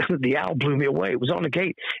 And like the owl blew me away. It was on the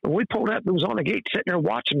gate, and when we pulled up, it was on the gate, sitting there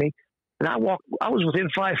watching me. And I was within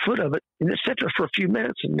 5 foot of it, and it sat there for a few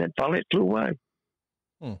minutes, and then finally it flew away.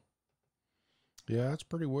 Yeah, that's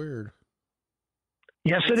pretty weird.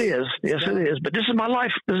 Yes, it is. Yes, it is. But this is my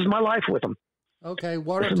life. This is my life with them. Okay,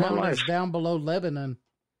 Watertown is down below Lebanon.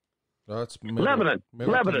 That's Lebanon.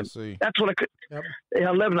 Tennessee. That's what I could. Yep.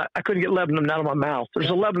 Yeah, Lebanon. I couldn't get Lebanon out of my mouth. There's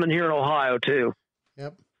a Lebanon here in Ohio too.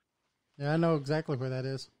 Yep. Yeah, I know exactly where that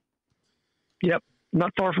is. Yep,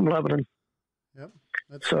 not far from Lebanon. Yep.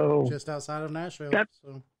 That's so just outside of Nashville.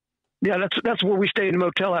 Yeah, that's where we stayed in a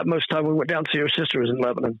motel at most of the time. We went down to see our sisters in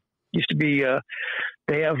Lebanon. Used to be,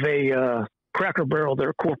 they have a Cracker Barrel,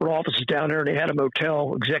 their corporate offices down there, and they had a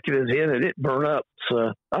motel, executives in, and it burned up.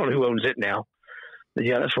 So I don't know who owns it now. But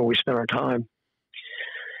yeah, that's where we spent our time.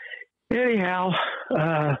 Anyhow,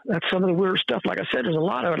 that's some of the weird stuff. Like I said, there's a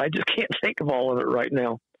lot of it. I just can't think of all of it right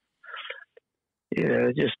now.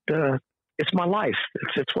 Yeah, it's my life.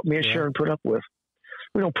 It's what me and Sharon put up with.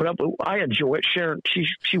 We don't put up with. I enjoy it. Sharon,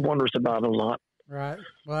 she wonders about it a lot. Right.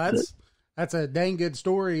 Well, that's a dang good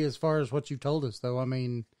story as far as what you've told us, though. I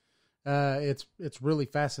mean, it's really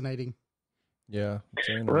fascinating. Yeah, it's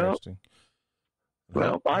interesting.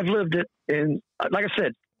 Well, I've lived it, and like I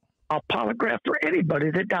said, I'll polygraph for anybody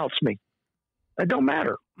that doubts me. It don't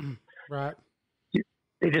matter. Right.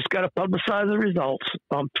 They just got to publicize the results.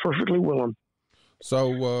 I'm perfectly willing.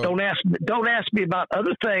 So don't ask me about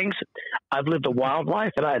other things. I've lived a wild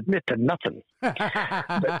life, and I admit to nothing.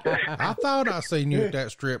 I thought I seen you at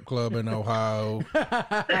that strip club in Ohio.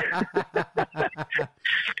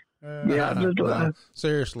 Yeah,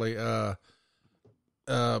 seriously.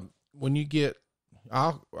 When you get,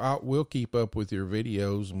 we'll keep up with your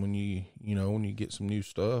videos, and when you get some new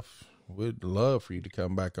stuff, we'd love for you to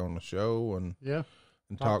come back on the show and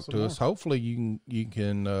talk to us. Hopefully you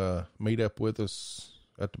can meet up with us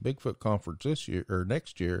at the Bigfoot Conference this year or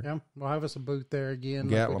next year. Yeah, we'll have us a booth there again.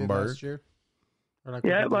 Gatlinburg. Like last year.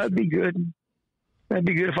 That might be good. That'd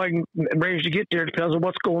be good if I can arrange to get there. It depends on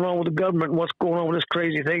what's going on with the government and what's going on with this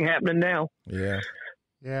crazy thing happening now. Yeah.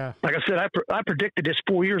 Yeah. Like I said, I predicted this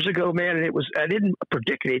 4 years ago, man, and I didn't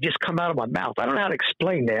predict it. It just come out of my mouth. I don't know how to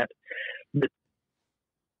explain that, but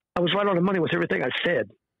I was right on the money with everything I said.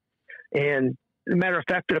 And as a matter of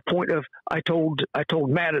fact, to the point of, I told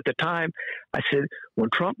Matt at the time, I said, when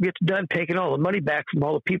Trump gets done taking all the money back from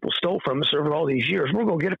all the people stole from us over all these years, we're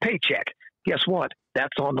going to get a paycheck. Guess what?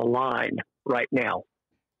 That's on the line right now.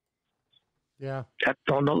 Yeah. That's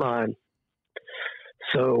on the line.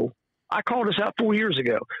 So I called this out 4 years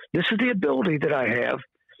ago. This is the ability that I have.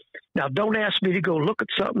 Now, don't ask me to go look at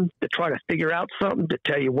something to try to figure out something to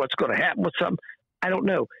tell you what's going to happen with something. I don't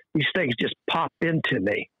know. These things just pop into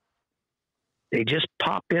me. They just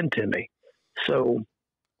pop into me. So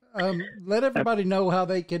let everybody know how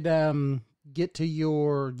they could get to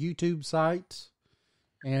your YouTube site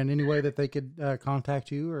and any way that they could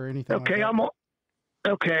contact you or anything. Okay, like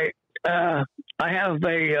that. Okay. I have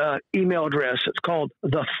a email address. It's called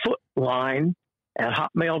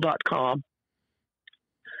thefootline@hotmail.com.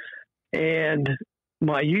 And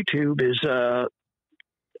my YouTube is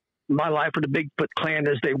My Life with the Bigfoot Clan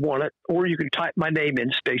as they want it. Or you can type my name in,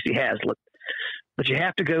 Stacey Haslett. But you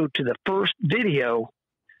have to go to the first video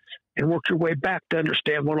and work your way back to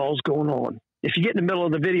understand what all's going on. If you get in the middle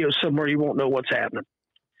of the video somewhere, you won't know what's happening.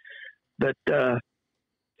 But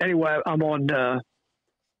anyway, I'm on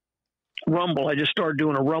Rumble. I just started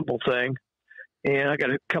doing a Rumble thing, and I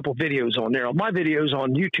got a couple videos on there. On my videos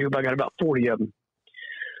on YouTube, I got about 40 of them.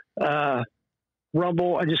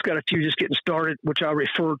 Rumble, I just got a few just getting started, which I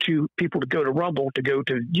refer to people to go to Rumble to go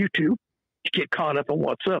to YouTube to get caught up on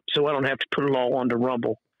what's up, so I don't have to put it all onto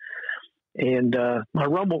Rumble. And my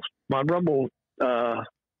Rumble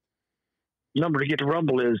number to get to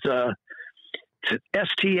Rumble is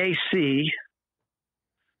STAC.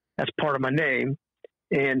 That's part of my name.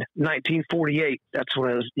 And 1948. That's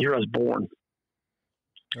when year I was born.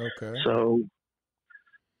 Okay. So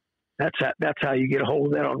that's how you get a hold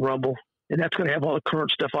of that on Rumble, and that's going to have all the current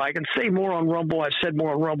stuff. I can say more on Rumble. I've said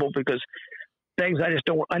more on Rumble because things I just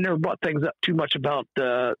don't. I never brought things up too much about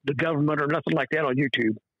the government or nothing like that on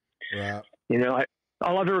YouTube. Right. You know,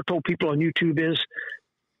 all I've ever told people on YouTube is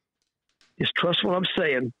trust what I'm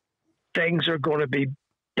saying. Things are going to be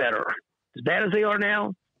better. As bad as they are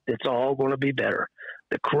now, it's all going to be better.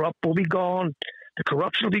 The corrupt will be gone. The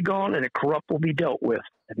corruption will be gone, and the corrupt will be dealt with.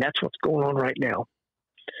 And that's what's going on right now.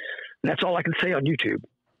 And that's all I can say on YouTube.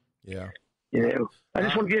 Yeah. You know, I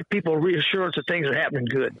just want to give people reassurance that things are happening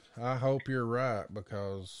good. I hope you're right,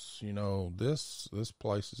 because, you know, this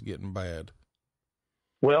place is getting bad.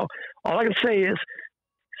 Well, all I can say is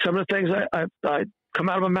some of the things I come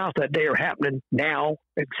out of my mouth that day are happening now,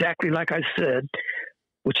 exactly like I said,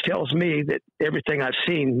 which tells me that everything I've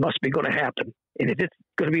seen must be going to happen. And if it's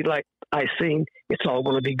going to be like I've seen, it's all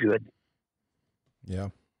going to be good. Yeah.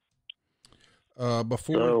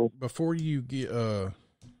 Before you get,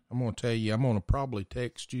 I'm going to tell you, I'm going to probably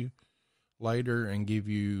text you later and give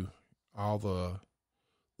you all the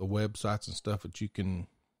websites and stuff that you can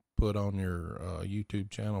put on your YouTube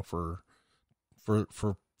channel for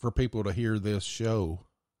people to hear this show,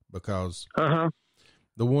 because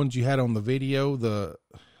the ones you had on the video, they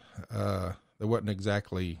wasn't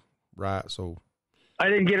exactly right. So I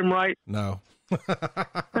didn't get them right. No,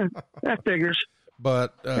 that figures.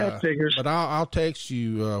 But that figures. But I'll text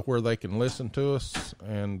you where they can listen to us,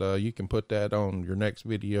 and you can put that on your next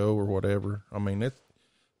video or whatever. I mean,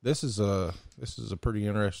 this is a pretty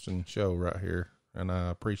interesting show right here, and I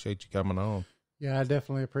appreciate you coming on. Yeah, I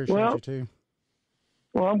definitely appreciate you too.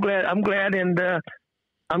 Well, I'm glad, and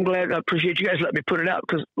I'm glad. I appreciate you guys letting me put it out,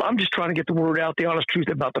 because I'm just trying to get the word out, the honest truth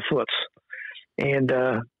about the Foots, and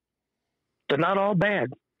they're not all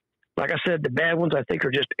bad. Like I said, the bad ones I think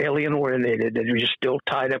are just alien oriented. They're just still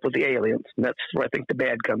tied up with the aliens, and that's where I think the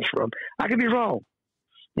bad comes from. I could be wrong,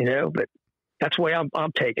 you know, but that's the way I'm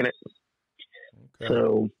taking it. Okay.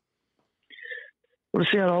 So we'll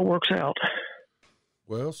see how it all works out.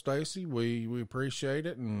 Well, Stacey, we appreciate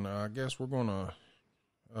it, and I guess we're gonna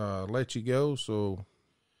let you go so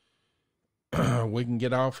we can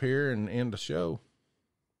get off here and end the show.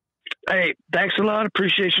 Hey, thanks a lot.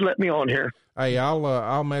 Appreciate you letting me on here. Hey,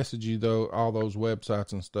 I'll message you though all those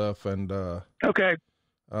websites and stuff, and okay.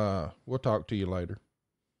 We'll talk to you later.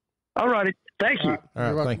 All righty. Thank you.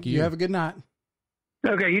 All right, thank you. You have a good night.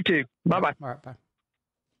 Okay, you too. Bye-bye. All right, bye.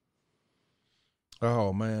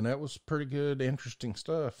 Oh man, that was pretty good, interesting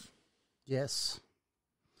stuff. Yes.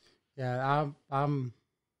 Yeah, I don't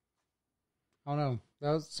know.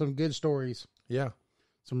 That was some good stories. Yeah.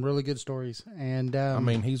 Some really good stories. And I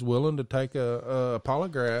mean, he's willing to take a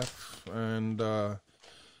polygraph and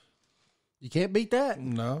You can't beat that.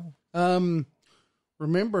 no.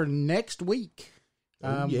 Remember next week,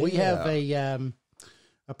 we have a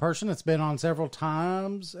person that's been on several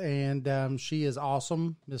times, and she is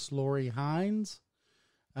awesome, Miss Lori Hines.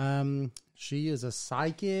 She is a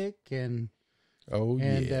psychic and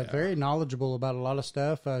very knowledgeable about a lot of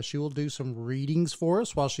stuff. She will do some readings for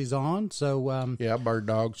us while she's on. So Bird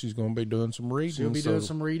Dog, she's going to be doing some readings. she'll be doing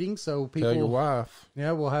some readings. So people, tell your wife.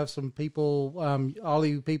 yeah, we'll have some people. All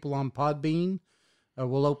you people on Podbean,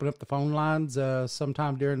 we'll open up the phone lines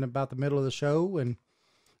sometime during about the middle of the show,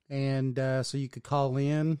 and so you could call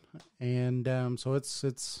in, and so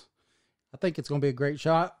it's. I think it's going to be a great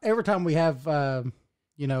show. Every time we have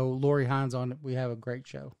Lori Hines on it, we have a great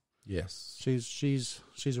show. Yes,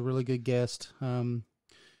 she's a really good guest, and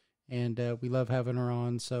we love having her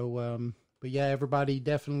on. So, but yeah, everybody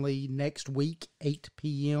definitely next week, 8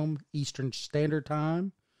 p.m. Eastern Standard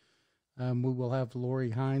Time, we will have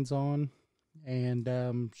Lori Hines on,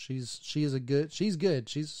 and she's good.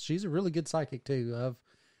 She's a really good psychic too.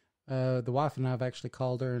 The wife and I have actually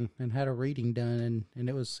called her and had a reading done, and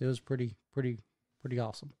it was pretty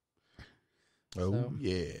awesome. Oh, So,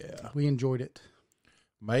 yeah. we enjoyed it.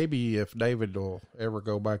 Maybe if David will ever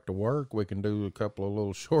go back to work, we can do a couple of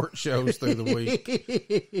little short shows through the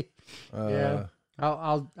week. Yeah,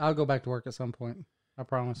 I'll go back to work at some point. I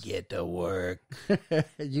promise. Get to work.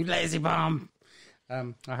 You lazy bum.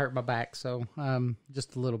 I hurt my back, so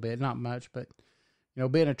just a little bit, not much, but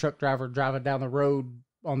being a truck driver, driving down the road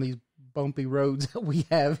on these bumpy roads that we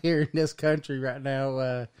have here in this country right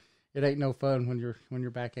now, it ain't no fun when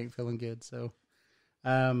your back ain't feeling good. So,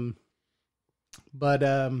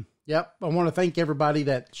 yep, I want to thank everybody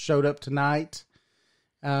that showed up tonight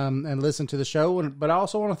and listened to the show, but I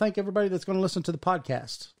also want to thank everybody that's going to listen to the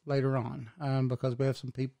podcast later on, because we have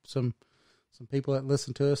some people that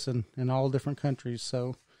listen to us in all different countries.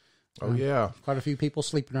 So, yeah, quite a few people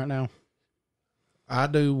sleeping right now. I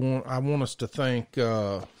want us to thank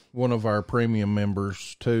one of our premium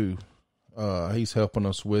members too. He's helping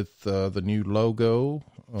us with the new logo,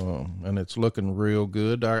 and it's looking real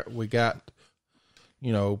good. We got,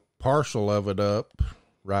 partial of it up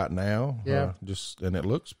right now. Yeah. And it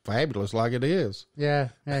looks fabulous like it is. Yeah,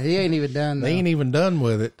 he ain't even done. They ain't even done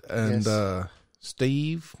with it. And Yes.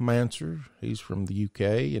 Steve Manser, he's from the UK,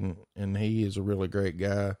 and he is a really great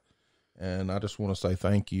guy. And I just want to say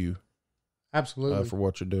thank you. Absolutely. For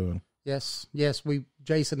what you're doing. Yes.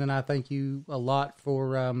 Jason and I thank you a lot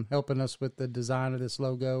for helping us with the design of this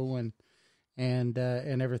logo and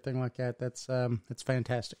everything like that. That's it's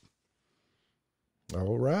fantastic.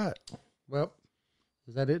 All right. Well,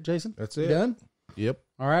 is that it, Jason? That's You it. done? Yep.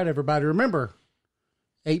 All right, everybody. Remember,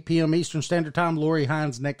 8 p.m. Eastern Standard Time, Lori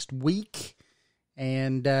Hines next week.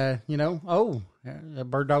 And, Bird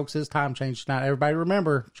Dog says time change tonight. Everybody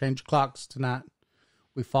remember, change clocks tonight.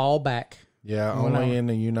 We fall back. Yeah, 1 hour. only in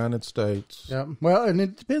the United States. Yep. Well, and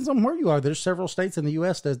it depends on where you are. There's several states in the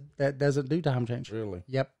U.S. that doesn't do time change. Really?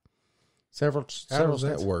 Yep. Several How does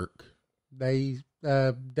states. that work? They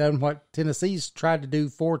done what Tennessee's tried to do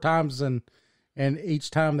 4 times, and each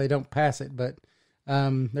time they don't pass it. But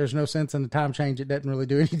there's no sense in the time change. It doesn't really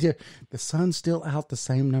do anything. The sun's still out the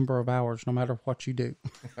same number of hours, no matter what you do.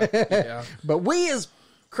 Yeah. But we as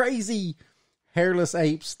crazy hairless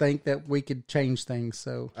apes think that we could change things.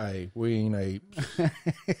 So Hey, we ain't apes.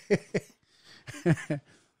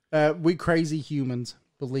 we crazy humans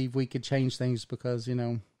believe we could change things because,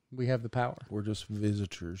 we have the power. We're just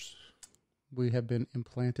visitors. We have been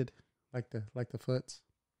implanted like the foots.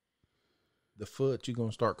 The foot, you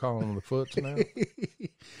gonna start calling them the foots now?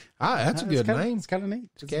 That's a good name. It's kind of neat.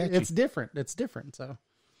 catchy. It's different. It's different. So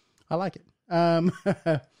I like it.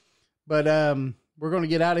 But we're going to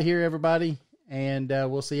get out of here, everybody. And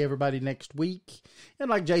we'll see everybody next week. And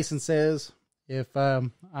like Jason says, if I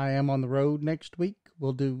am on the road next week,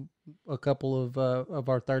 we'll do a couple of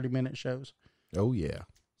our 30-minute shows. Oh, yeah.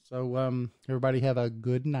 So everybody have a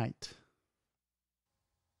good night.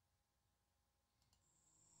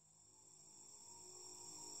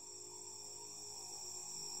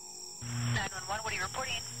 911, what are you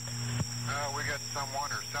reporting? We got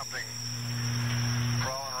someone or something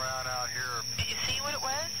crawling around out here. Did you see what it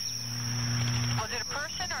was? Was it a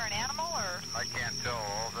person or an animal or? I can't tell.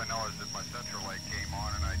 All I know is that my central light came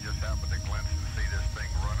on and I just happened to glimpse and see this thing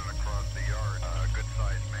running across the yard. A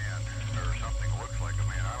good-sized man or something. Looks like a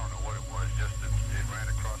man. I don't know what it was. Just that it ran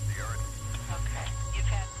across the yard. Okay. You've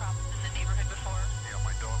had problems in the neighborhood before? Yeah,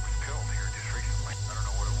 my dog was killed here just recently. I don't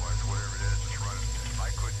know what it was. Whatever it is, it's running. I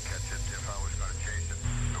couldn't catch it if I was going to chase it.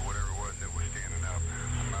 But whatever it was, it was standing up.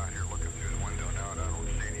 I'm out here looking through the window now and I don't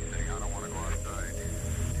see anything. I don't want to go outside.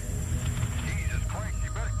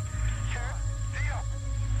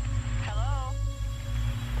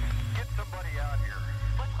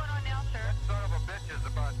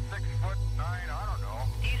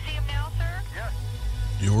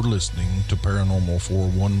 You're listening to Paranormal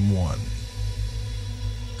 411,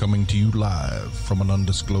 coming to you live from an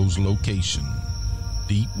undisclosed location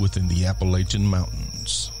deep within the Appalachian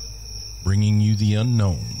Mountains, bringing you the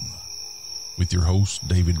unknown with your hosts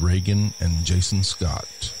David Reagan and Jason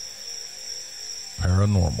Scott.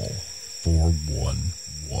 Paranormal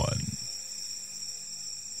 411.